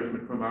proteins and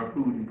nourishment from our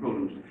food and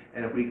produce.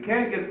 And if we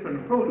can't get it from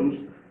the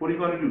produce, what are you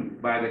going to do?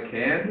 Buy the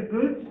canned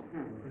goods?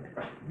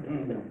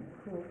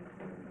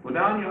 Go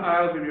down your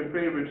aisles of your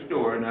favorite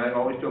store, and I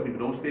always tell people,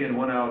 don't stay in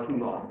one aisle too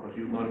long, because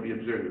you're going to be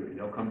observed. You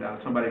know, come down,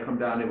 somebody come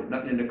down there with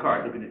nothing in the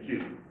cart looking at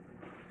you.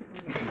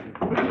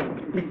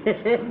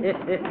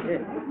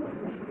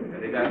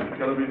 And they got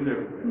television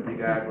everywhere.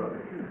 Big eye brother.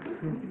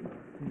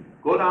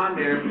 Go down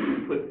there,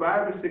 put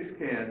 5 or 6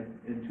 cans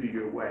into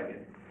your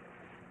wagon.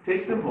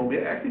 Take them home.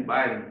 Actually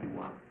buy them if you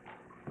want.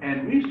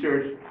 And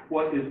research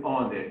what is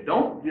on there.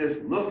 Don't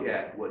just look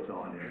at what's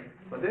on there.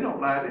 But they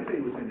don't lie. They tell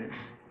you what's in there.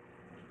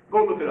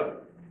 Go look it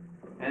up.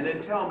 And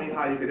then tell me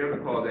how you could ever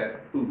call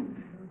that food.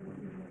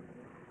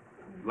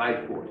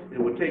 Life force. It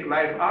will take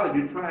life out of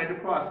you trying to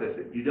process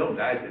it. You don't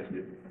digest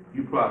it.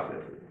 You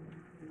process it.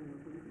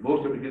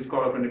 Most of it gets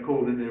caught up in the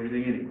cold and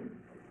everything anyway.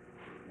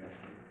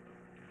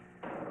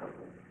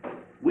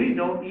 We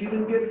don't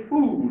even get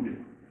food.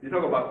 You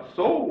talk about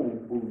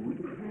soul food.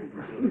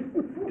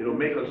 It'll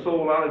make a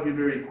soul out of you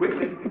very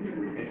quickly.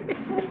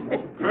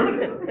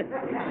 Permanently.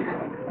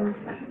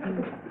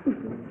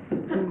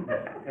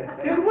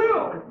 It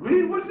will.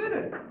 Read what's in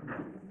it.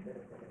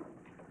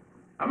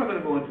 I'm not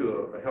going to go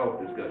into a health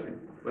discussion,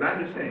 but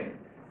I'm just saying,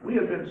 we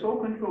have been so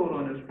controlled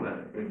on this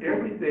planet that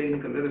everything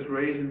that can let us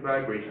raise in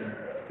vibration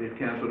is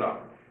canceled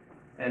out.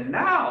 And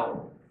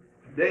now,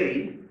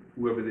 they,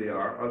 whoever they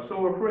are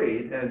so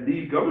afraid, and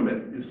the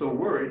government is so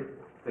worried,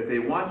 that they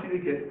want you to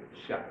get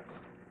shots.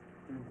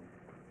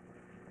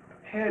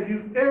 Have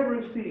you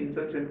ever seen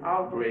such an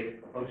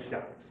outbreak of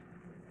shots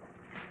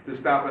to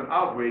stop an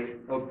outbreak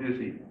of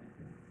disease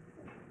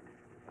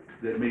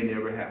that may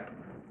never happen?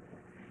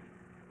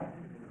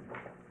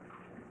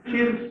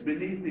 Kids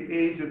beneath the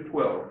age of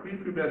 12,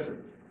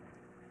 prepubescent,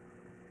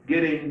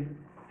 getting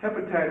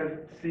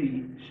hepatitis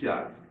C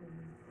shots.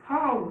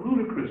 How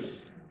ludicrous.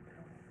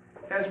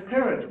 As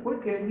parents,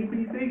 what can you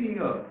be thinking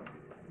of?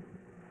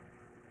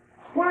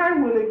 Why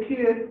would a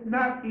kid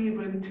not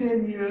even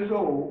 10 years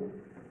old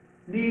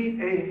need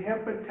a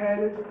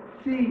hepatitis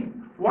C?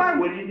 Why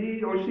would he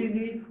need or she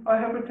need a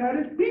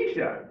hepatitis B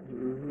shot?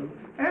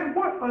 And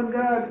what on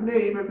God's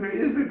name, if there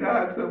is a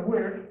God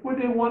somewhere, would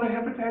they want a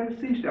hepatitis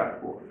C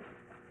shot for?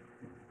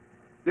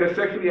 They're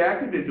sexually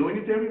active, they're doing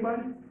it to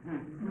everybody?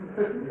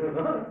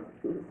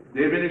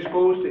 They've been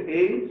exposed to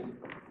AIDS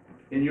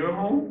in your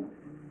home?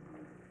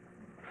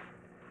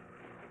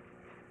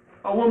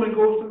 A woman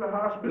goes to the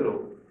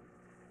hospital,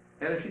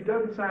 and if she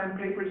doesn't sign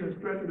papers and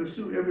threaten to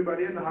sue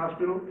everybody in the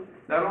hospital,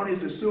 not only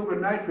is the silver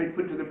nitrate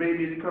put to the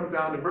baby as it comes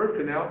down the birth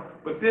canal,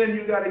 but then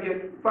you got to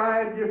get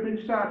 5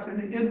 different shots in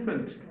the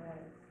infant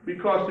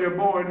because they're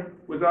born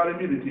without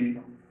immunity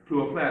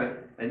to a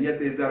planet, and yet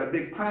they've got a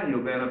big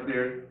pineal gland up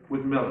there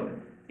with melanin.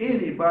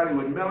 Anybody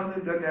with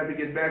melanin doesn't have to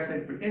get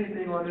vaccinated for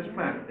anything on this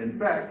planet. In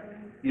fact,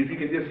 if you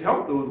can just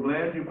help those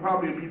glands, you'll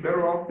probably be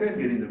better off than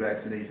getting the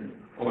vaccination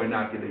or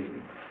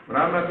inoculation. But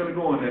I'm not going to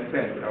go on that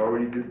tangent. I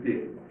already just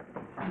did.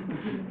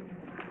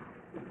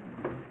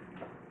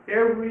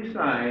 Every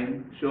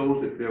sign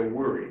shows that they're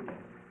worried.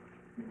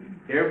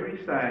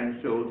 Every sign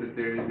shows that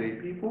there is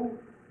a people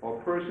or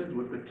persons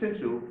with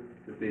potential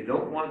that they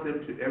don't want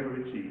them to ever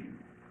achieve,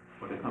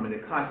 or to come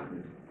into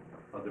consciousness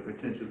of the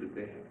potential that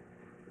they have.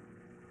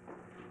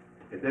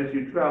 It lets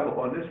you travel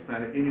on this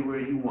planet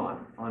anywhere you want,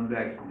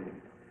 unvaccinated,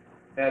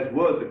 as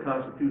was the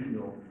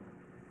constitutional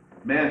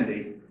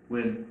mandate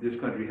when this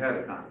country had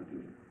a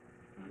constitution.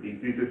 Being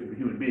 3/5 of a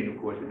human being,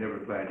 of course, it never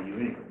applied to you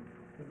anyway.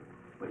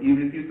 But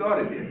even if you thought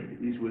it did,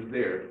 at least it was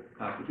there,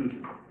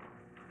 constitutional.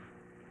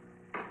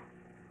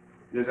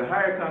 There's a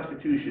higher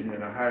constitution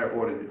and a higher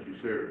order that you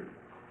serve.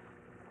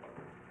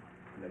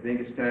 And I think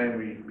it's time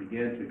we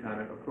begin to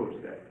kind of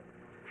approach that.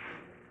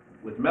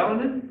 With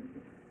melanin,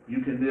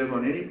 you can live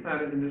on any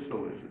planet in the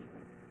solar system.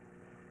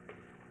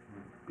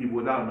 People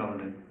without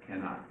melanin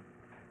cannot.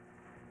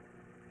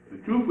 The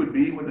truth would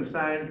be when the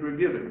signs were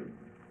given,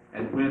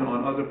 and when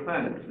on other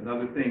planets and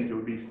other things, there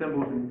would be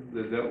symbols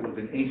that was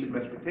in ancient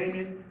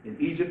Mesopotamia, in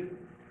Egypt,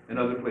 and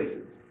other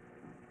places.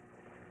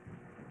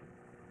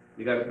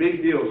 You got a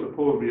big deal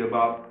supposedly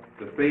about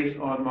the face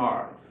on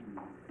Mars.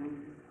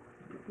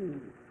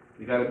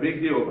 You got a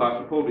big deal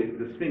about supposedly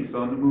the Sphinx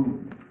on the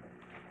moon.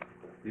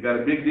 You got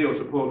a big deal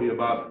supposedly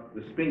about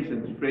the Sphinx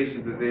and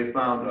spaces that they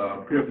found,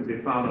 pyramids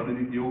they found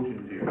underneath the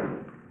oceans here.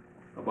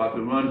 About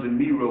the runs in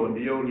Miro and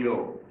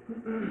Diolio.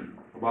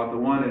 About the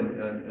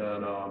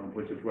one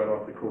which is right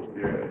off the coast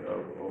there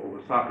of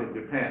Osaka,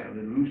 Japan, and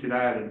the Aleutian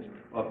Islands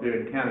up there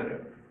in Canada.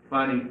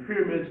 Finding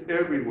pyramids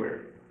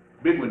everywhere.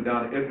 Big one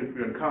down in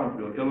Edwardsville and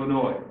Collinsville,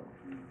 Illinois.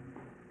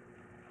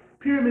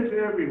 Pyramids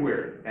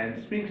everywhere,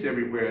 and Sphinx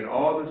everywhere, and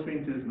all the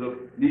Sphinxes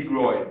look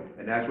Negroid,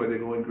 and that's why they're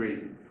going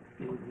crazy.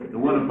 The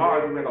one on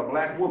Mars was like a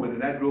black woman,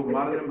 and that drove them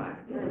out of their mind.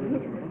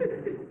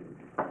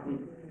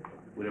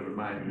 Whatever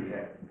mind you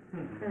have.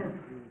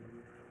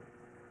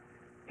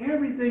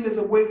 Everything is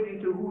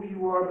awakening to who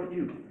you are but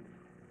you.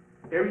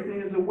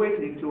 Everything is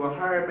awakening to a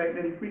higher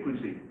magnetic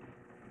frequency.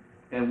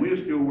 And we're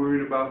still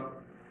worried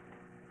about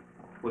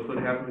what's going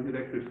to happen with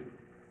electricity,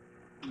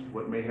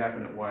 what may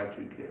happen at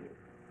Y2K.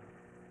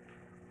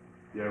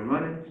 They're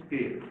running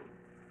scared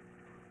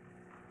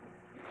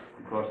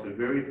because the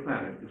very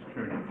planet is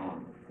turning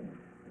on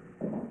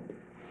them.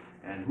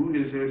 And who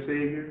is their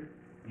savior?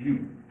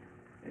 You.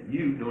 And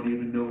you don't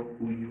even know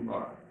who you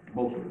are,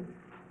 most of them.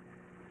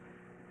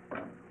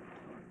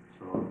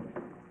 So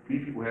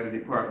these people had to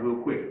depart real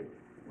quick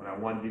when I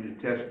wanted you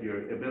to test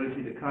your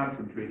ability to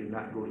concentrate and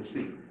not go to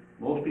sleep.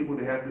 Most people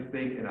that have this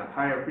thing in a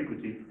higher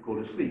frequency go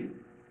to sleep.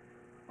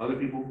 Other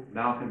people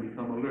now can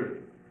become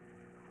alert.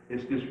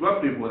 It's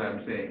disruptive what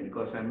I'm saying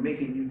because I'm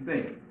making you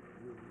think.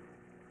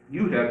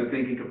 You have the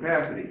thinking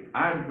capacity.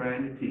 I'm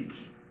trying to teach.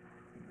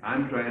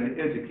 I'm trying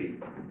to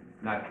educate,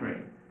 not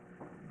train.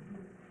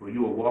 So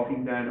you are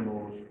walking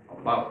dynamos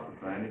about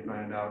trying to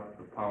find out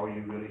the power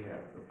you really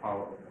have, the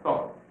power of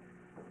thought.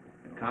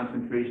 And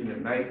concentration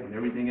at night when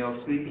everything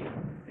else sleeps,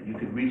 and you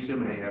can reach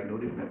them and they have no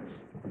defense.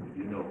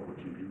 You know what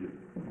you can do.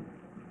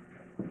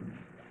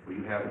 For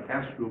you have an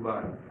astral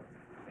body,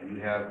 and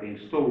you have a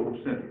soul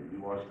center.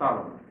 You are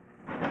Solomon.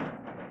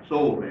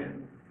 Soul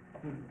man.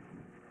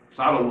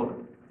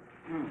 Solomon.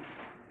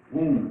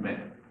 Womb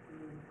man.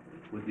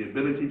 With the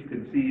ability to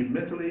conceive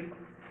mentally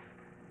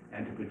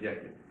and to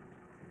project it.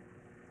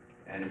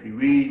 And if you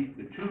read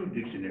the two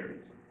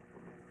dictionaries,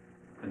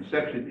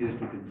 conception is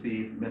to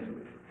conceive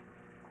mentally.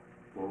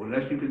 Well,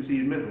 unless you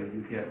conceive mentally,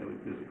 you can't do it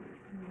physically.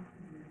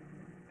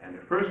 And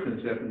the first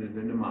conception is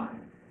in the mind.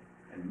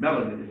 And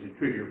melanin is the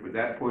trigger for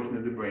that portion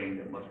of the brain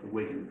that must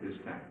awaken at this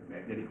time, the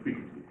magnetic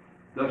frequency.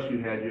 Thus you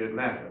had your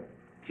Atlanta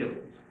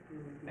killings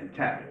and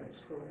tappings,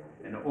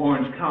 and the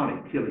Orange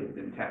County killings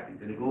and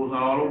tappings, and it goes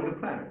on all over the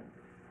planet.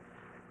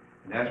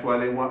 And that's why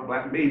they want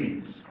black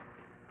babies.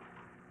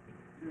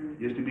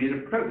 Just to be in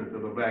the presence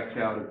of a black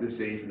child at this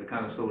age, and the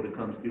kind of soul that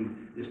comes through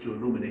is to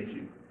illuminate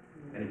you.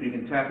 And if you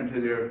can tap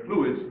into their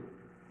fluids, it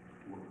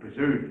will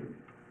preserve you.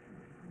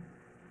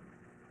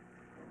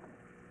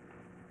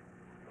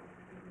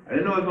 I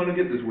didn't know I was going to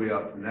get this way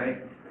out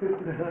tonight.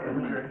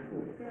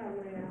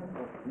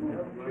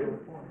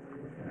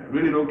 I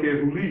really don't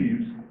care who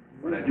leaves,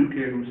 but I do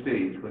care who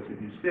stays. Because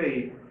if you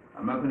stay,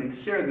 I'm not going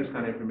to share this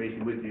kind of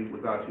information with you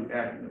without you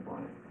acting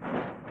upon it.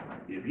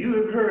 If you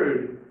have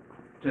heard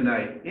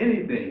tonight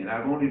anything, and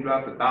I've only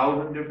dropped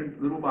 1,000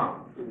 different little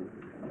bombs,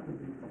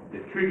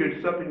 that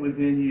triggered something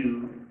within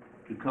you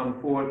to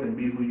come forth and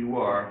be who you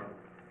are,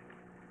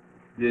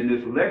 then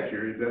this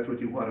lecture, if that's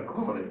what you want to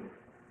call it,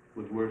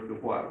 was worth the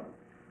while.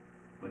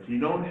 But you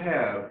don't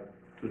have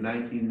to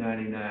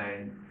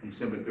 1999,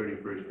 December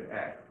 31st to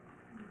act.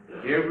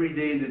 Every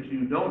day that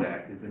you don't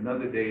act is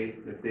another day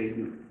that they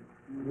do.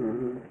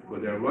 For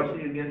they're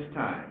rushing against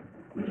time,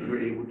 which you're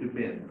able to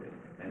bend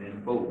and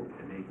enfold,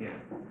 and they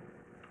can.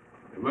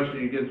 They're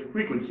rushing against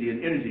frequency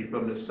and energy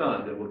from the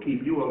sun that will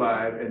keep you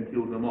alive and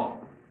kill them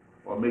off,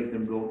 or make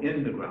them go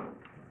in the ground,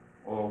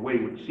 or away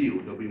with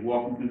shields. They'll be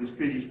walking through the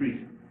city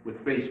streets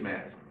with face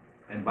masks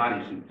and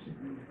bodysuits.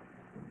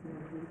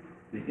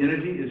 The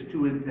energy is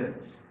too intense.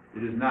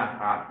 It is not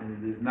hot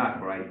and it is not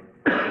bright.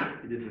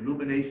 It is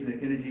illumination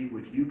and energy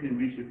which you can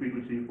reach the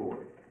frequency for.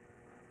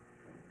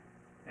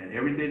 And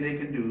everything they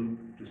can do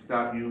to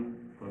stop you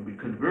from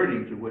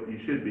converting to what you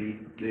should be,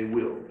 they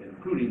will,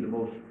 including the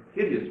most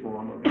hideous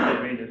form of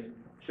intravenous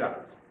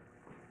shots.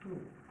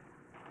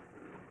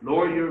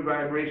 Lower your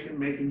vibration,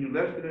 making you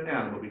less than an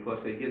animal, because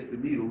they get the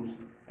needles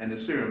and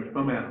the serums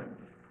from animals.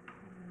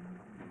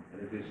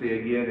 And as they say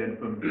again, and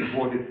from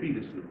aborted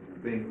fetuses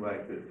and things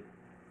like this.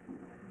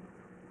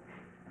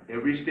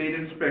 Every state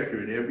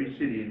inspector in every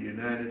city in the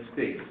United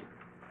States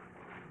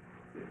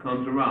that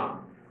comes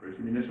around, first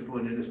municipal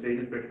and then the state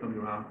inspector comes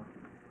around,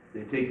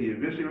 they take the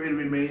eviscerated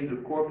remains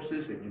of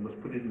corpses and you must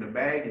put it in a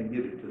bag and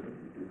give it to them.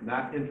 It is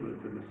not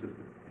entrance to the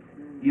system.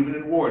 Even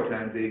in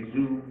wartime, they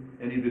exhume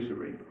and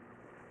eviscerate.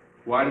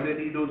 Why do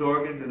they need those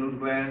organs and those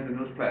glands and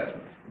those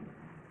plasmas?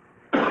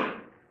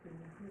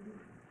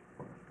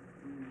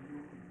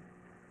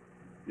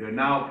 They're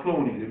now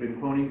cloning. They've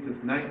been cloning since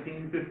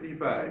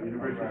 1955,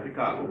 University of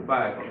Chicago,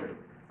 5 of them.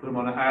 Put them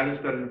on an island,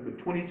 studied them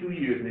for 22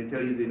 years, and they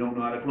tell you they don't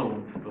know how to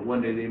clone, but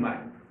one day they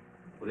might.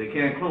 Well, they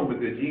can't clone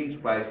with their gene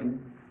splicing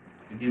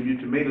and give you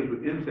tomatoes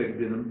with insect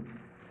venom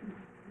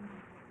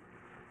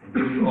and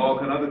give you all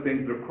kind of other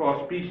things that are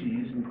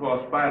cross-species and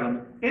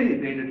cross-phylum,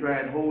 anything to try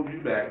and hold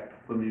you back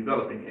from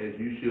developing as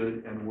you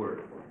should and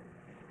were.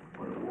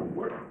 But it won't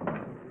work.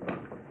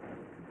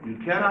 You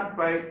cannot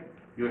fight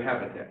your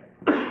habitat.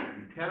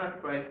 You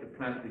cannot fight the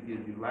planet that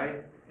gives you life,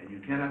 and you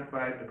cannot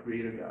fight the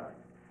Creator God.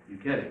 You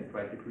can't even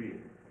fight the Creator.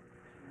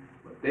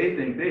 But they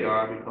think they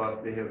are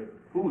because they have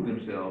fooled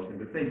themselves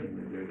into thinking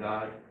that they're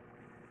gods,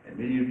 and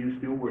many of you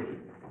still worship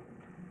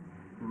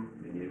them.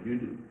 Many of you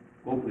do.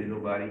 Hopefully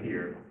nobody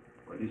here,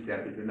 or at least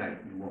after tonight,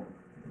 you won't.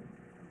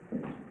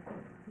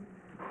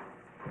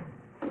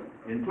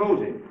 In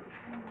closing,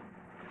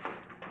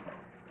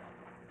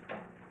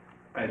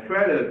 I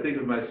try to think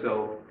of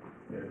myself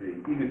as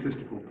an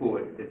egotistical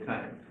poet at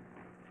times.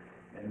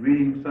 And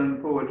reading Sun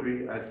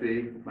poetry, I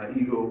say my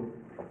ego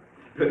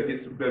better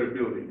get some better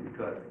building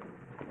because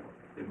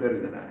they're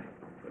better than I.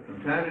 But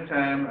from time to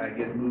time, I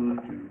get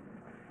moved to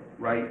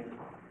write,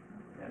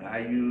 and I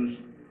use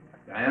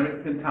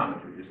dynamic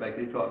pentametry, just like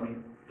they taught me,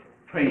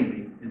 trained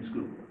me in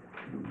school.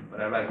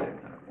 But I like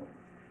that kind of form.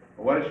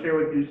 I want to share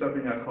with you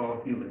something I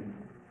call human.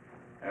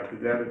 After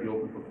that, it'll be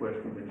open for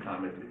questions and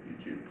comments if you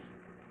choose.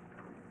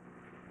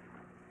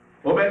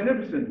 O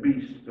magnificent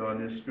beast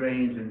on this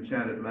strange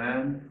enchanted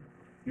land,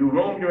 you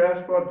roam your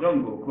asphalt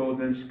jungle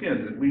clothed in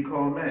skin that we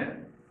call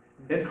man,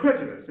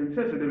 incredulous,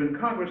 insensitive,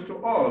 incongruous to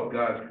all of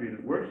God's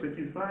created works that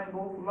you find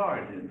both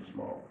large and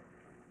small.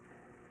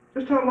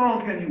 Just how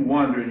long can you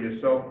wander in your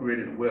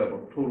self-created web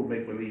of total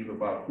make-believe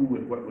about who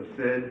and what was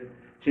said,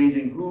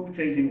 changing who,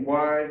 changing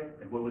why,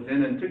 and what was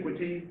in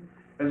antiquity,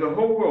 as the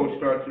whole world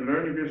starts to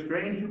learn of your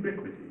strange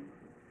ubiquity?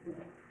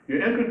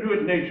 Your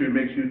incongruent nature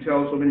makes you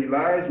tell so many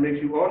lies,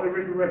 makes you alter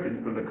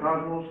resurrection from the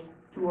cosmos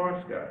to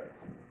our skies.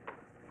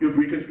 You've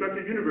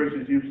reconstructed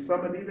universes, you've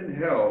summoned even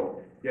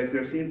hell, yet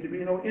there seems to be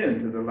no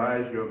end to the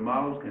lies your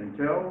mouths can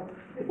tell.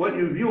 What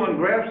you view on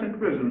graphs and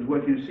prisms,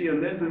 what you see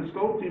on lens and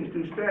scope seems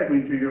too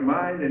staggering to your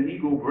mind and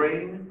ego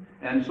brain,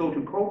 and so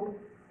to cope,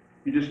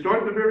 you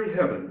distort the very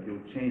heavens,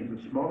 you'll change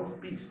the smallest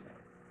beast.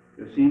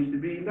 There seems to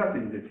be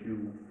nothing that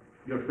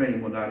your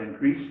fame will not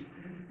increase,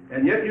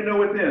 and yet you know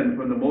within,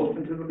 from the most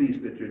into the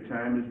least, that your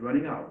time is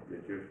running out,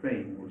 that your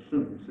fame will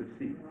soon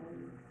succeed.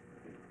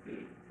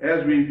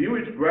 As we view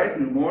its bright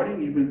new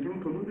morning, even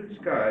through polluted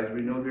skies,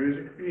 we know there is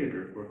a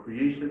creator, for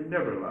creation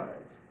never lies.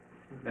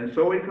 And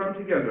so we come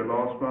together,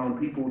 lost-bound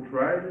people,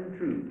 tried and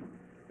true,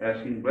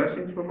 asking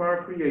blessings from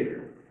our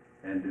creator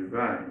and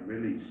divine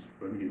release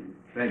from you.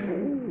 Thank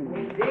you.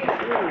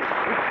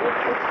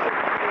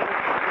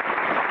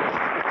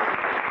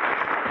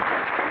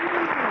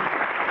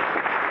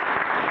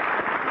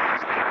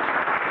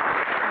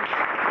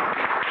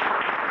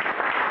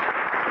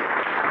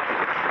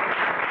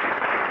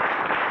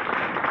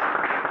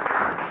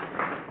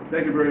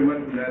 Thank you very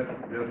much for that.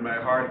 It does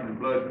my heart and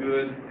blood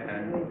good,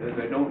 and as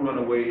I don't run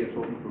away, it's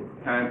open for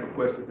time for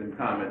questions and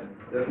comments.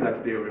 Let's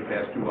not stay over the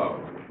past 2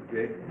 hours,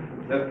 okay?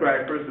 Let's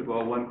try, first of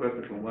all, one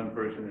question from one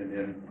person and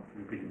then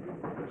repeat.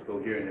 Let's go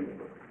here and then we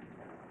go.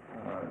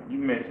 You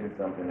mentioned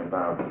something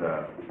about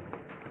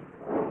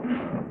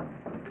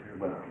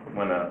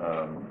when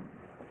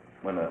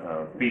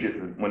a fetus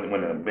is,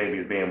 when a baby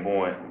is being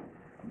born,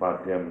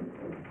 about them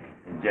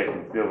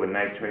injecting silver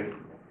nitrate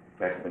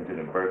back up into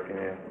the birth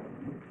canal.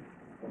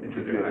 Could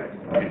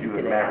you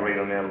elaborate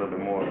on that a little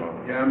bit more?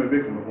 Yeah, I'm a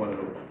victim of one of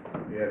those.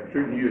 They had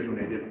certain years when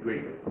they did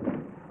great,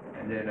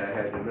 and then I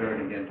had to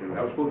learn again to.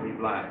 I was supposed to be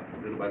blind,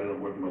 little by little,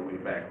 working my way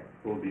back.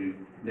 Supposed to be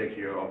next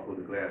year, I'll pull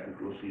the glasses,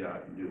 we'll see how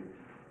I can do.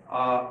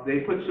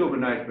 They put silver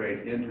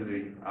nitrate into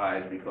the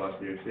eyes because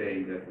they're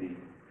saying that the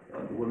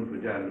woman's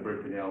vagina, the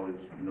birth canal, is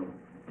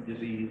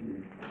diseased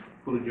and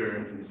full of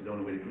germs, and it's the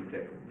only way to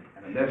protect it.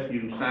 And unless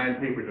you sign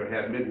papers or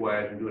have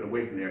midwives and do it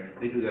away from there,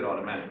 they do that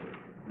automatically.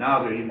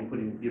 Now they're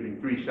even giving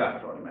 3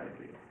 shots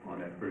automatically on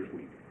that first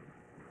week.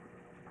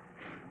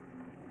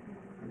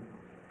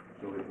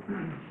 So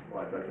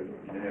I thought you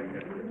didn't have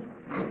any.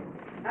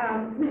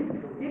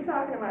 You're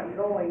talking about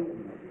going.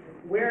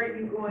 Where are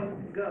you going to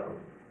go?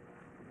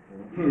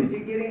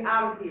 You're getting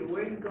out of here.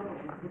 Where are you going?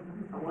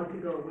 I want to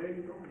go. Where are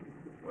you going?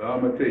 Well,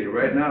 I'm gonna tell you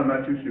right now, I'm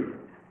not too sure.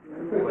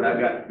 But I've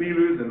got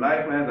feelers and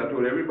lifelines. I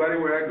told everybody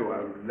where I go.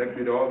 I've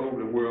lectured all over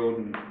the world,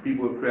 and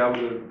people have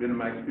traveled, have been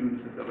my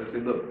students and stuff. I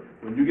said, look,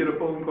 when you get a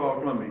phone call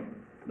from me,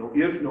 no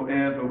ifs, no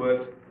ands, no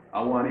buts,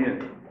 I want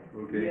in.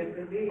 Okay? Yes,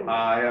 indeed.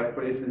 I have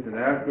places in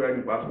Africa, I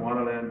can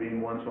Botswana land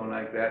being one, something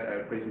like that. I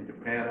have places in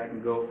Japan I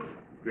can go.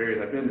 Various.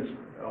 I've been to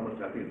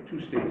almost, I think, 2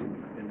 states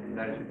in the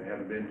United States I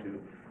haven't been to.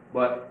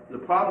 But the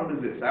problem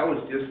is this. I was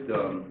just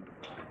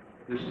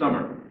this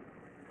summer.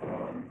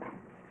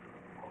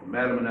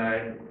 Madam and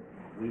I.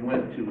 We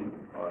went to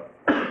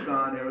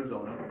Tucson,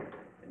 Arizona,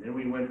 and then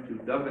we went to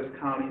Douglas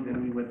County,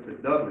 then we went to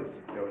Douglas,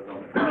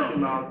 Arizona, 20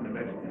 miles from the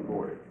Mexican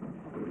border,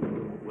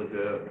 with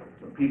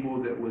some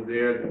people that were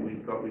there that we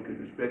thought we could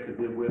respect to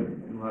live with,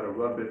 knew how to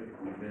rough it.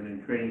 We've been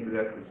in training for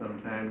that for some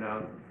time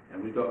now,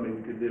 and we thought maybe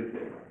we could live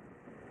there.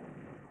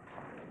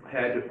 I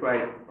had to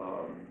fight,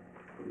 what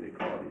do they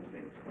call these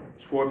things?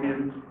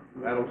 Scorpions,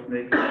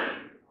 rattlesnakes,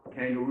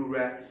 kangaroo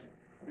rats,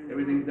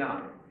 everything's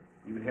down.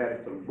 Even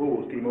had some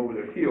bulls came over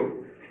the hill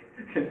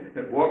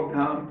and walked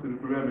down to the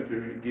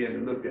perimeter again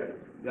and looked at it.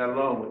 Got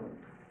along with them.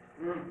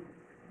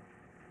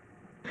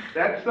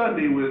 That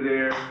Sunday we were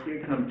there, here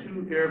come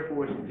 2 Air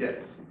Force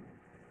jets.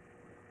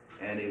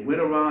 And they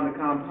went around the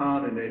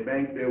compound and they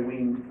banked their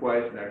wings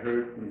twice, and I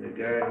heard from the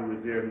guy who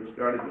was there who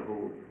started the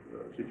whole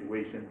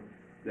situation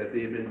that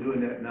they have been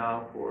doing that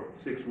now for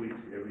 6 weeks.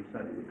 Every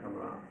Sunday they come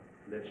around.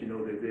 Let you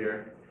know they're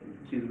there. You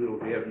can see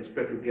they have these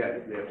special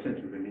gadgets, they have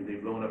sensors. I mean,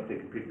 they've blown up,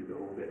 taking pictures the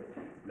whole bit.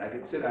 And like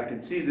I said, I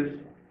can see this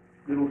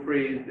little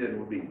phrase then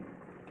will be,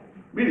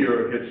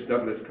 meteor hits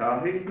Douglas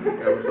County,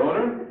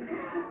 Arizona.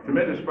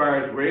 Tremendous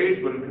fires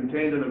raged, but it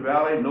contained in the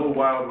valley. No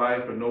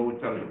wildlife or no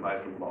intelligent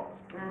life was lost.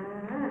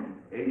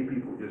 80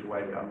 people just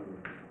wiped out.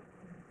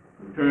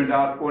 Turned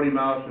out 40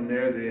 miles from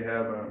there, they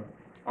have an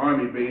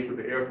Army base with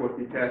the Air Force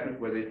detachment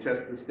where they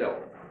test the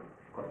stealth.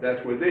 Because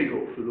that's where they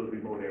go, to those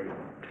remote areas.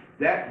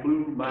 That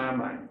blew my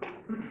mind.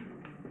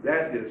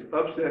 That just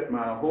upset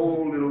my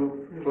whole little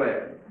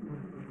plan.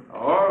 I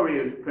already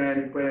was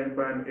planning to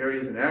find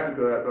areas in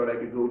Africa I thought I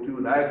could go to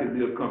and I could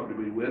live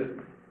comfortably with.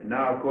 And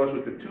now, of course,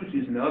 with the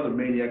Tutsis and the other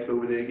maniacs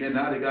over there again,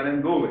 now they got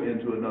Angola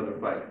into another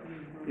fight.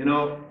 You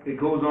know, it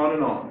goes on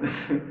and on.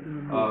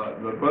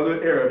 My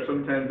brother Arabs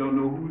sometimes don't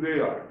know who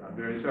they are. I'm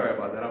very sorry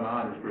about that. I'm an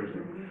honest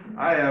person.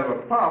 I have a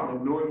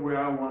problem knowing where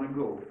I want to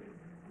go.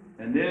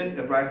 And then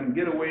if I can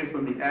get away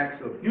from the acts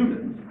of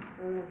humans,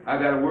 I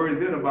got to worry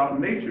then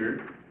about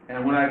nature.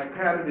 And when I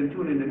pattern and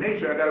tune into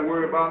nature, I got to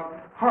worry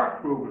about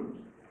HAARP programs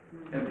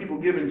and people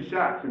giving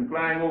shots and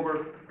flying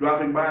over,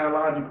 dropping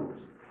biologicals.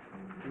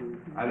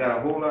 I got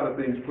a whole lot of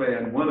things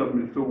planned. One of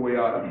them is so way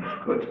out, I'm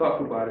not going to talk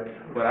about it,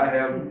 but I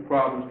have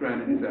problems trying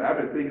to decide. I've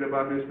been thinking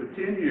about this for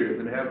 10 years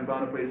and haven't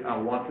found a place I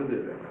want to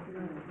live in.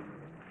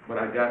 But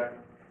I got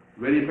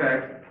ready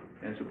packed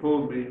and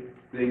supposedly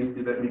things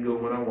to let me go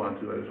when I want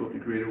to. I just hope the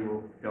Creator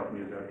will help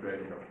me as I try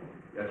to help.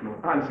 That's more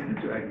honest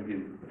answer I can give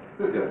you.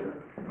 Yes,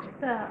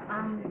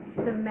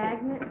 The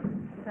magnet,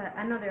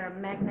 I know there are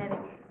magnetic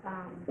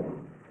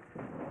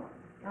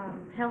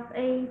health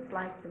aids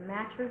like the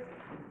mattress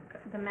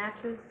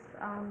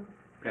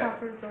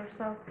covers or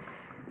so.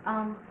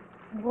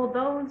 Will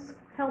those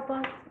help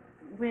us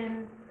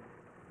when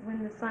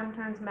when the sun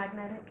turns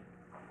magnetic?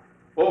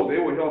 Oh, they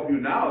will help you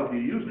now if you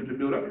use them to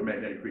build up your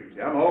magnetic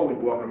frequency. I'm always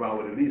walking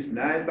around with at least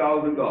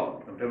 9,000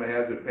 gauss. Sometimes I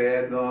have the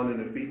pads on and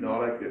the feet and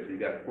all like this. So you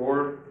got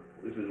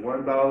this is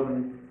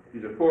 1,000,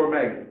 these are 4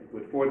 magnets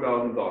with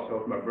 4,000 gauss.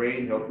 Helps my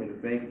brain, helps me to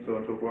think, and so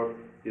on and so forth.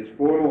 It's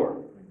 4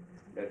 more.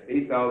 That's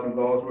 8,000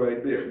 gauss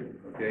right there,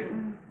 okay?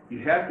 You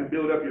have to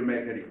build up your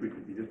magnetic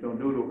frequency. Just don't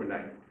do it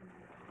overnight.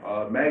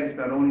 Magnets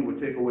not only will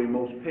take away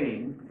most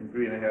pain in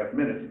 3.5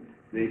 minutes,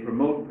 they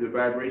promote the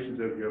vibrations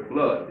of your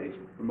blood. They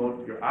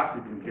promote your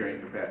oxygen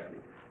carrying capacity.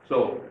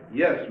 So,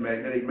 yes,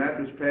 magnetic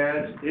mattress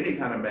pads, any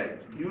kind of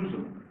magnets, use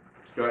them.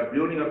 Start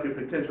building up your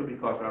potential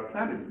because our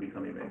planet is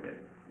becoming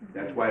magnetic.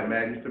 That's why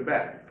magnets are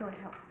back. So it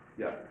helps.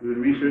 Yeah, we've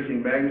been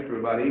researching magnets for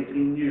about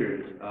 18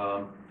 years.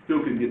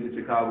 Still couldn't get the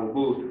Chicago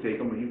Bulls to take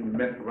them. We even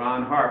met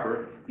Ron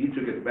Harper. He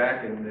took it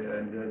back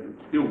and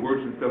still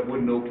works and stuff,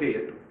 wouldn't okay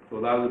it. So a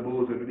lot of the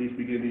Bulls have at least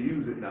beginning to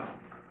use it now.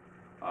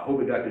 I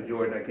hope it got to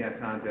Jordan. I can't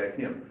contact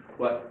him.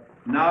 But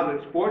now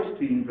that sports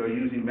teams are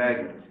using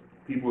magnets,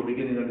 people are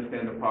beginning to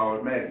understand the power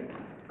of magnets.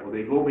 Well,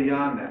 they go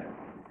beyond that.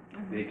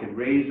 They can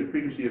raise the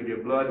frequency of your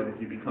blood, and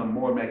as you become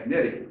more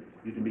magnetic,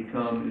 you can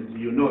become,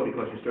 you know it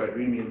because you start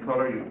dreaming in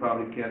color. You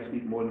probably can't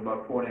sleep more than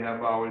about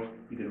 4.5 hours.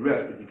 You can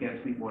rest, but you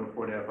can't sleep more than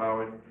 4.5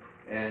 hours.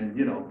 And,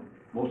 you know,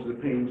 most of the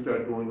pain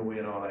starts going away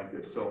and all like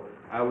this. So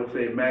I would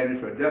say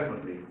magnets are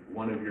definitely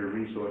one of your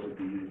resources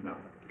to use now.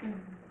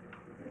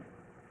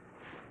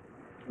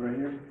 Right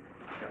here.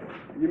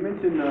 You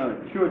mentioned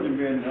children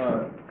being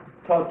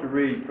taught to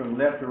read from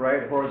left to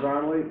right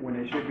horizontally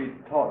when they should be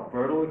taught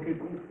vertically.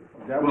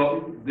 Is that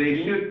Well, what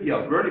they should,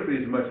 yeah, vertically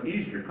is much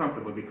easier,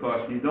 comfortable,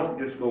 because you don't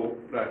just go,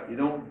 you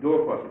don't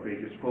go across the page.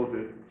 You're supposed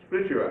to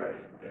split your eyes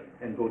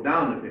and go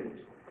down the page.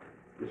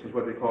 This is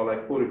what they call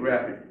like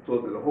photographic,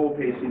 so that the whole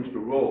page seems to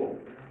roll.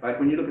 Like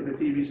when you look at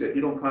the TV set,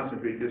 you don't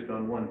concentrate just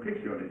on one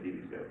picture on the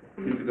TV set.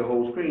 You look at the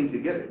whole screen to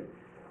get it.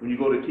 When you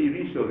go to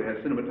TV shows that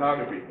have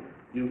cinematography,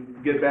 you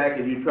get back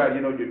and you try,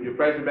 you're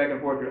practicing back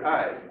and forth your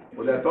eyes.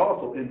 Well, that's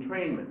also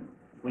entrainment.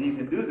 When you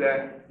can do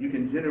that, you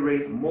can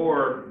generate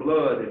more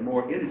blood and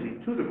more energy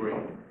to the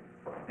brain,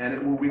 and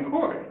it will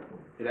record.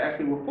 It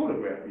actually will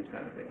photograph these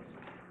kind of things.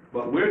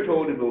 But we're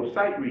told to go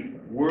sight reading,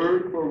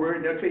 word for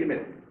word. They'll tell you a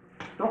minute.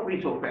 Don't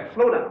read so fast.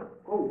 Slow down.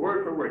 Go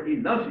word for word.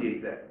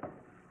 Enunciate that.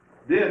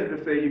 Then,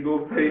 to say you go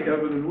pay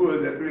Evelyn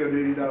Woods at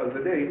 $380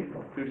 a day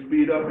to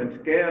speed up and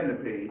scan the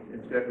page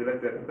instead of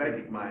let that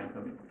psychic mind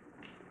come in.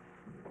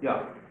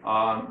 Yeah,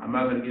 I'm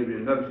not going to give you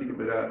another secret,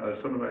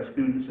 but some of my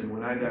students, and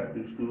when I got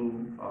to school,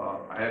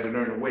 I had to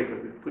learn to wait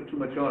because it put too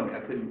much on me. I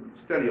couldn't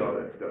study all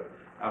that stuff.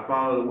 I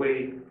found a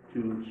way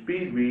to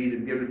speed read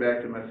and give it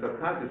back to my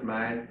subconscious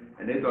mind,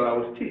 and they thought I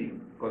was cheating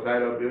because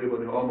I'd be able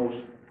to almost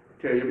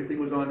tell you everything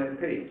was on that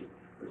page.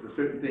 There's a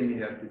certain thing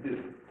you have to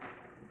do.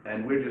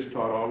 And we're just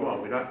taught all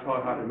wrong. We're not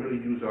taught how to really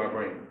use our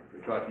brain.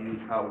 We're taught to use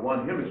how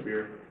one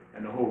hemisphere,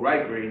 and the whole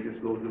right brain just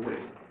goes to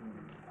waste.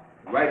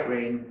 Right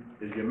brain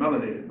is your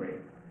melanated brain,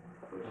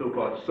 the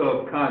so-called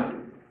subconscious.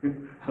 I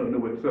don't know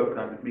what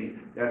subconscious means.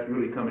 That's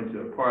really coming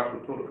to a partial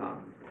total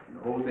consciousness. And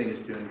the whole thing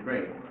is to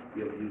ingrain.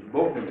 Be able to use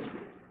both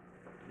hemispheres.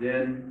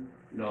 Then,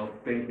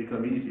 things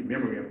become easy.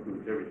 Memory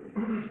improves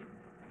everything.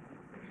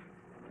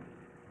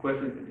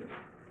 Questions?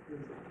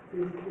 Is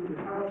it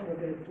possible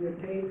that your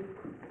tapes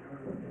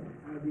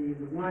are the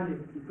one that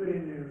you put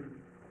in the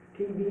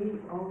TV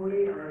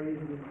only, or is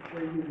it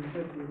where you can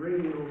put the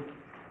radio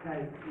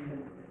type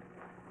in?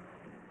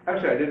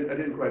 Actually, I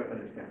didn't quite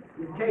understand.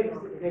 The tapes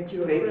that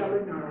you're Tapes?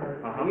 selling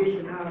or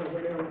issuing out or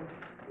whatever,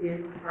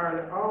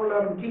 are all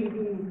of them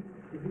TV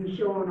to be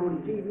shown on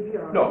the TV?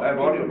 Or No, I have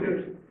audio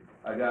tapes.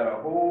 I got a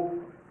whole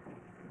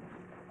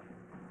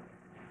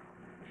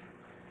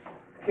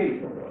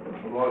case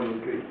of audio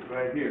tapes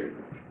right here.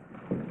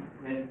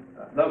 And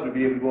I'd love to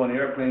be able to go on the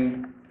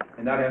airplane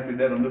and not have to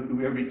let them look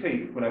through every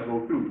tape when I go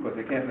through, because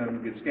they can't let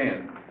them get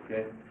scanned,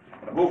 okay?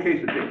 A whole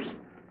case of tapes.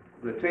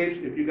 The tapes,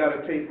 if you got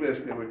a tape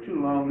list, there were 2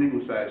 long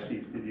legal size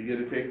sheets. Did you get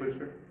a tape list,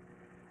 sir?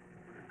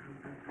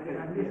 I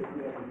missed it.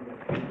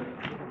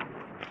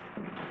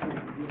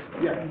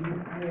 Yeah.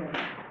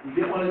 You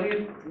get one of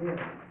these? Yeah.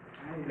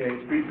 Okay,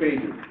 it's 3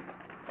 pages.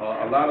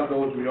 A lot of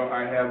those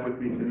I have with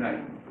me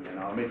tonight, and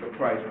I'll make a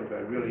price, but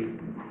I'd really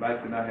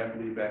like to not have to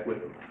leave back with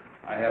them.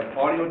 I have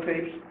audio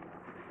tapes,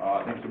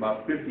 I think it's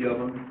about 50 of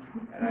them,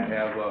 and I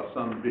have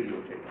some video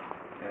tapes.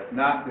 And if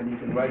not, then you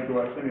can write to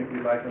our center if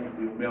you'd like them,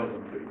 we'll mail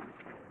them to you.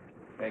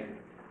 Thank you.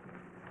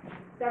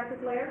 Dr.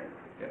 Blair?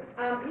 Yes.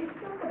 You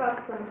spoke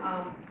about some,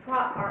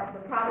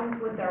 the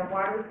problems with our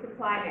water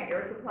supply, and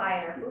our air supply,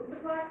 and our food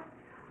supply.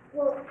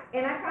 Well,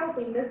 and I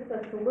probably missed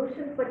the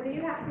solutions, but do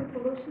you have some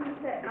solutions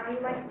that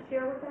you'd like to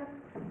share with us?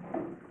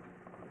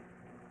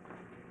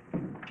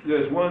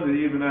 There's one that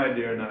even I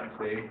dare not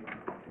say,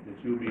 that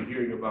you'll be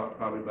hearing about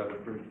probably by the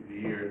first of the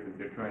year, that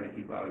they're trying to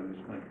keep out of this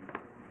country.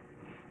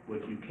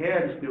 What you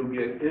can still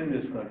get in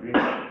this country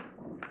is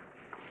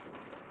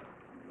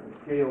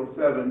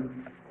KO7,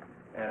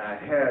 and I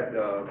had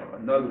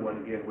another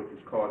one again, which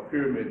is called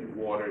Pyramid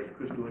Water, it's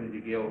Crystal Energy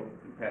Gel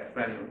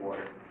planning of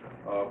water,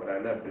 but I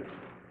left it.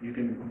 You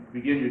can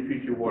begin to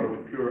treat your water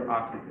with pure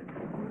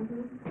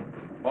oxygen.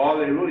 All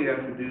they really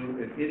have to do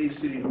in any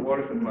city's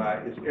water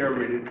supply is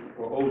aerate it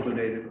or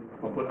ozonate it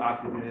or put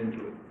oxygen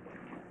into it.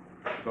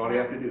 That's all they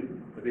have to do.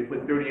 But they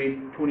put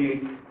 38,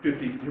 28,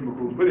 50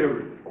 chemicals,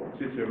 whatever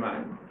suits their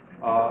mind.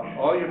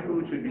 All your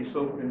food should be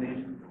soaked in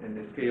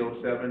the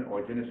KO7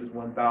 or Genesis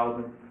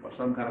 1000 or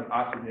some kind of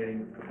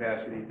oxygenating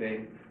capacity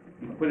thing.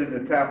 You can put it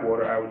in the tap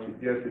water. I would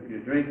suggest if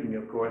you're drinking,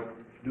 of course,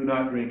 do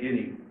not drink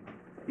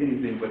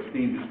anything but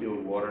steam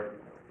distilled water.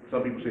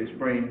 Some people say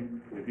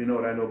spring. If you know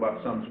what I know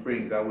about some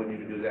springs, I wouldn't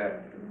even do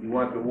that. You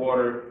want the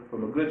water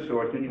from a good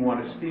source, then you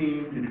want to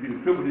steam, and if you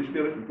can triple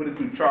distill it and put it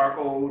through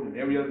charcoal and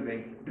every other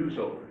thing, do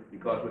so.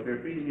 Because what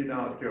they're feeding you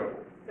now is terrible.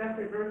 That's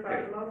reverse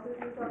osmosis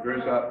you're talking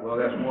Reverse about? well,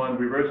 that's one.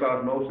 Reverse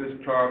osmosis,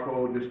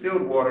 charcoal,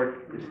 distilled water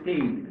is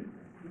steamed.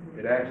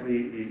 It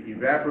actually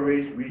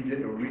evaporates,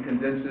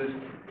 recondenses,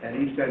 and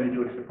each time you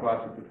do it, it's a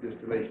process of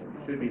distillation.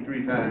 It should be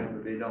 3 times,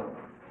 but they don't.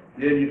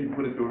 Then you can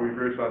put it through a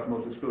reverse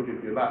osmosis filter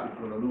if you're not,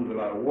 you're going to lose a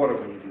lot of water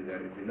when you do that,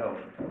 if you know.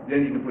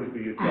 Then you can put it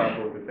through your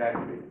charcoal if it's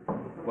activated.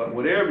 But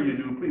whatever you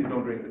do, please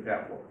don't drink the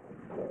tap water.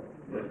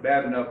 It's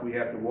bad enough we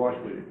have to wash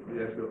with it.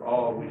 That's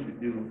all we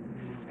should do.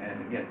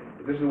 And again,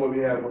 this is what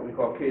we have, what we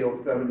call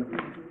KO7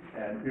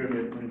 and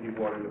pyramid community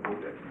water that will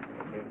that.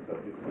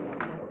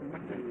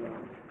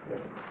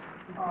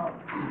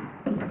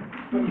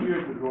 Some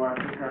years ago, I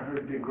think I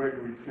heard Dick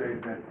Gregory say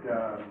that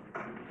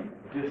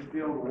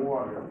distilled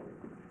water,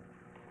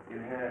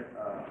 it had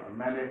a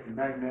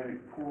magnetic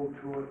pull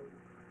to it,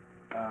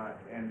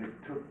 and it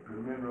took the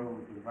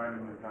minerals and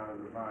vitamins out of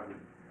the body.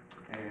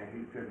 And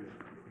he said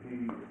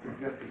he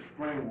suggested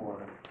spring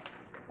water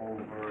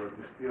over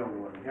distilled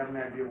water. You have any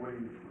idea what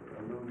he's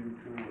alluding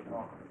to or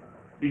talking about?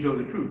 He told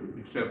the truth,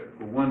 except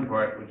for one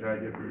part, which I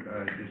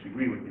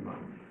disagree with him on.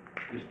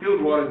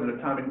 Distilled water is an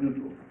atomic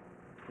neutral.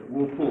 It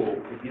will pull.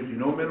 It gives you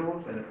no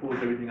minerals, and it pulls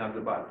everything out of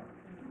the body.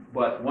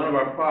 But one of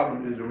our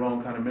problems is the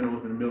wrong kind of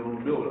minerals in the middle of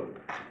the buildup.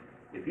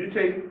 If you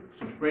take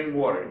some spring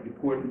water, you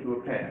pour it into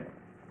a pan,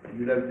 and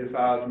you let it just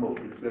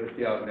osmote, you just let it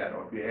stay out of that,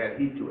 or if you add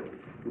heat to it,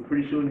 you'll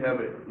pretty soon have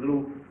a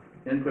little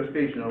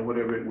incrustation on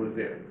whatever it was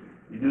there.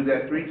 You do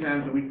that 3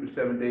 times a week for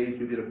 7 days,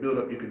 you get a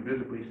buildup you can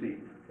visibly see.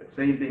 The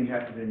same thing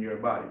happens in your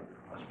body,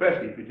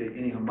 especially if you take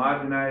any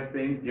homogenized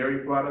things, dairy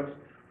products,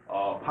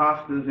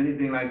 pastas,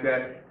 anything like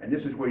that, and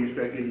this is where you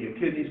start getting your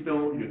kidney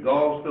stones, your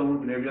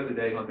gallstones, and every other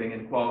daggone thing,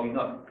 and clogging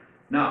up.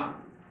 Now,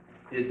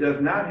 it does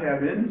not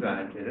have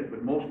enzymes in it,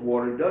 but most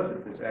water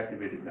doesn't. It's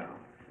activated now.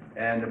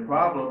 And the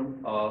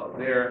problem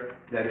there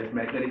that it's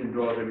magnetic and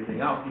draws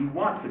everything out, you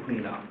want to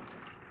clean out.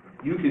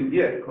 You can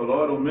get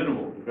colloidal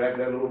minerals. In fact,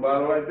 that little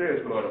bottle right there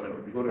is colloidal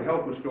minerals. If you go to a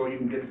health food store, you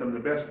can get some of the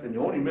best, and the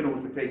only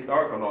minerals to take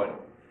are colloidal.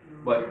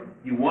 But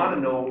you want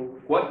to know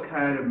what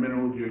kind of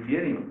minerals you're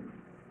getting.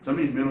 Some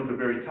of these minerals are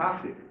very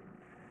toxic.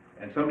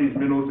 And some of these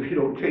minerals, they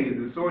don't change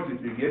the sources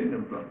you're getting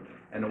them from.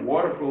 And the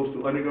water flows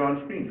through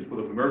underground springs. It's full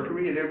of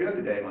mercury and every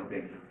other daggone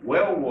thing.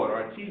 Well water,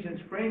 artesian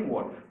spring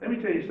water. Let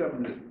me tell you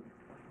something.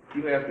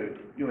 You have to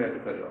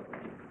cut it off.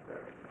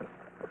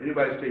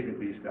 Anybody's taping,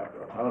 please stop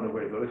it off. I don't know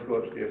where to go. Let's go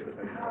upstairs. I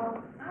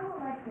would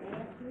like to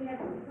ask, you have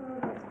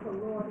heard of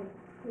colloidal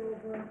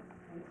silver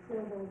and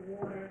silver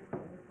water? You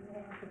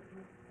have to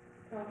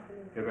talk to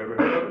them. Have I ever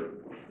heard of it?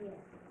 Yes.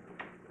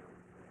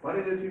 Why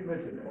did you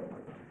mention that?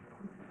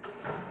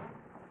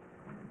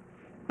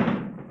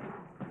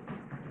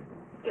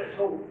 Let's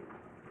hope.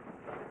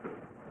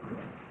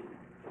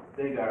 I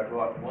think I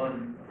bought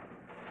one.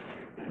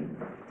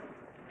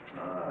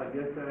 I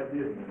guess I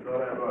didn't. I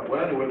thought I bought,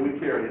 well, anyway, we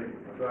carried it.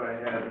 I thought I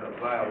had a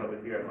vial of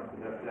it here. I must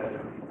have left that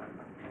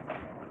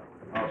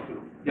in.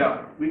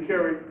 Yeah, we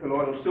carry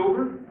colloidal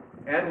silver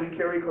and we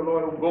carry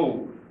colloidal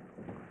gold.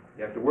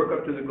 You have to work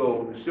up to the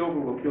gold. The silver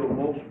will kill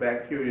most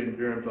bacteria and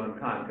germs on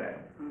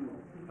contact.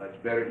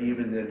 It's better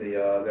even than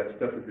that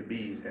stuff that the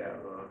bees have.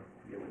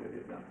 Yeah, what it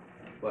is now.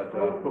 But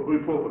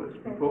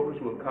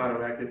propolis will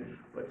counteract it.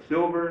 But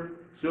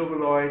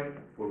silverloid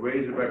will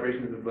raise the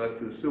vibrations of the blood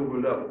to a silver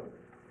level.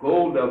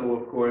 Gold level,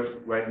 of course,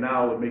 right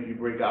now would make you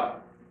break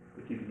out,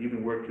 but you can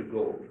even work to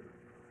gold.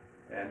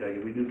 And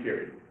we do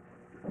carry it.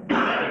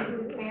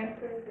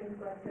 Cancer, things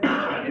like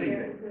that.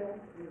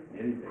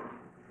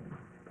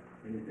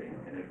 Anything.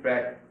 And in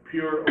fact,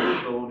 pure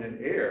ozone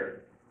in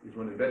air is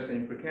one of the best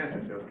things for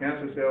cancer cells.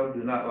 Cancer cells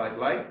do not like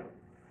light,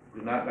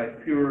 do not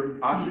like pure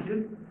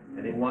oxygen,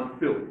 and they want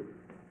filth.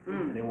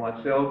 And they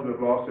want cells that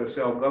have lost their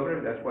cell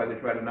governor. That's why they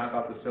try to knock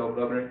out the cell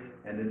governor,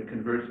 and then it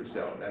converts the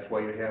cell. That's why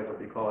you have what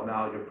they call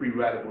now your free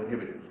radical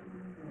inhibitors.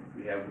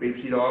 We have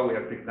rapeseed oil, we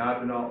have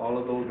pycnogenol, all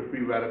of those are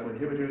free radical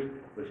inhibitors,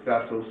 which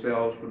stops those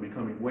cells from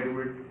becoming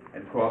wayward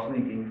and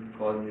cross-linking,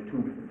 causing your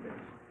tumors and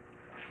things.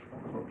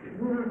 Okay, it's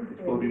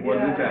supposed to be one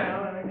at a time.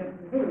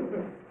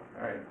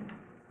 All right.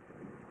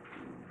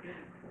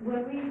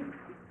 When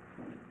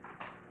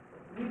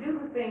we do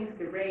things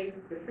to raise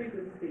the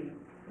frequency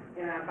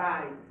in our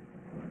bodies,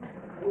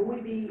 will we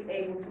be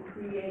able to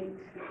create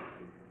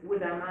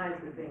with our minds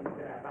the things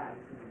that our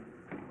bodies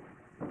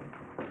need?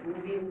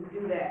 we'll be able to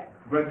do that.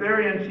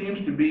 Breatharian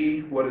seems to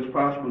be what is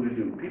possible to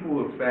do. People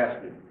who have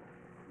fasted,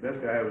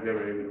 best I was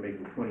ever able to make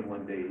it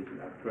 21 days,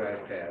 and I've tried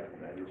fast,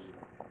 and I just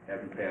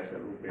haven't passed that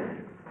little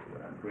barrier.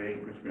 But I'm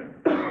praying for strength.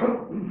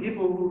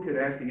 People who can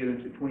actually get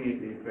into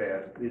 28-day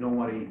fast, they don't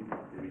want to eat.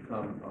 They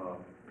become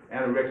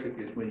anorexic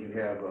is when you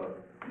have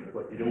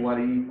what you don't want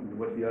to eat, and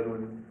what's the other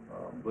one?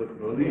 But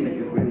bulimic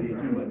is when you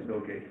eat too much.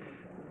 Okay,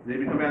 they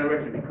become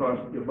anorexic because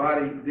your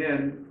body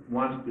then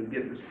wants to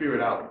get the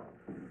spirit out,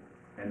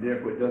 and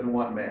therefore it doesn't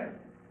want mass.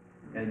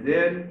 And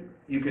then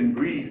you can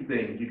breathe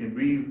things. You can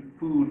breathe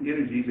food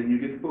energies, and you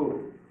get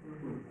full.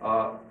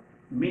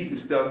 Meat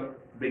and stuff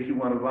makes you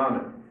want to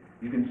vomit.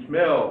 You can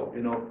smell,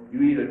 you know,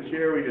 you eat a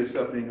cherry or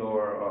something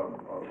or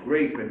a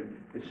grape, and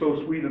it's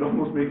so sweet it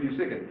almost makes you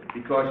sicken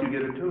because you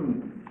get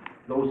attuned.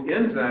 Those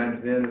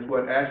enzymes then is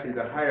what actually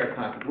the higher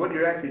consciousness. What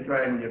you're actually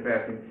trying when you're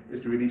fasting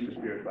is to release the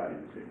spirit body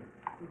decision.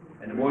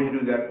 And the more you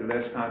do that, the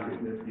less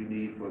consciousness you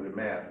need for the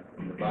mass,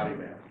 the body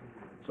mass.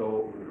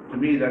 So to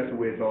me, that's the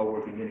way it's all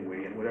working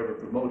anyway. And whatever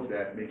promotes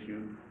that makes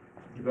you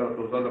develop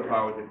those other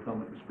powers that come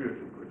with the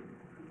spiritual person.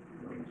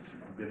 You know,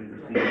 ability to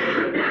see.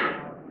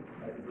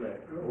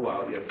 Oh,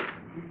 wow, yes.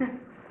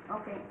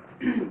 Okay.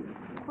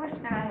 The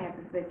question I have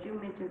is that you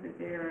mentioned that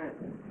there are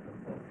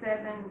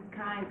 7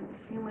 kinds of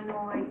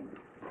humanoid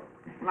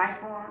life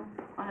forms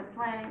on the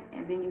planet,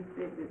 and then you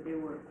said that there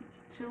were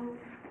 2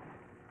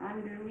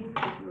 underneath.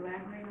 Could you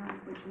elaborate on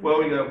what you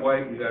Well, we got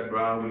white, we got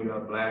brown, we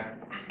got black,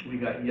 we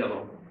got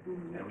yellow,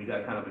 Mhm. and we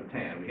got kind of a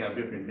tan. We have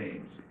different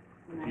names.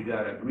 You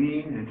got a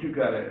green, and you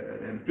got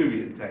an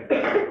amphibian type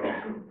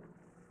also.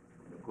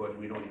 Of course,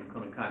 we don't even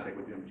come in contact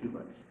with them too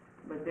much,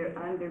 But they're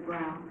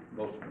underground,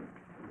 most of them.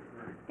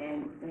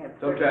 and they have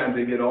Sometimes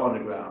they get on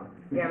the ground.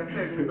 They have a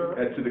certain look.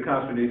 To the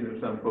consternation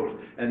of some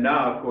folks. And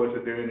now, of course,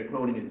 if they're into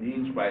cloning and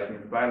gene splicing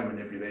and vital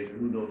manipulation,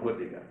 who knows what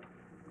they got.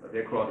 But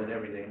they're crossing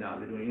everything now.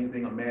 They're doing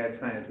anything a mad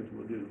scientist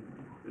will do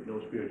with no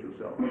spiritual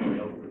self. You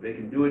know, if they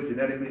can do it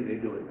genetically, they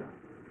do it now.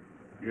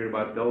 You heard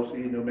about Dulce,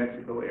 New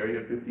Mexico,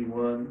 Area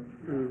 51,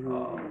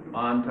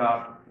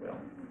 Montauk. Well,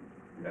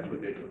 that's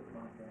what they're doing.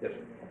 Yes,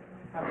 sir.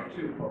 I have a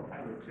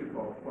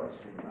twofold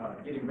question.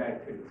 Getting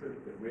back to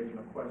the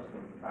original question,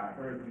 if I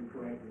heard you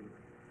correctly,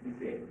 you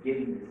said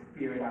getting the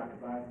spirit out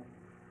the body?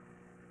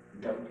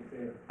 Is that what you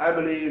said? I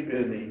believe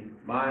in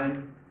the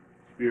mind,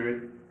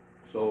 spirit,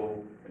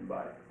 soul, and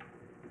body.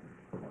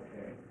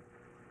 Okay.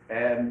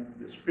 And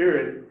the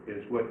spirit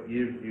is what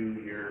gives you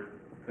your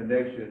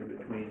connection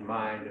between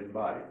mind and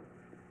body.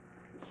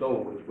 The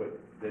soul is what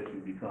lets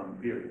you become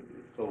period,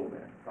 the soul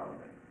man, power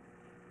man.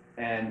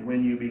 And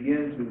when you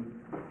begin to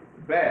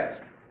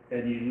fast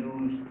and you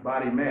use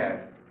body mass,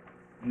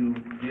 you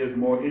give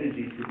more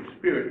energy to the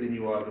spirit than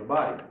you are the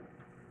body.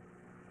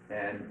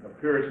 And a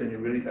person, you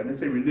really, I didn't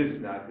say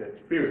religious now, I said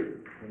spirit.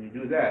 When you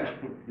do that,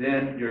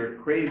 then your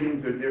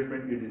cravings are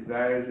different, your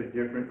desires are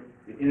different,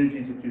 the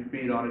energies that you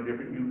feed on are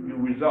different. You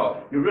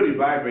resolve. You're really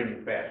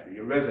vibrating faster.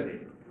 You're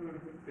resonating.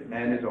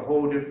 And it's a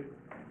whole different.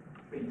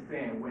 So you're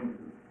saying when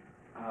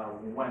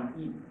one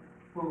eats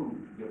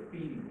food, you're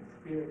feeding the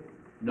spirit?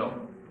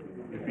 No,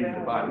 you're feeding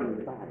the body.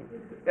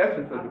 The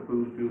essence of the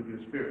food fills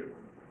your spirit.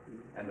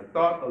 And the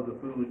thought of the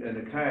food and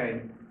the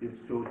kind is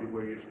shows you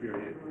where your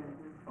spirit is.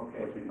 Okay.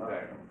 What you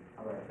desire.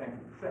 All right, thank you.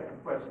 The second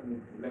question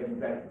is relating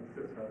back to the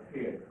sister up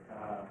here.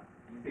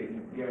 You said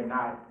you dare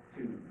not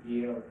to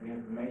give the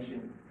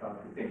information because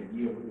within a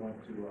year we want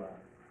to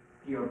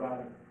hear about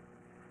it.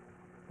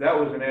 That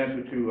was an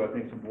answer to, I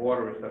think, some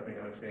water or something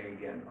I was saying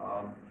again.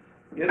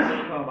 It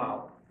will come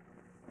out.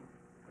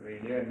 I mean,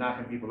 they're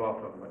knocking people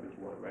off talking about this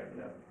water right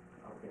now.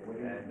 Okay, what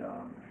is it?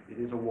 And it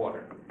is a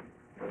water,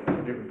 but it's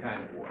a different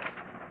kind of water.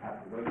 I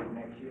have to wait till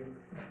next year?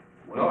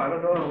 Well, I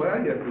don't know what I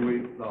have to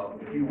wait.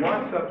 If you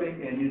want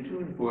something and you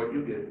tune for it,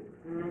 you get it.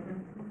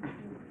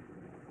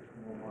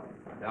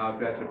 Now, if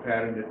that's a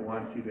pattern that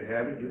wants you to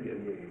have it, you get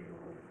it.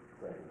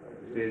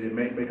 Say they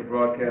make a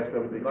broadcast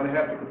of it, they're gonna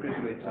have to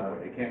capitulate somewhere.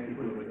 They can't keep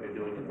doing what they're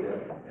doing,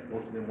 and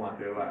most of them want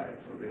their lives,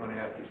 so they're gonna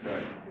have to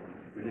start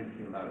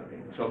releasing a lot of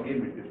things. So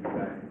English is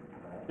resigned.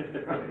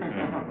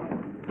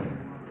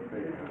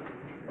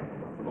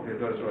 Okay,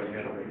 that's all you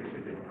have.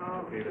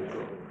 Okay, let's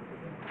go.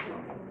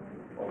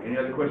 Oh, any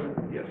other questions?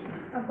 Yes.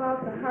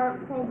 About the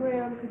HAARP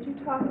program, could you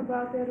talk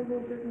about that a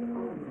little bit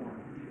more?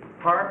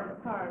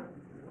 HAARP, HAARP.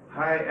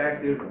 High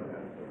Active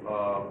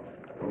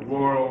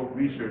Rural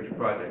Research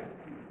Project.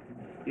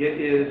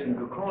 It is in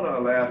Kokona,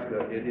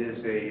 Alaska. It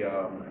is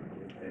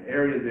an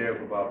area there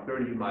of about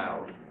 30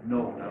 miles,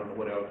 known, I don't know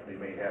what else they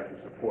may have to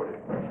support it,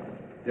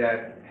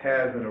 that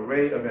has an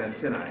array of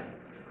antennae.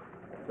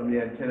 Some of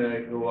the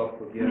antennae go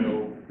up again,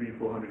 300 or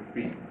 400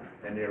 feet,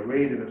 and they're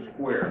arrayed in a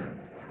square.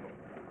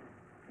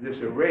 This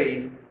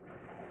array,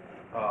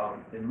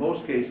 in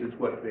most cases,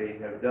 what they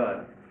have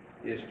done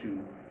is to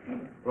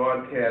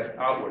broadcast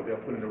outward. They'll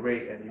put an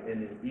array, and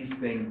each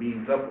thing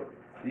beams upward.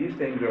 These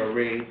things are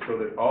arrayed so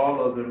that all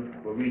of them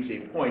will reach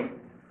a point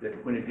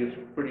that when it gets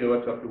pretty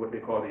much up to what they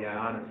call the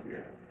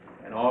ionosphere,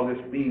 and all this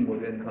beam will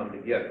then come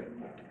together.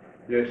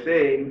 They're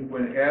saying,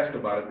 when asked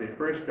about it, they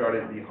first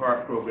started the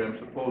HAARP program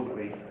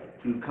supposedly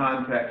to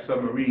contact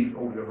submarines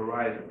over the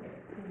horizon.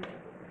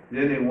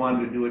 Then they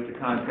wanted to do it to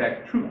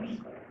contact troops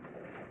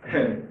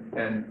and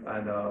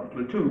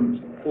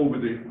platoons over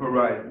the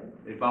horizon.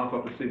 They bounce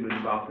off the signal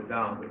and bounce it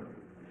down with them.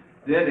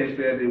 Then they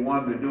said they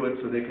wanted to do it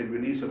so they could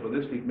release a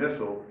ballistic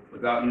missile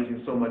without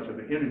using so much of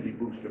an energy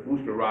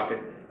booster rocket,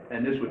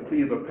 and this would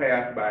clear the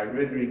path by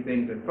rendering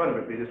things in front of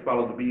it. They just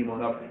follow the beam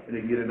on up and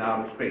they get it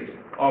out of space.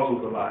 All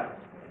those are lies.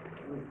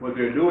 What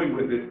they're doing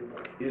with it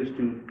is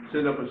to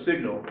send up a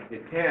signal.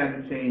 It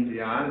can change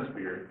the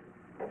ionosphere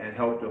and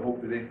help to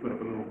hope that they can put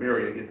up a little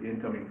barrier against the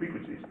incoming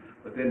frequencies.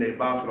 But then they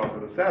bounce it off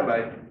of the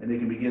satellite and they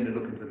can begin to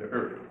look into the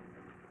Earth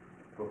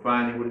for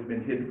finding what has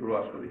been hidden for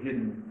us, for the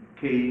hidden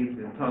caves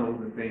and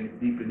tunnels and things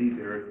deep beneath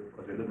the Earth,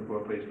 because they're looking for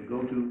a place to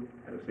go to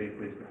and a safe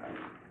place to hide.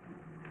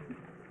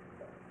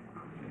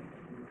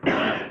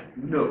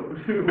 No.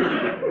 Let's see if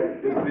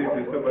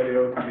there's somebody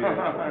else who did.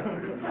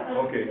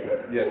 Okay,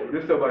 yes,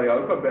 there's somebody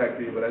else. I'll come back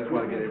to you, but I just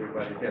want to get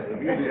everybody together.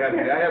 Usually I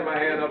had my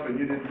hand up and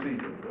you didn't see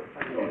me.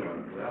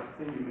 I've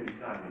seen you many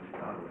times in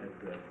Chicago,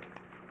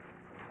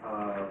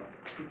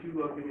 could you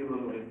give me a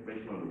little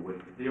information on the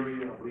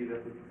wisteria? I believe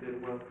that's what you said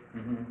it was?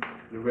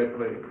 The red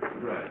plague.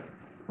 Right.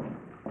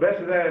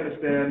 Best as I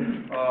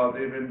understand,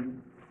 they've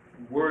been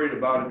worried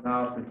about it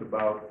now since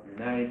about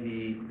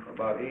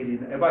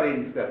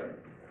 87.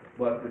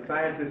 But the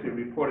scientists have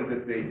reported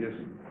that they just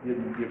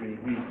didn't give any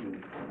heed to.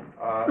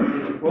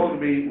 It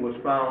supposedly was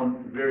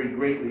found very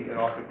greatly in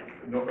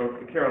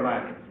the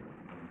Carolinas.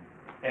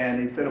 And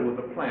they said it was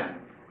a plant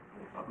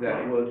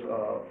that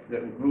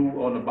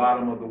grew on the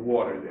bottom of the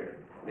water there.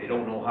 They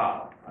don't know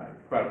how. I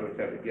probably would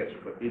have to guess,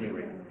 but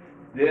anyway.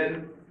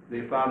 Then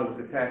they found it was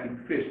attacking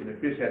fish, and the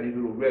fish had these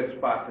little red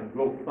spots and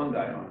growth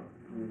fungi on them.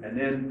 And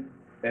then,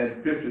 as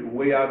fish that were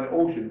way out in the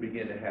ocean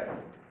began to happen.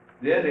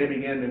 Then they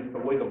began to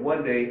wake up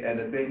one day, and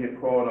the thing had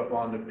crawled up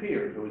on the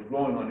piers. It was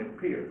growing on the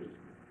piers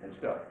and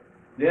stuff.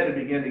 Then it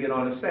began to get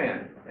on the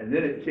sand, and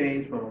then it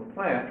changed from a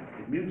plant,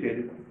 it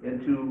mutated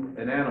into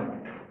an animal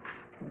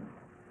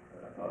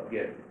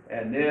again.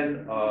 And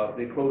then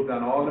they closed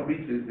down all the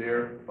beaches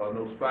there in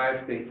those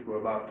 5 states for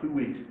about 2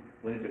 weeks,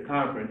 went into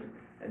conference,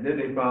 and then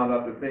they found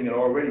out the thing had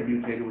already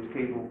mutated, was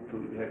capable to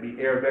be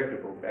air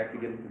vectorable, back to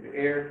get into the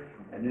air,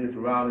 and then it's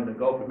around in the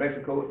Gulf of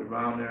Mexico, it's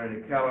around there in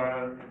the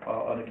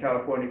on the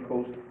California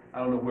coast. I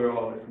don't know where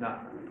all it's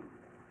not,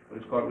 but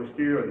it's called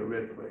wisteria or the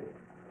red plague.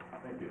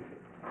 Thank you.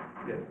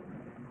 Yes.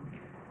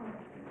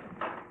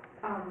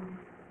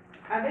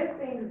 Are there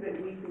things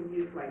that we can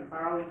use, like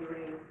barley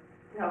grains,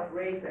 to help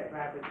raise that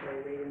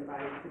vibratory rate in the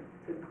body,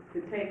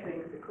 to take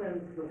things to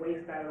cleanse the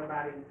waste out of the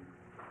body?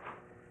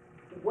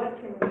 What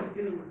can we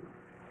do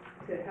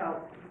to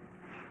help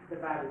the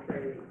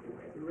vibratory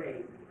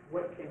rate?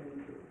 What can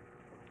we do?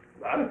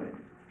 A lot of things.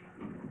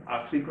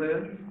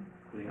 OxyCleanse,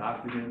 putting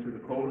oxygen into the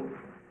colon,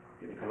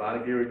 getting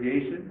colonic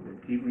irrigation,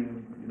 and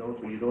keeping,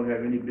 so you don't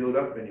have any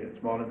buildup and your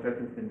small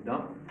intestines can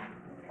dump.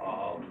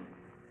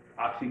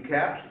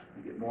 Oxycaps,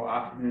 you get more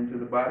oxygen into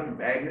the body.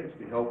 Magnets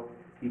to help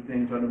keep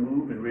things on the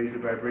move and raise the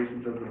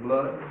vibrations of the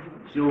blood.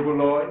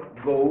 Silverloid,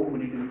 gold,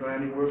 when you can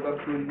finally work up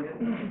to it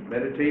again.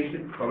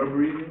 Meditation, color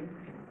breathing.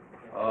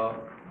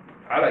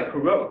 I like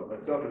Corella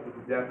myself. That's what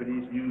the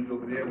Japanese used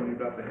over there when we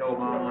got the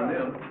hellbound on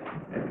them.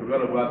 And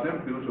Corella brought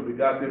them through, so we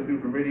got them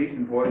through from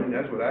radiation poisoning.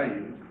 That's what I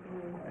use.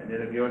 And then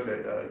if you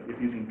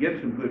can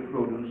get some good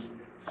produce,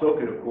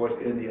 soak it, of course,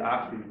 in the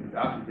oxygen. The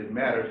oxygen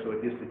matters, so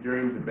it gets the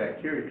germs and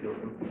bacteria, kills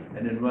them,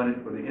 and then run it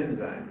for the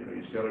enzymes.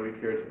 Your celery,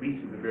 carrots, beets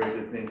is a very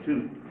good thing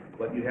too.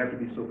 But you have to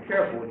be so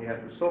careful when you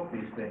have to soak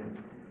these things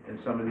in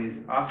some of these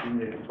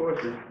oxygenated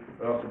sources,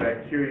 but also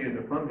bacteria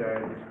and the fungi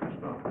are just too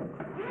strong.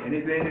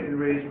 Anything that can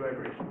raise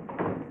vibration.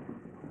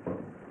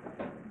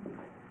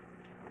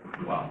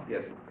 Wow,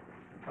 yes.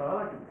 I'd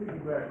like to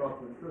piggyback off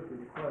the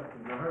sister's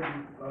question. I heard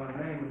you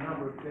name a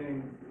number of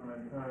things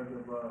in terms of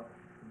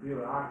deal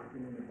with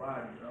oxygen in the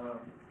body.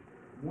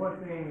 One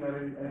thing that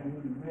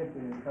you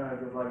mentioned in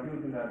terms of like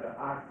using the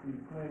oxy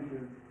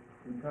cleansers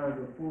in terms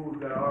of foods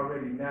that are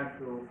already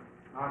natural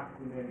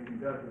oxygenated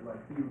conductors,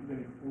 like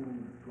ketogenic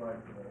foods like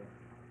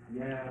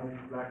yams,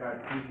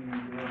 black-eyed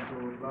peas,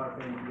 lentils, a lot of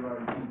things you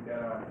already eat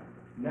that are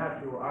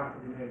natural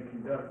oxygenated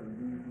conductors.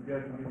 Do you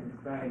suggest using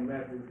the same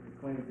methods for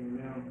cleansing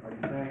them? Are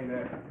you saying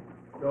that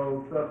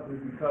those substances,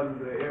 because of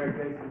the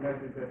irrigation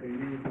methods that they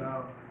use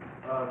now,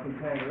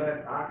 contain less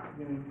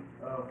oxygen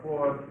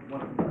for us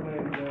once we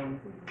cleanse them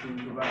to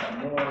provide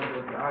more?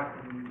 Does the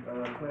oxygen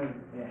cleanse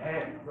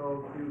enhance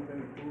those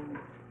ketogenic foods?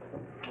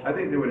 I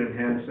think they would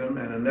enhance them,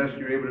 and unless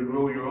you're able to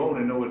grow your own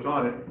and know what's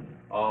on it,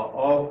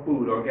 all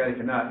food, organic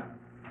or not,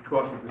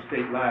 crosses the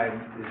state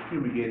line is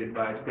fumigated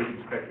by state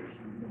inspectors.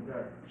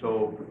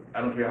 So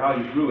I don't care how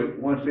you grew it,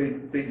 once they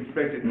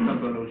inspect it and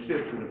comes on those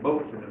ships and the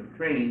boats and the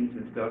trains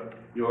and stuff,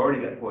 you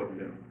already got poison in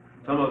them.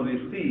 Some of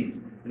these seeds,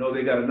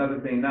 they got another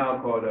thing now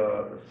called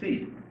a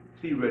seed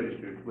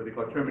register, what they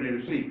call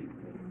terminator seed,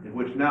 in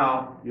which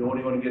now you're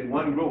only going to get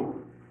one growth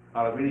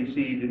out of any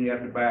seed, then you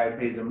have to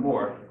pay them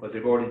more, because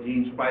they've already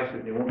gene spiced it,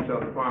 and they won't sell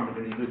the farmers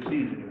any good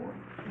seeds anymore.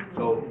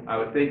 So I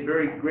would think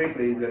very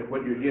greatly that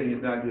what you're getting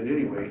is not good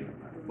anyway,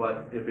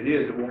 But if it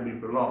is, it won't be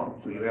for long.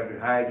 So you have to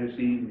hide your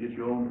seed and get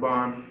your own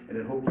farm, and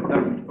then hope that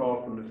nothing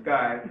falls from the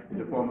sky in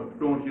the form of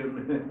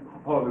strontium and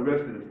all the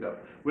rest of the stuff.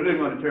 We're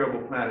living on a terrible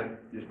planet,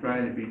 just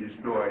trying to be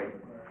destroyed,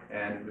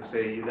 and to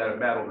say you got a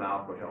battle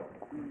now for help.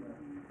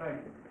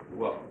 Thank you. You're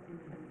welcome.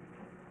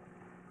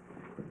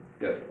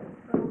 Yes.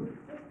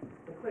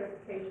 The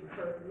clarification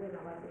first, and then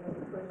I'd like to ask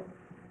a question.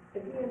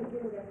 Again,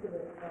 getting back to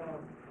some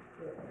of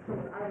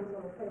the items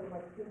on the table,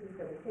 like speaking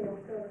for the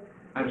health study.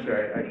 I'm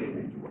sorry, I can't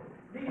hear you.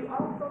 Do you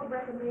also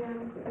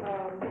recommend,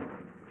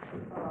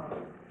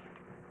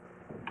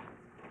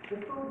 the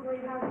food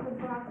grade hydrogen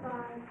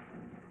peroxide?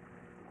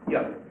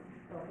 Yeah,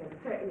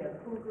 Okay, the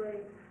food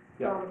grade?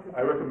 yeah,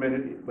 I recommend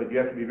it, but you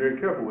have to be very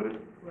careful with it.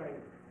 Right.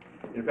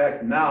 In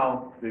fact,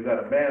 now, they've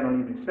got a ban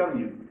on even selling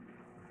you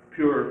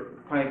pure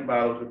pint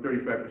bottles of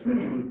 35%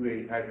 food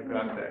grade hydrogen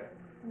peroxide.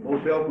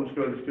 Most health food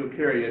stores that still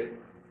carry it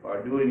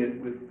are doing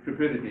it with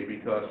stupidity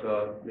because,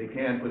 they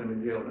can put them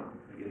in jail now.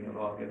 They're getting a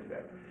law against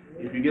that.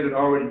 If you get it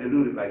already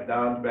diluted, like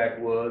Don's Back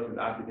was, and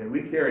Oxygen,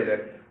 we carry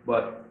that,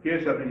 but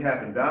here's something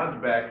happened.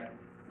 Don's Back,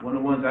 one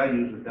of the ones I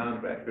use was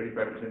Don's Back,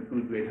 35%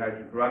 food grade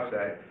hydrogen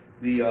peroxide.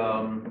 The,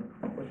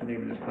 what's the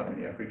name of this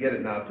company? I forget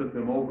it now, it took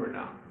them over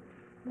now.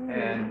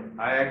 And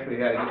I actually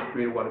had to just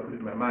create what to put it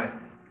in my mind.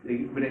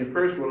 When they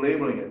first were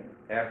labeling it,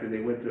 after they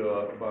went to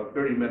about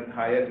 30-minute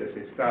hiatus,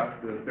 they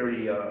stopped the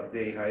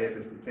 30-day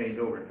hiatus to change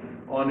over.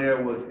 On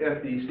there was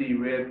FDC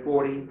Red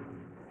 40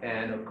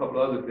 and a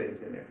couple other things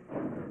in there.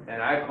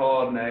 And I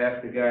called and I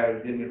asked the guy I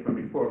was getting it from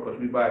before, because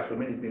we buy so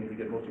many things, we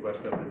get most of our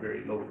stuff at a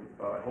very low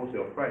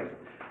wholesale price.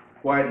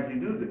 Why did you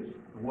do this?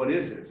 What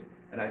is this?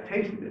 And I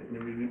tasted it, and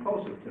it was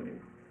repulsive to me.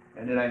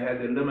 And then I had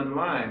the lemon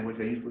lime, which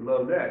I used to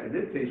love that. It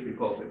did taste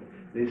repulsive.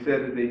 They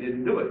said that they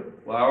didn't do it.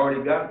 Well, I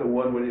already got the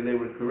one where they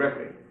labeled it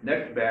correctly.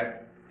 Next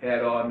batch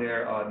had on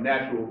there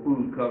natural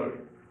food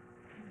coloring,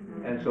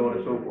 and so on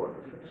and so forth.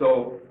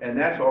 So, and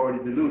that's already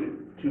diluted.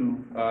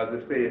 To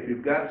say, if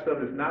you've got stuff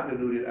that's not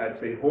diluted,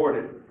 I'd say hoard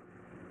it,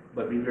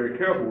 but be very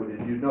careful with it.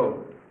 You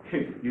know,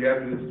 you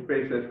have to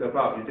space that stuff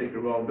out. You take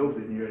the wrong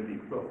dosage, and you're in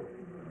deep trouble.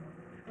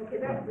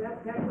 Okay, that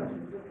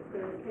question is just a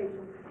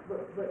clarification,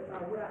 but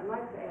what I'd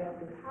like to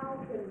ask is how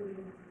can we,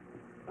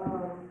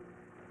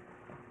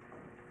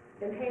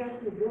 enhance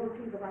the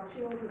abilities of our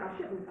children? I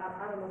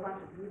don't know if I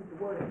should use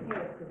the word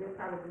enhance, because they're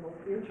probably the most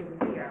spiritual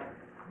we are.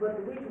 But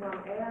the reason why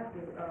I'm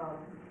asking,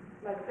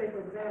 like say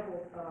for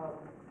example,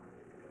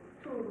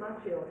 two of my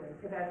children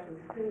have actually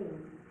seen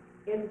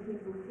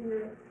indecisive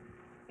spirit,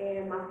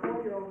 and my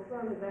 4-year-old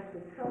son has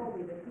actually told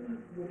me that he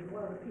was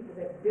one of the people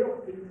that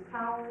built these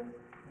towers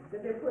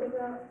that they're putting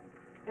up,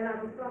 and I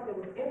just thought that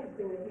was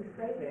interesting that he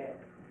say that.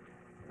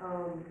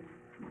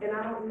 And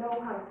I don't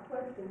know how to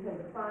question him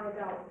to find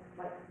out,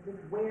 like, just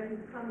where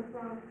he's coming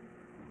from.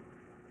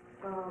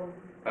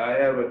 I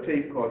have a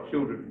tape called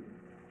Children.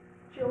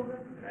 Children?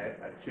 I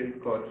have a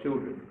tape called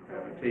Children. I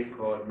have a tape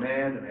called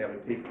Man, and I have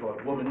a tape called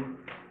Woman,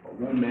 or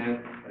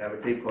Woman, and I have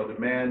a tape called the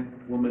Man,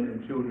 Woman,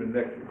 and Children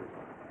Lecture.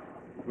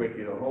 Break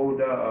it a whole,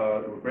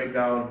 will break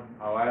down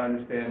how I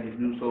understand these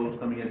new souls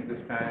coming in at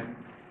this time,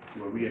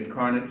 who are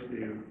reincarnates.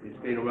 They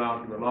stayed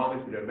around for the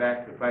longest, and they're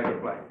back to fight or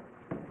flight.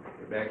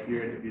 They're back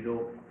here, and if you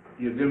don't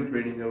give them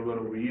training, they'll run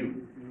over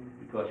you,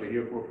 because they're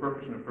here for a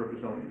purpose and a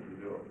purpose only.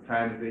 It's the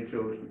time that they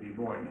chose to be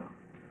born now.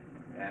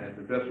 And as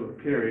the vessel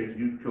carries,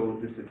 you chose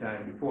this the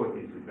time before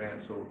these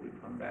advanced souls would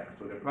come back.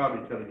 So they're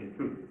probably telling you the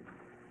truth.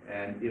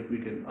 And if we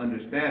can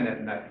understand that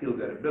and not kill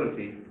that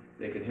ability,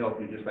 they can help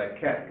you just like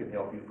cats can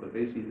help you, because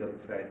they see the other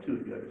side too,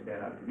 if you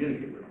understand how to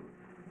communicate with them.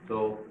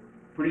 So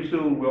pretty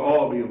soon we'll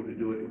all be able to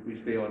do it if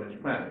we stay on this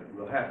planet.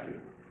 We'll have to.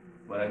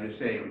 But I'm just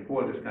saying,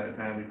 before this kind of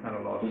time, we kind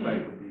of lost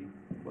sight with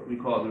what we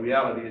call the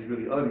reality is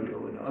really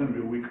unreal, and the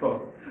unreal we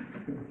call,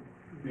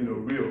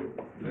 real.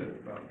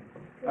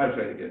 I'm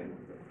trying to get it.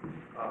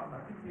 I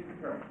think you used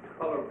the term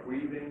color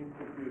breathing.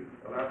 Could you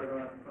elaborate on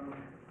that some?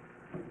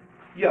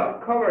 Yeah,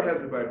 color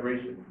has a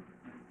vibration.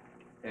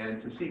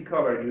 And to see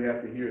color, you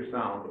have to hear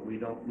sound, but we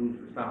don't lose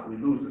the sound. We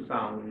lose the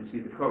sound when you see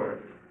the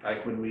color.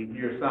 Like when we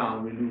hear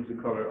sound, we lose the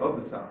color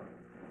of the sound.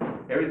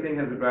 Everything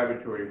has a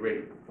vibratory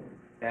rate.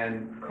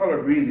 And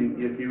color breathing,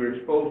 if you're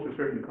exposed to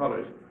certain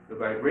colors, the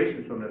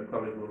vibrations from those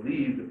colors will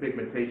leave the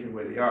pigmentation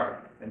where they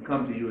are and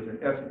come to you as an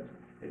essence.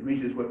 It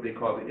reaches what they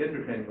call the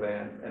endocrine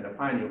glands and the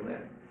pineal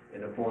gland in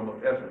the form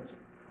of essence.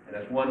 And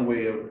that's one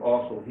way of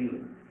also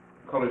healing.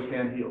 Colors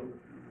can heal.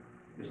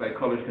 Just like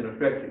colors can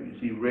affect you. You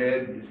see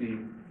red, you see,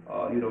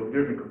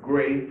 different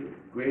gray.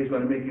 Gray is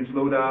going to make you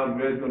slow down.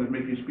 Red is going to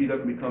make you speed up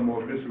and become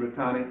more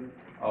viscerotonic.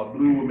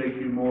 Blue will make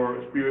you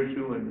more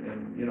spiritual, and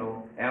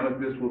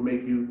amethyst will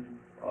make you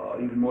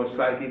even more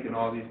psychic, and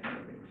all these kind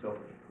of things. So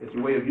it's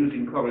a way of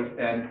using colors,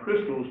 and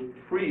crystals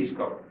freeze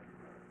color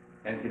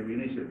and can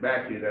release it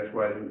back to you. That's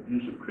why the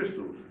use of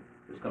crystals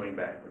is coming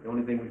back. But the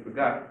only thing we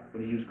forgot,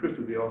 when you use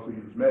crystals, they also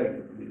use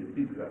magnets. We didn't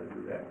teach us how to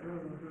do that.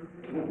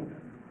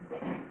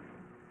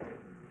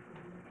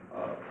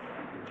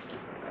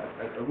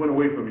 I went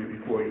away from you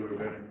before you were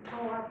ready.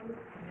 Oh,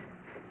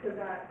 because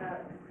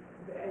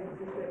And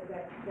just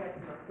that's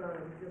my son,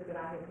 just that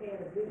I have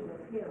had a vision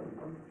of him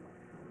from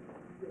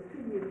the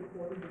 2 years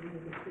before he was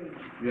even conceived.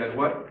 You had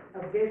what?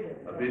 A vision.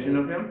 A vision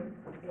of him?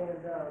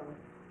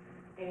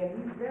 And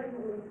he's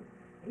definitely,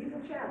 he's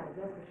a challenge,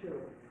 that's for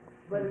sure.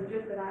 But it's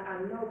just that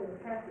I know that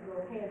it has to go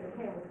hand in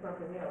hand with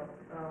something else.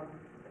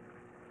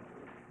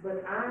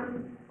 But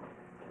I'm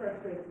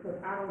frustrated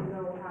because I don't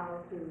know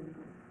how to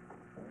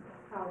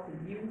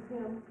use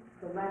him,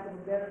 for lack of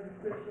a better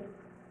description,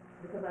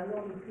 because I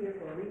know he's here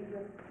for a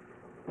reason.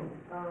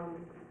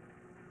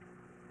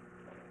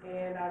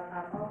 And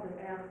I've often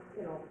asked,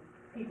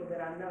 people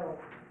that I know,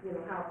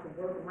 how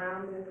to work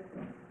around this,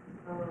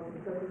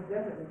 because he's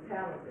definitely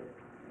talented.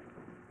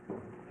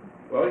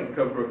 Well, you can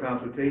come for a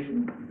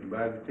consultation, you can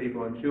buy the tape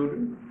on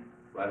children,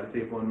 buy the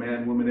tape on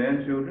man, woman,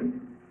 and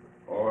children,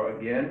 or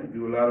again,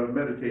 do a lot of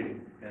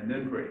meditating and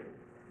then pray.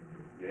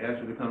 Your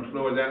answer will come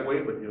slower that way,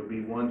 but there'll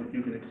be ones that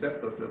you can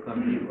accept, or they'll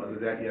come to you. Other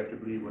than that, you have to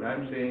believe what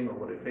I'm saying or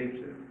what the tape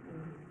says.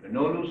 There are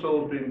no new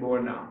souls being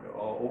born now. They're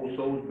all old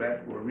souls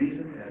back for a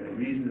reason, and the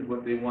reason is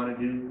what they want to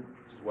do.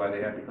 This is why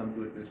they have to come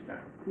to it this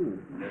time.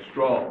 And they're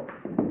strong.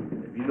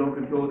 If you don't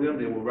control them,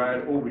 they will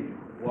ride over you,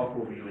 walk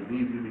over you, and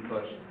leave you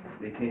because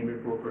they came here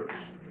for a purpose.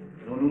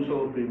 No new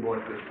souls being born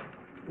at this time.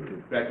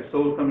 In fact, the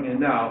souls coming in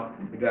now,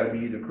 they got to be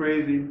either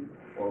crazy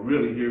or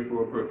really here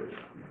for a purpose.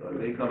 Because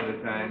they come at a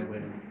time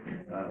when,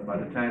 by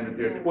the time that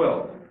they're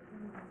 12,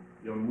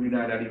 we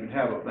might not even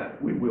have a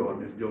planet. We will,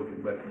 I'm just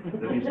joking, but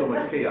there'll be so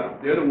much chaos.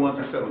 They're the ones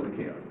who settle the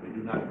chaos. They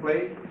do not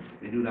play,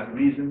 they do not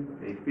reason,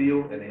 they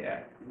feel, and they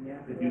act.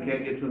 If you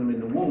can't get to them in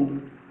the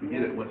womb, you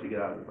get it once you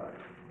get out of the body.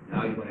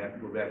 Now you're going to have to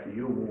go back to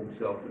your womb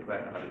self to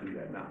find out how to do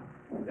that now.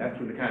 That's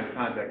when the kind of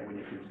contact when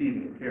you're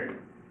conceiving and carrying.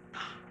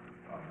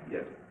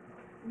 Yes.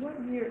 What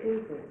year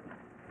is it?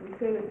 You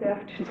said it's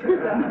after 2000.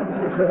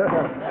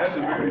 That's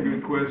a very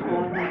good question.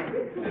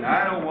 And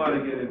I don't want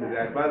to get into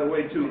that. By the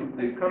way, too,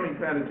 the coming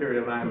planetary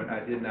alignment I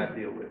did not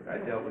deal with. I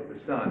dealt with the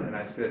sun, and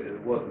I said that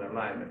it wasn't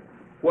alignment.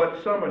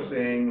 What some are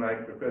saying,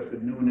 like Professor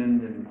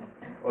Noonan and,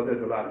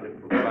 there's a lot of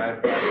different books,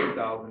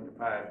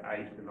 2005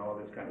 ice and all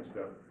this kind of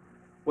stuff.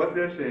 What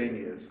they're saying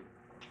is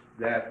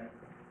that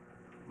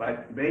by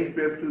May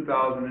 5th,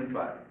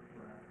 2005,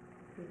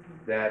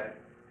 that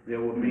there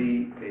will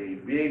be a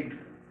big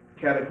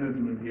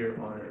cataclysm here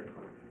on Earth.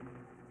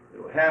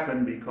 It will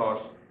happen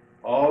because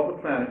all the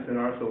planets in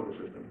our solar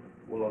system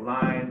will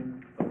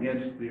align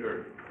against the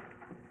Earth.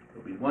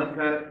 There will be one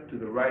planet to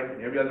the right,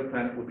 and every other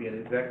planet will be in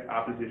exact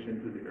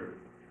opposition to the Earth,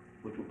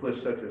 which will put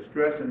such a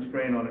stress and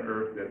strain on the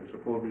Earth that will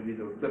supposedly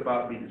either flip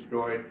out, be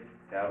destroyed,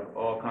 have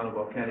all kind of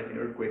volcanic and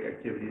earthquake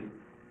activities.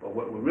 But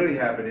what will really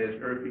happen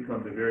is Earth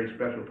becomes a very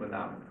special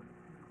phenomenon.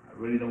 I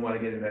really don't want to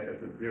get into that.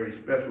 That's a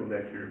very special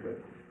lecture, but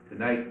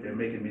tonight they're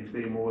making me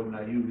say more than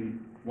I usually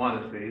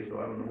want to say, so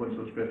I don't know what's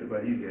so special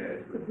about you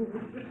guys. But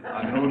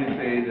I can only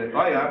say that,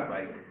 oh yeah, I'm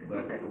right.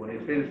 But when they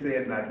say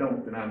it and I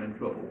don't, then I'm in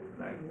trouble.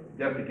 And I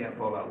definitely can't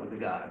fall out with the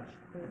gods.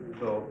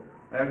 So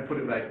I have to put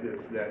it like this,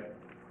 that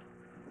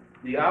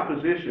the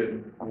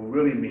opposition will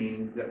really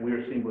mean that we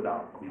are singled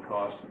out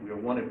because we are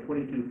one of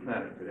 22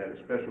 planets that had a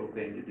special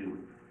thing to do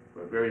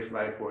for various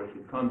life forms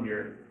who come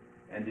here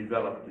and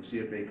develop to see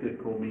if they could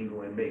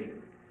commingle and make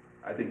it.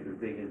 I think the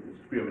thing is, the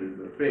experiment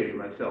is a failure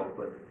myself,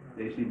 but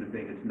they seem to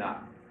think it's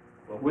not.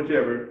 But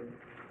whichever,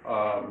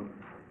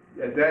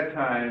 at that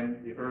time,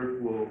 the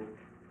Earth will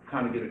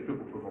kind of get a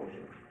triple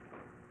promotion,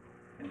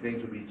 and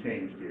things will be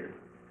changed here.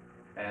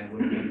 And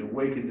when we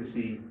awaken to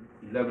see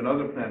 11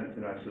 other planets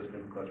in our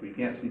system, because we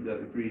can't see the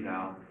other 3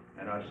 now,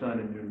 and our sun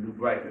in their new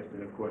brightness,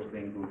 then of course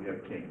things will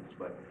have changed.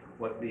 But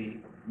what the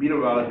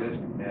meteorologists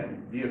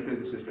and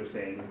geophysicists are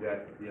saying is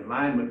that the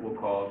alignment will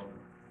cause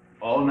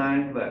all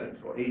 9 planets,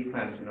 or 8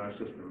 planets in our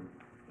system,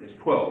 there's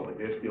 12, but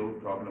they're still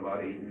talking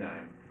about 8 and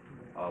 9,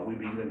 we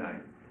being the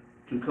 9th,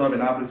 to come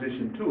in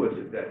opposition to us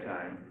at that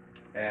time,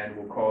 and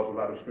will cause a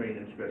lot of strain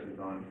and stresses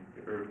on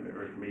the Earth, and the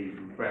Earth may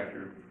even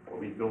fracture, or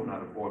be thrown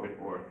out of orbit,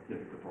 or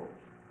hit the poles.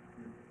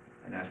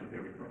 And that's what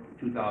they're referring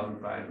to,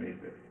 2005, May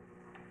 5th.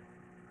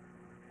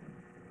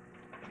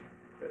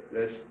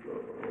 That's,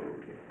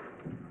 okay.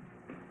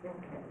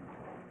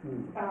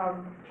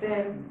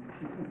 Then,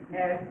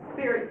 as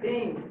spirit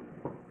beings,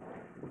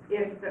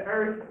 if the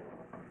Earth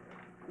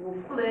will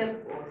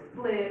flip or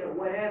split or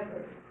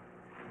whatever,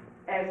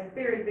 as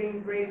spirit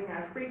beings raising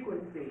our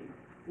frequency,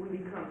 we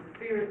become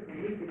spirit,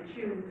 and we can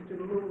choose to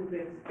move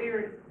in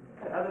spirit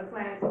to other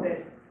planets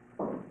that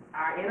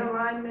are in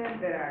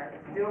alignment, that are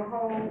still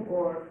whole,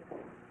 or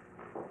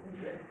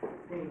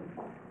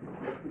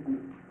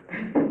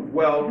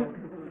well,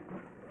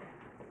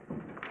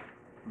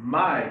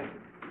 my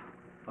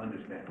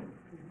understanding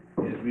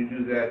is we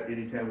do that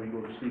anytime we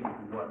go to sleep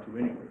if we want to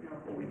anyway,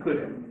 or we could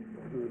have.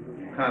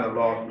 We kind of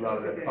lost a lot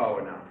of that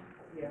power now.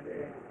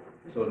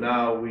 So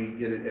now we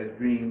get it as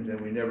dreams,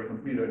 and we never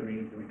complete our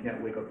dreams, and we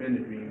can't wake up in the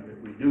dreams.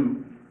 If we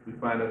do, we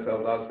find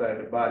ourselves outside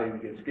the body, we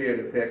get scared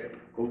as heck,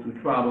 go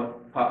through trauma,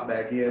 pop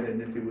back in, and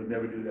then we would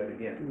never do that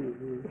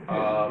again.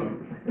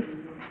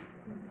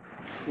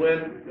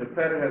 when the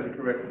planet has a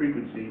correct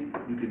frequency,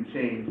 you can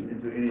change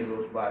into any of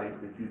those bodies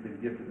that you've been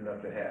gifted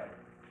enough to have.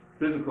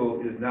 Physical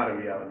is not a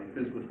reality.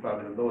 Physical is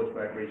probably the lowest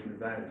vibration,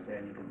 as I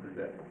understand, you can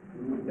possess.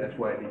 That's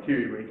why it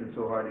deteriorates and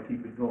so hard to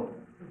keep it going.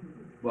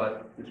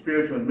 But the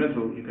spiritual and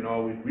mental, you can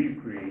always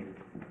recreate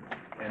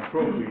and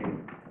procreate,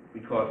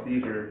 because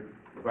these are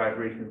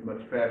vibrations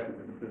much faster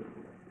than the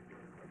physical.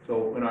 So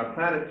when our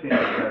planet changes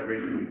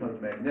vibration and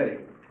becomes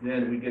magnetic,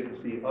 then we get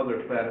to see other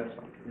planets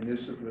in this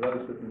system and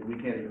other systems we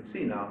can't even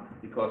see now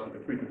because of the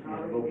frequency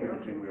and the low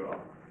frequency we're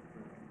on.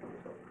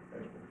 So,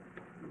 that's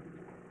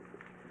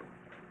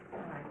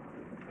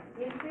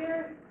it. Is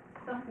there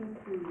something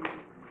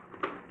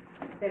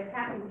that's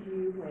happened to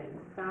you when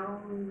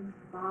sounds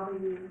bother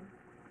you,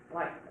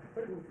 like a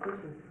certain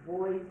person's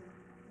voice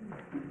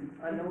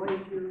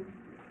annoys you,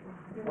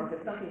 or if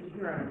it's something that you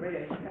hear on the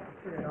radio, you have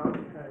to turn it off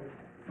because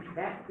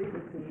that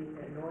frequency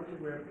annoys you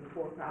where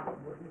before probably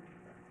wouldn't?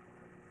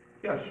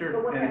 Yeah, sure. So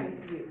what's And-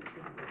 happening to you?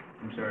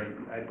 I'm sorry,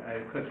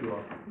 I cut you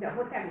off. No,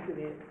 what's happening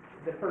to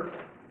the person?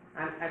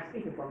 I'm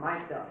speaking for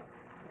myself.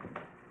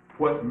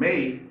 What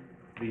may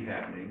be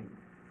happening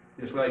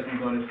is like you're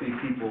going to see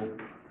people,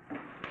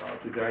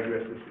 to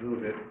digress this a little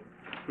bit,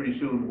 pretty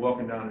soon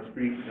walking down the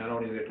street, not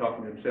only are they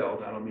talking to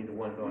themselves, I don't mean the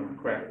ones on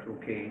crack,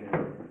 cocaine,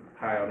 and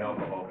high on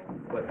alcohol,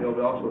 but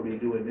they'll also be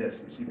doing this.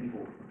 You see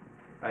people,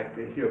 like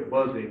they hear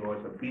buzzing or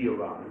it's a bee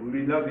around. There will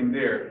be nothing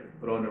there,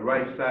 but on the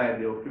right side,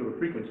 they'll feel the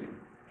frequency.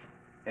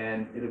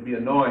 And it'll be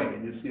annoying,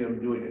 and you see them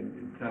doing it,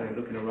 and kind of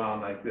looking around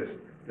like this.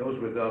 Those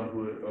were them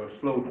who are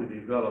slow to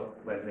develop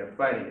when they're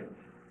fighting it.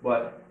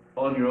 But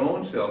on your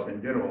own self,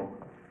 in general,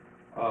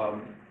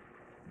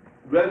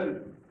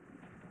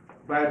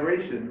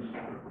 vibrations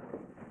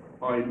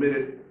are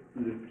emitted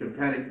through the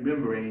tympanic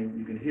membrane.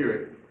 You can hear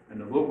it,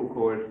 and the vocal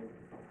cords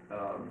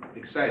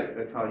excite it.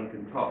 That's how you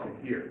can talk and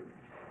hear.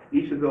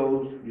 Each of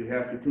those, you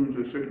have to tune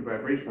to a certain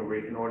vibrational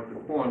rate in order to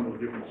form those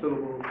different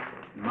syllables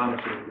and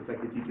monosyllables. It's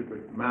like they teach you for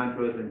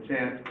mantras and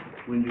chants.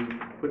 When you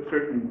put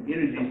certain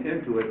energies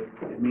into it,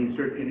 it means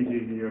certain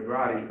energies in your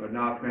body are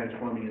now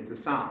transforming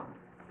into sound.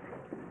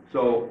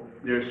 So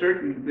there are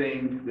certain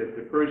things that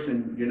the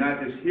person, you're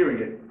not just hearing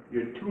it,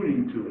 you're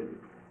tuning to it.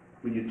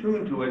 When you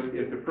tune to it,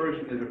 if the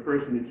person is a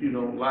person that you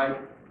don't like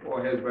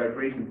or has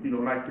vibrations you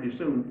don't like, pretty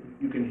soon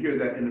you can hear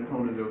that in the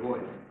tone of their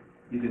voice.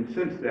 You can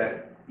sense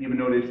that even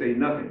though they say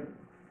nothing.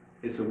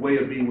 It's a way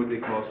of being what they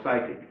call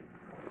psychic.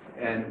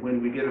 And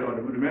when we get it on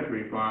the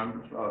rudimentary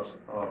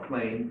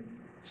plane,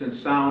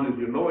 since sound is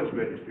your lowest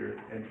register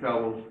and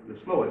travels the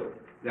slowest,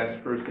 that's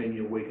the first thing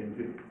you awaken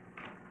to.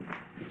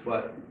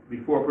 But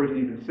before a person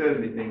even says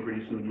anything,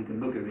 pretty soon you can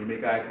look at them,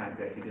 make eye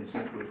contact, you can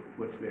sense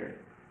what's there.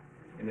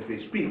 And if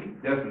they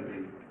speak,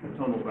 definitely, the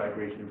tonal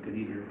vibrations could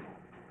either,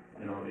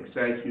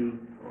 excite you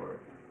or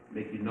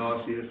make you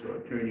nauseous or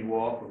turn you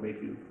off or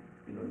make you,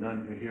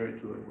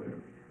 non-coherent to it, whatever.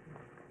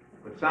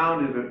 But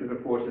sound is a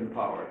force in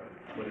power,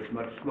 but it's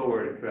much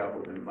slower to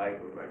travel than light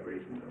or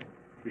vibrations or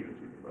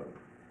frequencies above.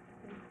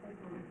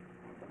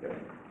 Yes.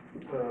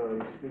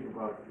 You speak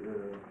about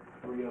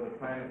 3 other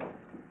planets.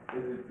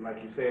 Is it, like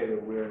you said,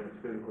 that we're in this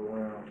physical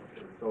realm,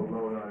 it's so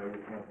low now that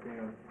we can't see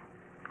them?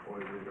 Or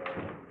is it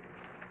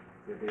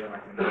that they're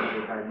like in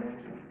another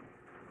dimension?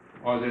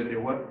 Or that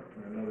they're what?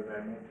 In another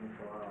dimension,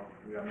 so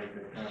we gotta make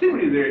that kind of...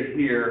 Simply they're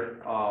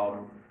here.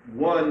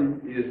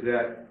 One is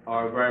that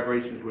our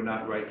vibrations were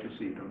not right to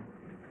see them.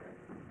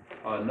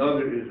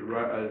 Another is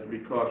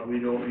because we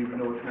don't even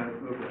know what planets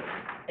look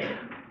like.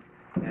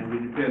 And we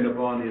depend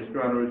upon the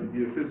astronomers and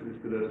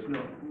geophysicists to let us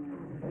know.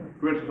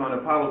 For instance, on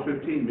Apollo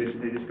 15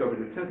 mission, they discovered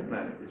the 10th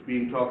planet. It's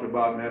being talked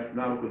about in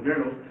astronomical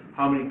journals.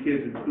 How many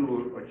kids in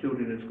school or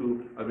children in school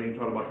are being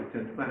taught about the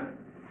 10th planet?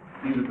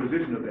 Even the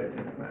position of that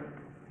 10th planet.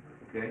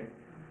 Okay?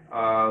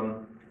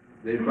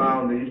 They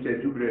used to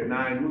have Jupiter at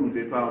 9 moons.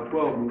 They found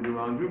 12 moons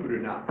around Jupiter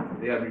now.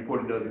 They have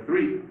reported the other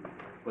 3,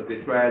 but they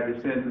tried to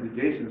send to the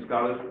Jason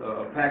scholars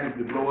a package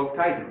to blow up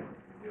Titan.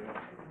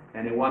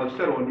 And they want to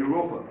settle on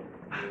Europa.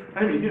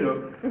 I mean,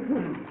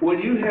 when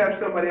you have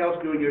somebody else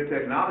doing your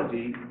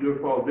technology, you'll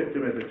fall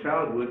victim as a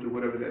child would to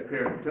whatever that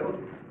parent tells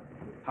you.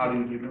 How do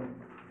you know?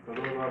 So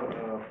those are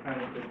the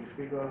planets that you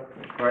speak of?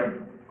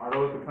 Pardon? Are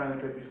those the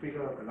planets that you speak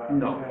of?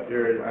 No, I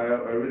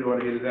really want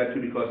to get into that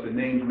too because the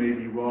names may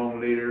be wrong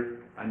later.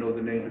 I know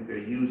the names that they're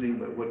using,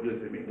 but what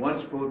does it mean?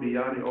 One's supposed to be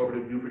beyond the orbit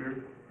of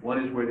Jupiter,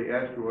 one is where the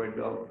asteroid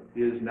belt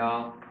is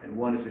now, and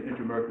one is an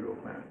intermercurial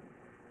planet.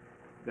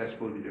 That's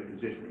supposed to be their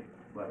positioning,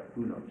 but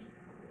who knows?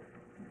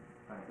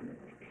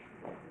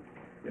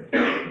 Yes.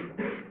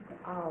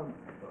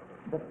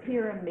 The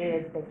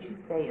pyramid that you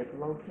say is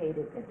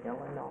located in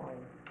Illinois,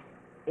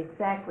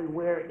 exactly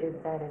where is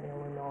that in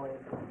Illinois?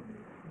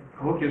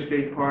 Cahokia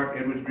State Park,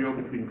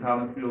 Edwardsville, between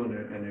Collinsville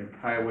and the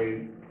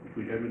highway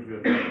between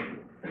Edwardsville and Collinsville.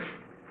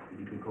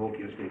 You can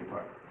Cahokia State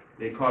Park.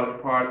 They call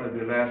it part of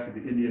the last of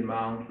the Indian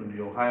mounds, from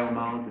the Ohio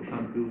mounds that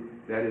come through.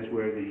 That is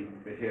where the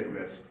head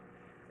rests.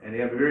 And they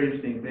have a very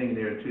interesting thing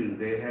there too.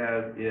 They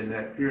have in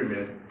that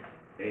pyramid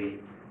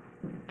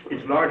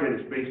it's larger at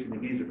its base than the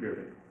Giza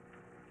pyramid.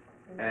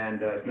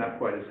 And it's not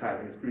quite as high, I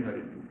think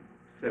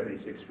it's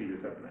 76 feet or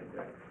something like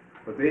that.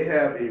 But they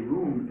have a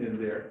room in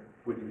there,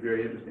 which is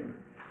very interesting,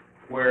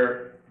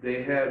 where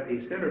they have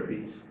a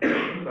centerpiece,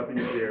 something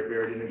is there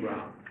buried in the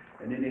ground,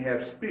 and then they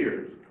have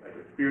spears, like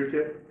a spear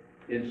tip,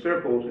 in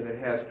circles, and it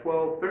has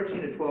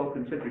 13 to 12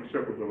 concentric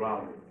circles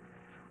around it.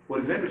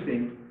 What is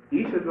interesting,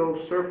 each of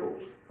those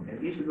circles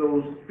and each of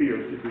those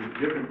spears is a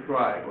different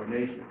tribe or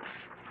nation.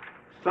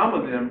 Some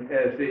of them,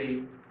 as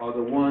they are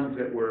the ones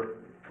that were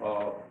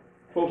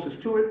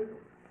closest to it,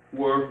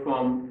 were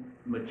from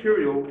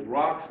material,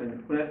 rocks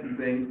and flint and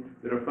things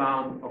that are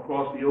found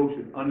across the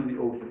ocean, under the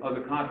ocean,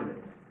 other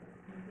continents.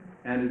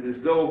 And it is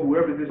as though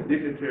whoever this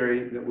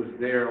dignitary that was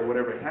there or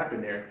whatever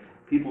happened there,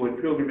 people had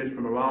pilgrimaged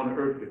from around the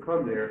earth to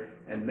come there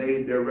and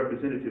laid their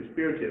representative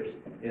spear tips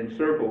in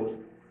circles,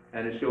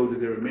 and it shows that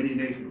there were many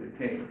nations that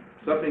came.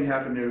 Something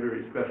happened there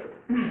very special.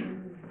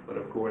 But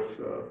of course,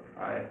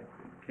 I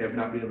have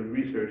not been able to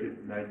research it,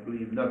 and I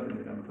believe nothing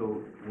that I'm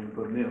told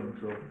from them,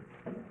 so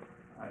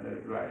I let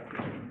it ride.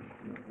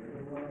 Yes,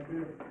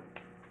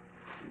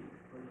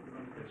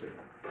 sir.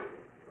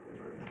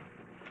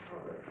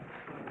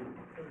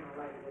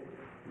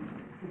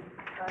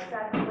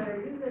 Dr. Blair,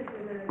 you mentioned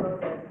a minute ago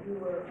that you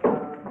were,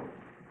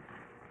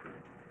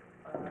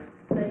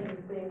 saying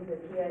things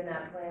that you had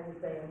not planned to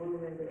say and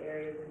move into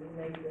areas, and you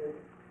made the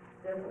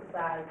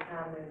emphasized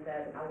comment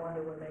that I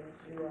wonder what makes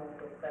you a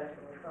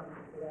professional or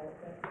something to that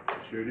effect.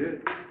 Sure did.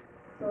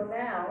 So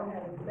now,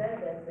 having said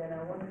that, then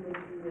I wonder if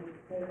you would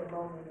take a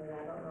moment, and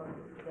I don't know if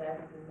this is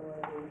asking more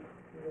than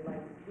you would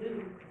like to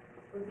do,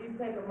 would you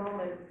take a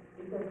moment,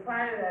 because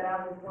prior to that,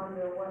 I was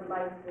wondering what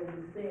lights were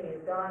you seeing.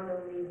 It dawned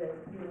on me that,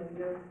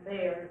 you're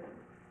there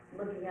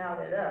looking out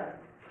at us,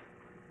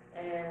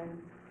 and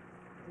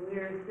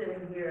we're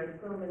sitting here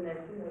assuming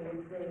that,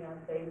 you're seeing our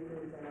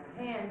faces and our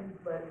hands,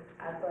 but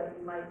I thought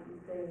you might be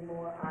seeing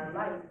more our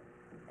light,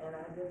 and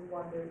I just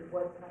wondered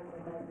what type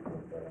of light you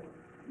were seeing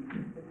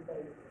in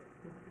space.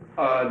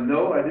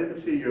 No, I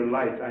didn't see your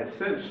light. I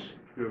sense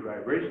your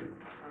vibration.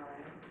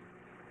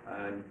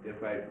 And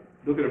if I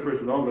look at a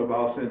person long enough,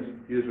 I'll sense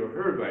his or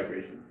her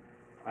vibration.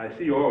 I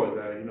see auras.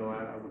 I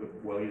would have,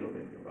 well, you don't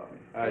think about me.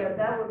 Yeah,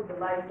 that was the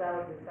lights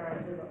I was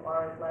referring to, the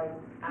auras lights.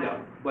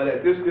 Yeah, but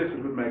at this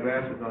distance with my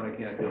glasses on, I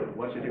can't do it.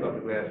 Once you take off the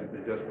glasses,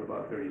 it's just for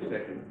about 30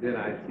 seconds. Then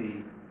I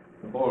see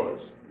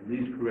auras. And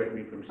these correct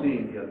me from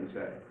seeing the other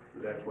side. So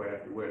that's why I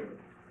have to wear them.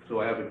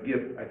 So I have a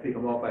gift. I take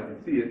them off, I can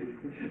see it,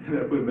 and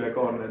I put them back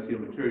on, and I see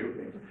material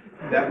things.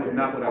 That was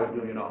not what I was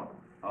doing at all.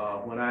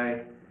 When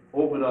I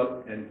open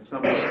up and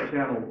someone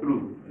channel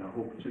through, and I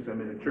hope since I'm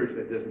in a church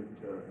that doesn't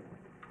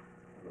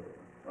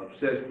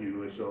obsess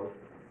you or so,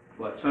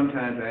 but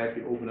sometimes I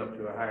actually open up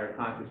to a higher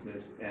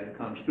consciousness and it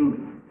comes through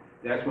me.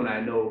 That's when I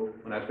know,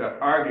 when I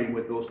start arguing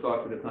with those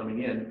thoughts that are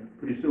coming in,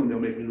 pretty soon they'll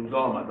make me lose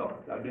all my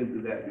thoughts. I've been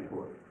through that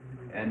before.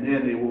 And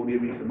then they will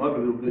give me some other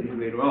little goodies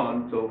later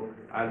on, so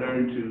I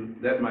learn to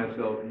let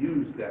myself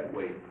use that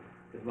way,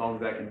 as long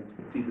as I can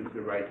see this is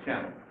the right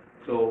channel.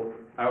 So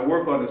I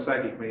work on the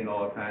psychic plane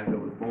all the time. I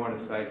was born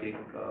a psychic,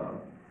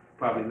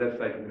 probably less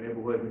psychic than I ever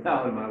was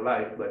now in my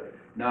life, but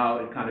now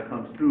it kind of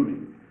comes through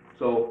me.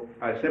 So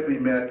I simply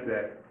meant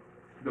that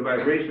the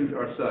vibrations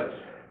are such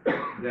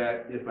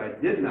that if I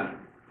did not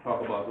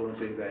talk about those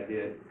things I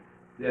did,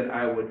 then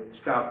I would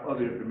stop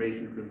other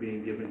information from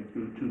being given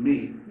to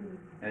me.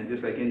 And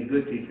just like any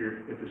good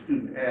teacher, if a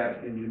student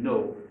asks and you're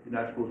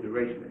not supposed to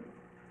erase them.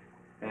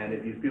 And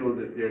if you feel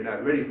that they're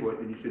not ready for it,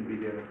 then you shouldn't be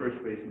there in the first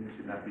place, and you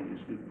should not be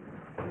your student.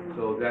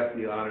 So that's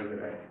the honor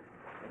that I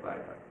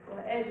abide by.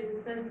 Well, as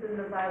you sense in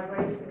the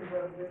vibrations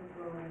of this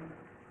room,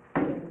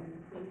 can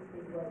you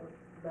see what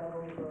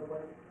levels or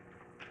what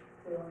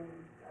feelings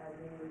are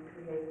being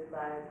created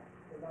by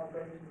the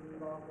vibrations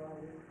you've all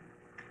gone in?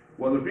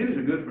 Well, the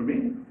feelings are good for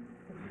me.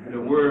 There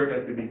were,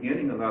 at the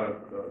beginning, a lot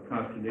of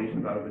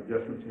consternation, a lot of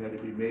adjustments had to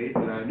be made,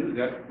 but I knew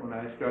that when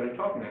I started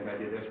talking like I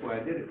did, that's why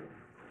I did it.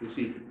 You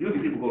see,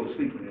 usually people go to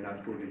sleep when they're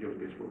not supposed to do what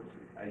they're supposed to.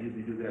 I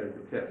usually do that as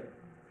a test.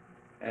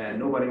 And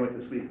nobody went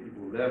to sleep.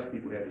 People left,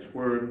 people had to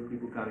swerve,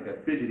 people kind of got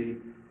fidgety,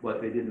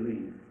 but they didn't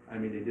leave. I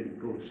mean, they didn't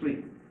go to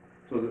sleep.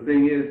 So the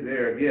thing is,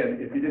 there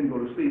again, if you didn't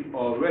go to sleep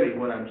already,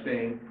 what I'm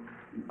saying,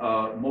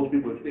 most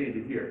people have stayed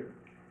to hear.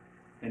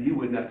 And you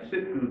would not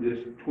sit through this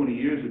 20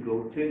 years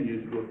ago, 10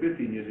 years ago,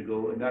 15 years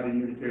ago, and not in a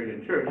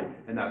Unitarian church,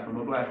 and not from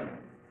a black man.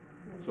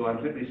 So I'm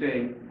simply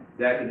saying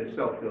that in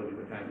itself tells you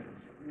what time it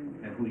is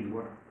and who you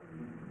are.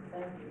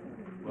 Thank you.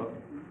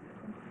 Welcome.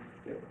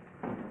 Yeah.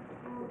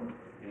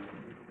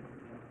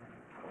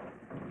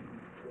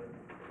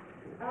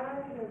 I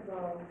have,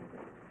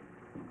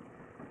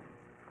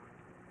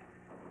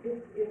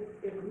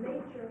 if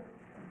nature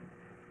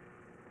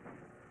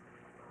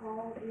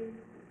called you,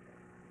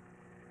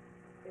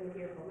 in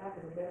here, for lack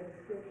of a better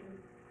description,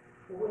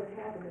 for what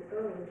happened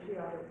earlier this year,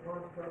 I was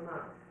going to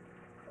Vermont.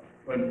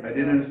 But I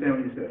didn't understand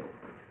what you said.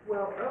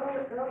 Well,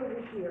 earlier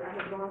this year, I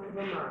had gone to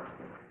Vermont,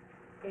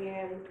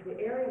 and the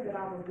area that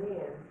I was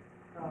in,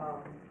 I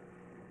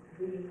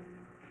believe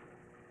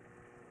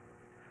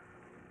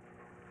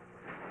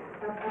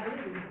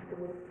it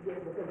was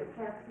within the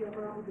Catskill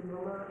Mountains in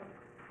Vermont,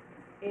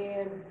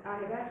 And I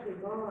had actually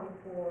gone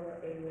for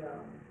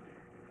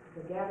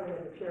the gathering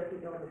of the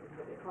Cherokee elders, is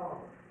what they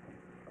call it.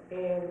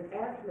 And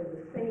actually,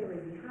 the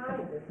scenery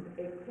behind us, it's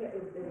a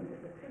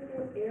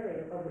particular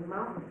area of the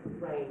mountain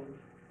range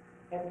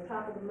at the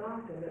top of the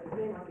mountain that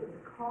seemed like it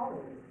was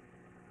calling me.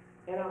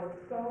 And I was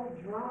so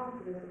drawn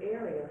to this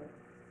area,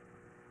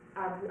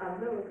 I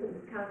literally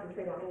couldn't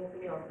concentrate on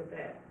anything else but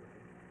that.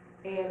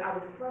 And I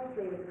was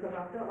frustrated because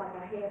I felt like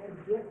I had to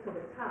get to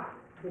the top,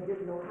 but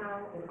didn't know how,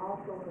 and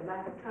also the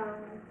lack of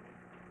time.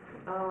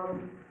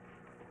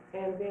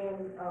 And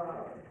then,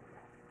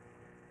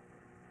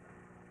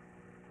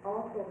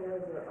 also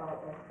there's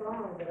a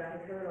song that I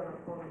had heard on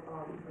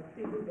a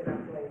CD that I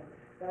played,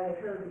 that I had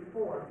heard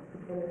before.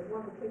 And this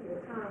one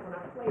particular time when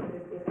I played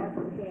it, it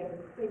actually had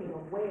the singing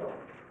of whales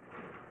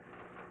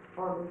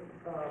on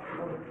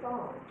the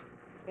song.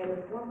 And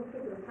this one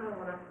particular time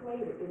when I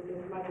played it,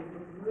 it's like it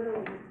just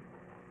literally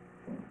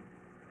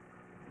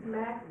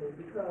smacked me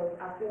because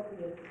I felt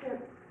the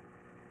intense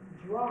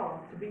draw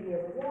to be near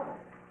the water,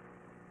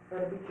 or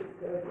to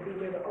be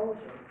near the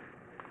ocean.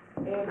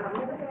 And I've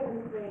never had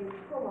anything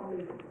pull on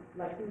me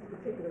like these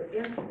particular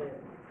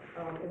incidents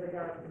in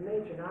regards to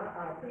nature. Now,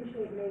 I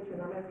appreciate nature,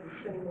 and I'm actually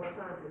spending more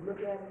time to look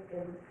at it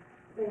and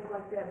things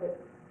like that, but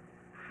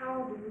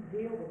how do you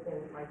deal with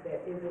things like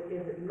that? Is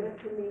it meant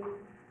for me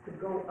to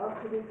go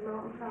up to this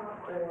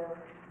mountaintop, or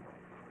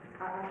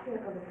I can't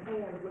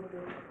understand what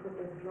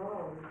this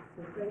drawing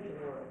sensation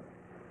was.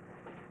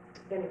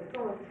 And it's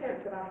so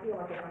intense that I feel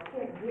like if I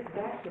can't get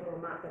back to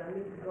Vermont, that I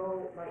need to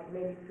go like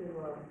maybe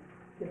to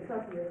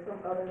Kentucky or some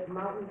other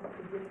mountains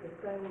to get the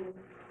same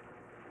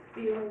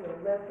feeling or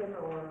lesson,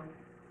 or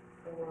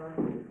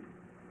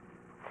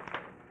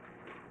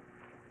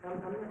I'm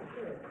not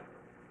sure.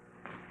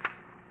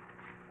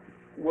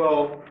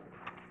 Well,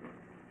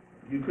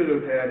 you could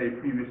have had a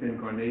previous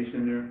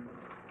incarnation there.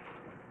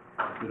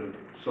 You could have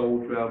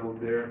soul traveled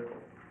there.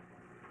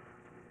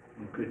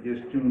 You could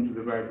just tune to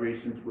the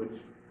vibrations which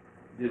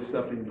did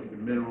something with the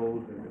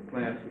minerals and the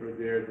plants that are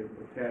there that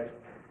attached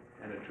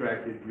and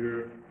attracted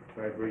your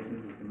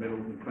vibrations with the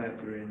minerals and plants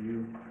that are in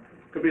you.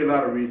 Could be a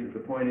lot of reasons. The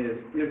point is,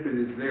 if it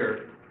is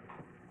there,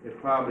 it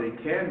probably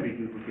can be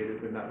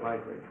duplicated, but not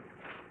likely.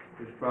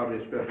 It's probably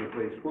a special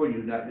place for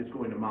you, not just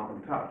going to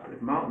mountaintops.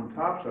 If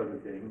mountaintops are the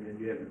thing, then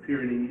you have the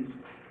Pyrenees.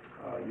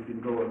 You can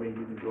go to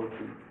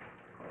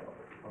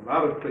a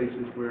lot of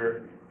places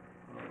where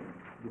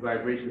the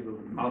vibrations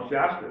of Mount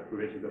Shasta, for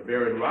instance, a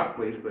barren rock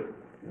place, but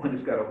one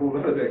that's got a whole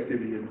lot of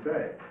activity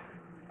inside.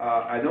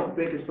 I don't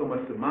think it's so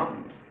much the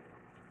mountains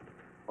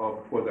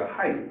for the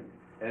height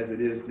as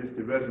it is just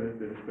the resonance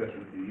that is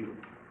special to you.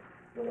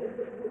 Well, it's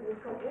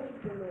so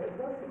interesting that it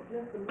wasn't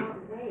just the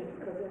mountain range,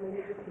 because I mean,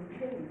 it just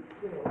continues,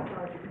 as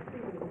far as you can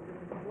see, it was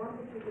just one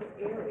particular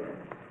area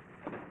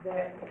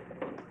that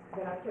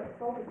I kept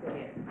focusing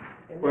in.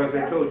 And Well, as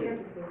I told you,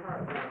 interesting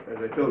part.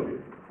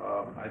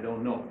 I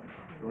don't know.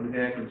 The only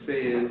thing I can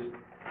say is,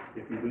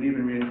 if you believe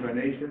in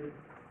reincarnation,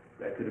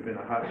 that could have been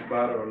a hot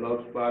spot or a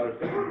love spot or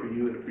something for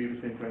you in a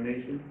previous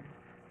incarnation.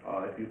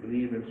 If you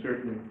believe in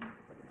certain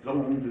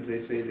zones, as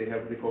they say, they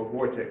have what they call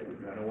vortexes,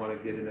 and I don't want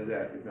to get into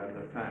that, there's not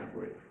enough time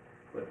for it.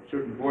 But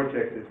certain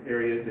vortexes,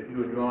 areas that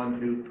you are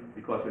drawn to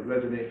because it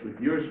resonates with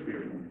your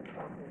spirit,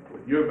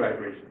 with your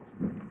vibrations.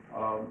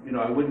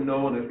 I wouldn't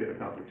know unless we had a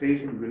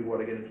consultation. We really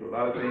want to get into a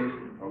lot of things,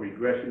 or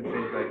regression,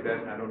 things like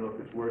that, and I don't know if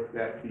it's worth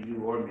that to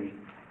you or me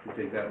to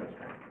take that much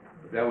time.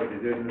 But that would be,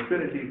 there's an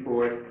affinity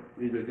for it,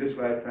 either this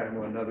lifetime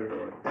or another,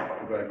 or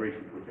the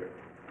vibrations with it.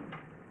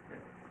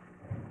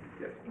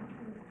 Yes.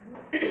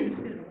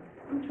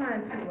 I'm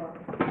trying to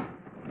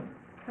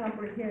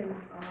comprehend,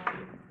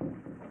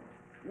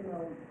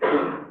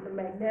 the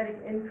magnetic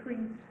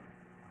increase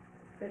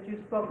that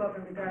you spoke of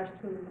in regards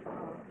to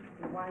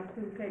the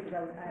Y2K,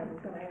 because I was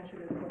going to ask you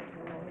this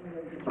question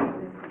anyway, but you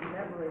really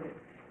elaborated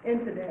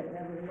into that, and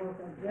that was the most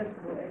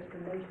digestible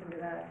explanation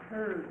that I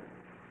heard,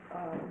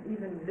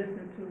 even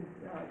listening to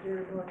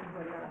Jerry North and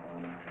whatnot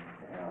on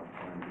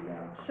the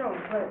show.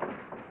 But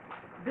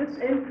this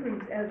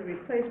increase as a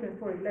replacement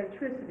for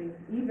electricity,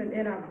 even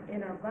in our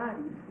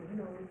bodies,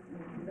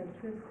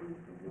 electricity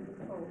is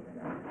exposed in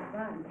our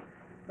bodies.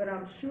 But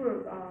I'm sure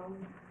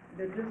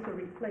that this will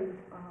replace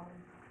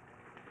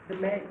the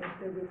magnets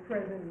that we're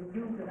presently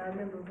using. I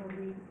remember when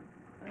we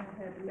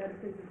had the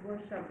metaphysics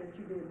workshop that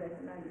you did back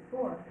in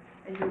 '94,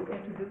 and you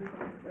introduced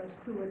us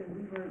to it, and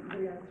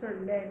we had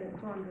certain magnets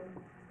on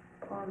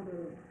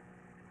the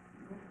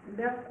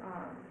left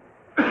arm,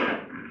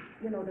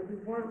 that we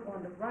weren't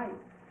on the right,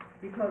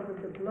 because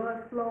of the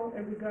blood flow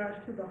in regards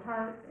to the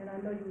heart. And I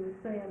know you were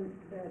saying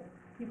that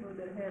people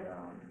that had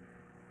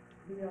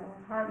the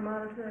heart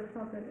monitor or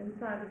something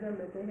inside of them,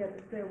 that they had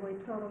to stay away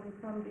totally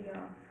from the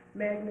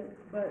magnets.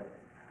 But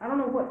I don't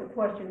know what the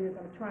question is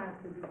I'm trying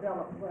to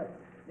develop, but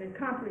in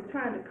trying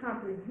to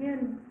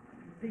comprehend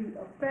the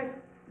effect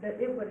that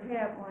it would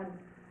have on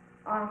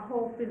our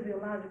whole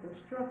physiological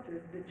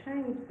structures, the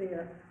change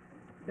there,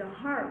 the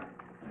heart,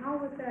 how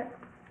would that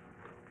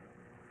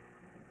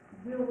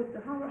deal with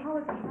how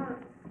is the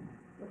heart,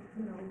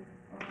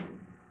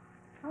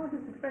 How would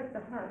this affect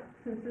the heart,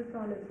 since it's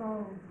on its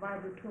own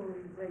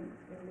vibratory rate,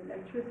 and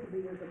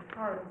electricity is a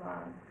part of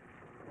our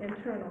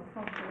internal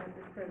function at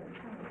this present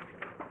time?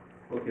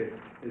 Okay,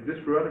 is this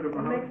Veronica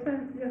Muhammad? Makes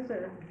sense? Yes,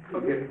 sir.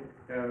 Okay,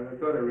 I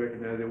thought I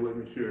recognized it,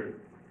 wasn't sure,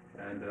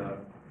 and,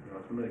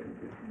 somebody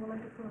confused. Well,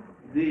 like the flower.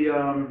 The,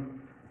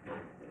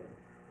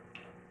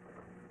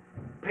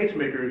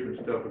 pacemakers and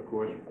stuff, of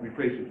course,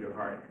 replaces your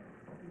heart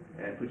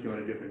and puts you on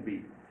a different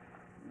beat.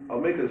 I'll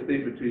make a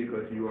statement to you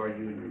because you are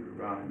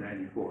around in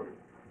 94.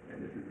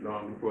 And this is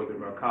long before the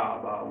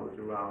macabre was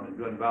around and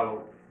gun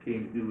valor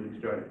came through and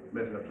started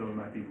messing up some of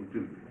my people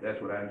too.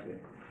 That's what I'm saying.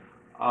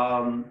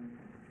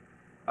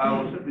 I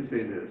will simply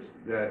say this,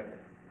 that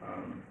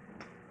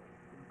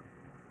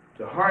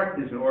the heart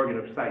is an organ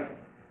of sight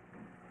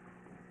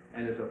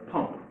and it's a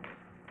pump,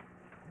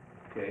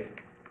 okay?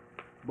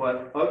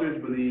 But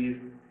others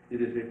believe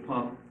it is a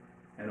pump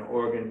and an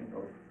organ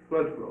of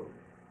blood flow.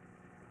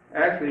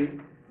 Actually,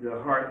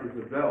 the heart is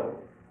a valve,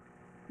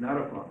 not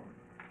a pump.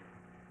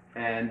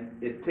 And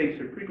it takes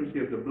the frequency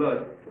of the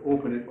blood to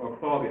open it or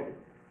clog it.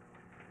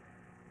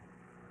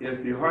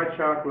 If the heart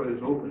chakra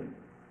is open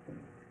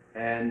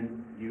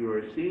and you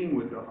are seeing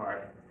with the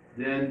heart,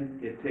 then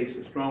it takes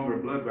a stronger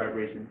blood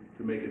vibration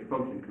to make it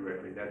function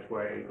correctly. That's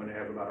why you're going to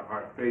have a lot of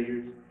heart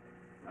failures,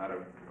 a lot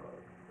of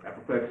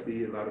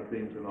apoplexy, a lot of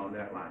things along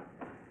that line.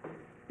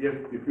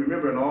 If you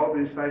remember in all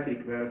these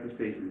psychic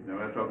manifestations, now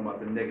I'm talking about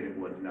the negative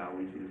ones now,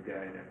 when you see this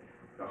guy in there,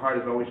 the heart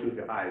is always with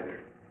the eye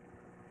there.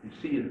 You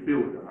see and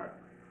feel with the heart.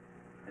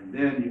 And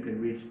then you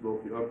can reach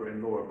both the upper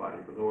and lower body,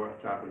 the lower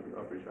chakra and the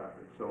upper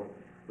chakra. So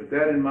with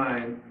that in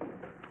mind,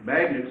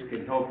 magnets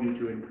can help you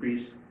to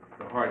increase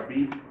the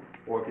heartbeat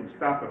or can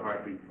stop the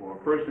heartbeat. For a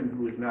person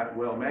who is not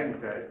well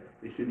magnetized,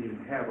 they shouldn't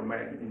even have a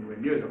magnet anywhere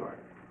near the heart.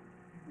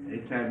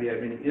 Anytime you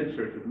have any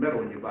inserts of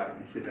metal in your body,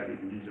 you should not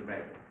even use a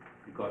magnet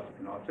because it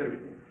can offset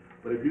everything.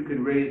 But if you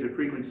can raise the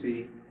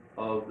frequency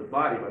of the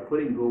body by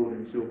putting gold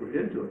and silver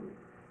into it,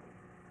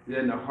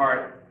 then the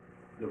heart,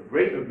 the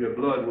rate of your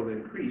blood will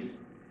increase.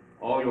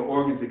 All your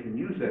organs that can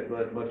use that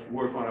blood must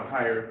work on a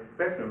higher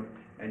spectrum,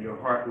 and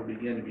your heart will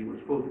begin to be what's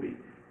supposed to be,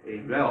 a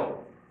valve,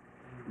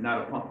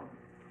 not a pump.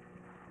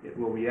 It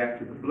will react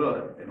to the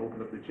blood and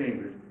open up the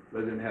chambers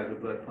rather than have the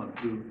blood pump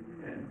through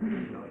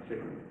and,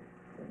 etc.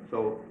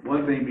 So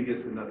one thing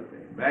begets another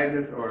thing.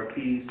 Magnets are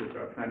keys to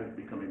our planets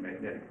becoming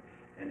magnetic.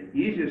 And the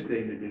easiest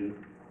thing to do,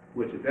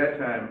 which at that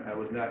time I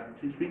was not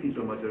speaking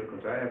so much of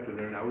because I have to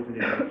learn, I was in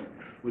ignorance,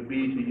 would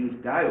be to use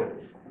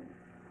diodes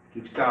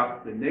to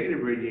stop the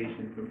negative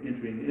radiation from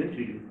entering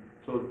into you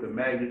so that the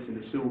magnets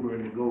and the silver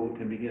and the gold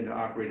can begin to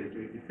operate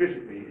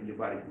efficiently and your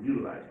body can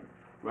utilize them.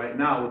 Right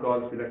now, with all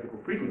this electrical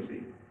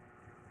frequency,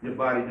 your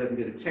body doesn't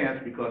get a chance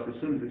because as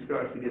soon as it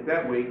starts to get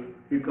that way,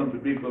 here comes a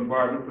big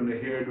bombardment from the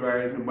hair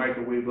dryers and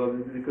microwave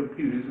ovens and the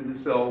computers and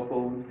the cell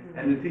phones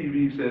and the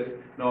TV sets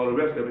and all the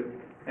rest of it,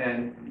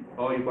 and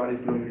all your body's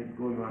doing is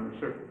going around in a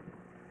circle.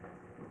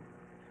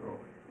 So.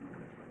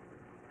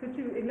 Could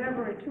you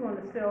elaborate too on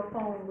the cell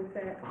phone with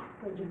that,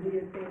 what you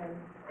did then?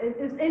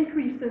 It's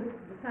increased since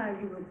the time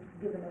you were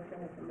giving us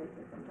that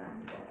information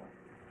sometimes.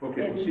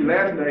 Okay, well, see,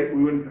 last night,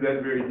 we went into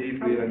that very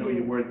deeply. I know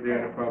you weren't there,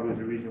 and it probably was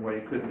the reason why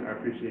you couldn't. I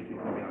appreciate you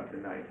coming out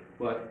tonight.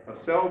 But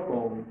a cell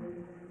phone,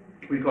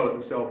 we call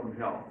it the cell from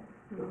hell.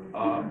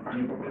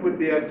 You put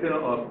the antenna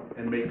up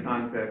and make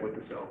contact with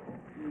the cell phone,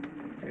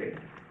 okay?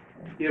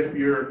 If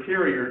your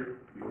carrier,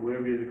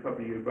 wherever the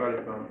company you bought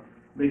it from,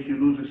 makes you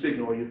lose a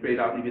signal or you fade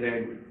out, you get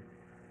angry.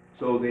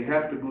 So they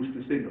have to boost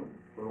the signal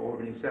for an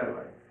orbiting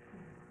satellite.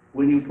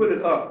 When you put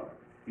it up,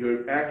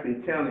 you're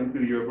actually channeling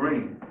through your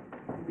brain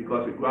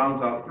because it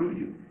grounds out through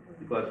you,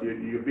 because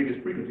your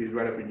biggest frequency is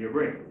right up in your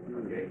brain,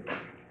 okay?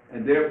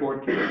 And therefore,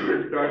 cancer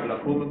can start,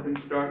 glaucoma can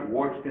start,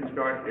 warts can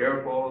start,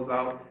 hair falls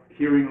out,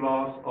 hearing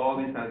loss, all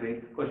these kinds of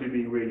things, because you're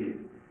being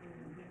radiated.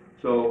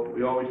 So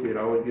we always say,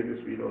 I always give this,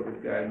 this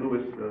guy,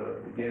 Lewis,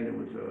 again, it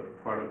was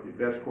part of the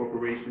Best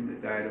Corporation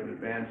that died of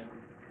advanced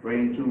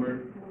brain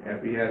tumor.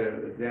 After he had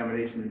an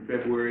examination in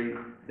February,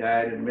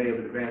 died in May of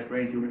an advanced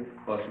brain tumor,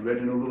 because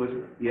Reginald Lewis,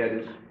 he had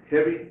this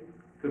heavy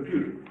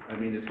computer,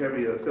 this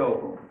heavy cell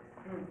phone.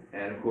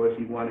 And of course,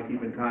 he wanted to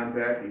keep in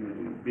contact. He was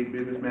a big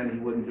businessman. He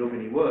wasn't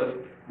joking, he was,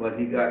 but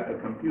he got a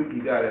computer,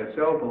 he got a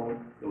cell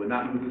phone that would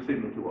not lose the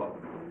signal too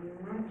often.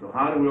 So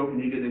how in the world can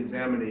you get an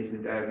examination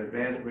and die of an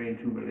advanced brain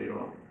tumor later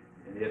on?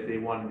 And yes, they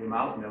wanted him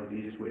out, and that was the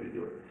easiest way to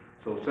do it.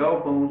 So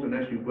cell phones,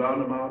 unless you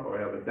ground them out or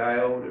have a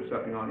diode or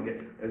something on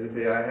again, as I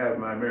say, I have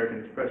my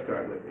American Express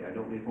card with me. I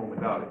don't leave home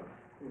without it.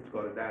 It's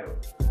called a diode.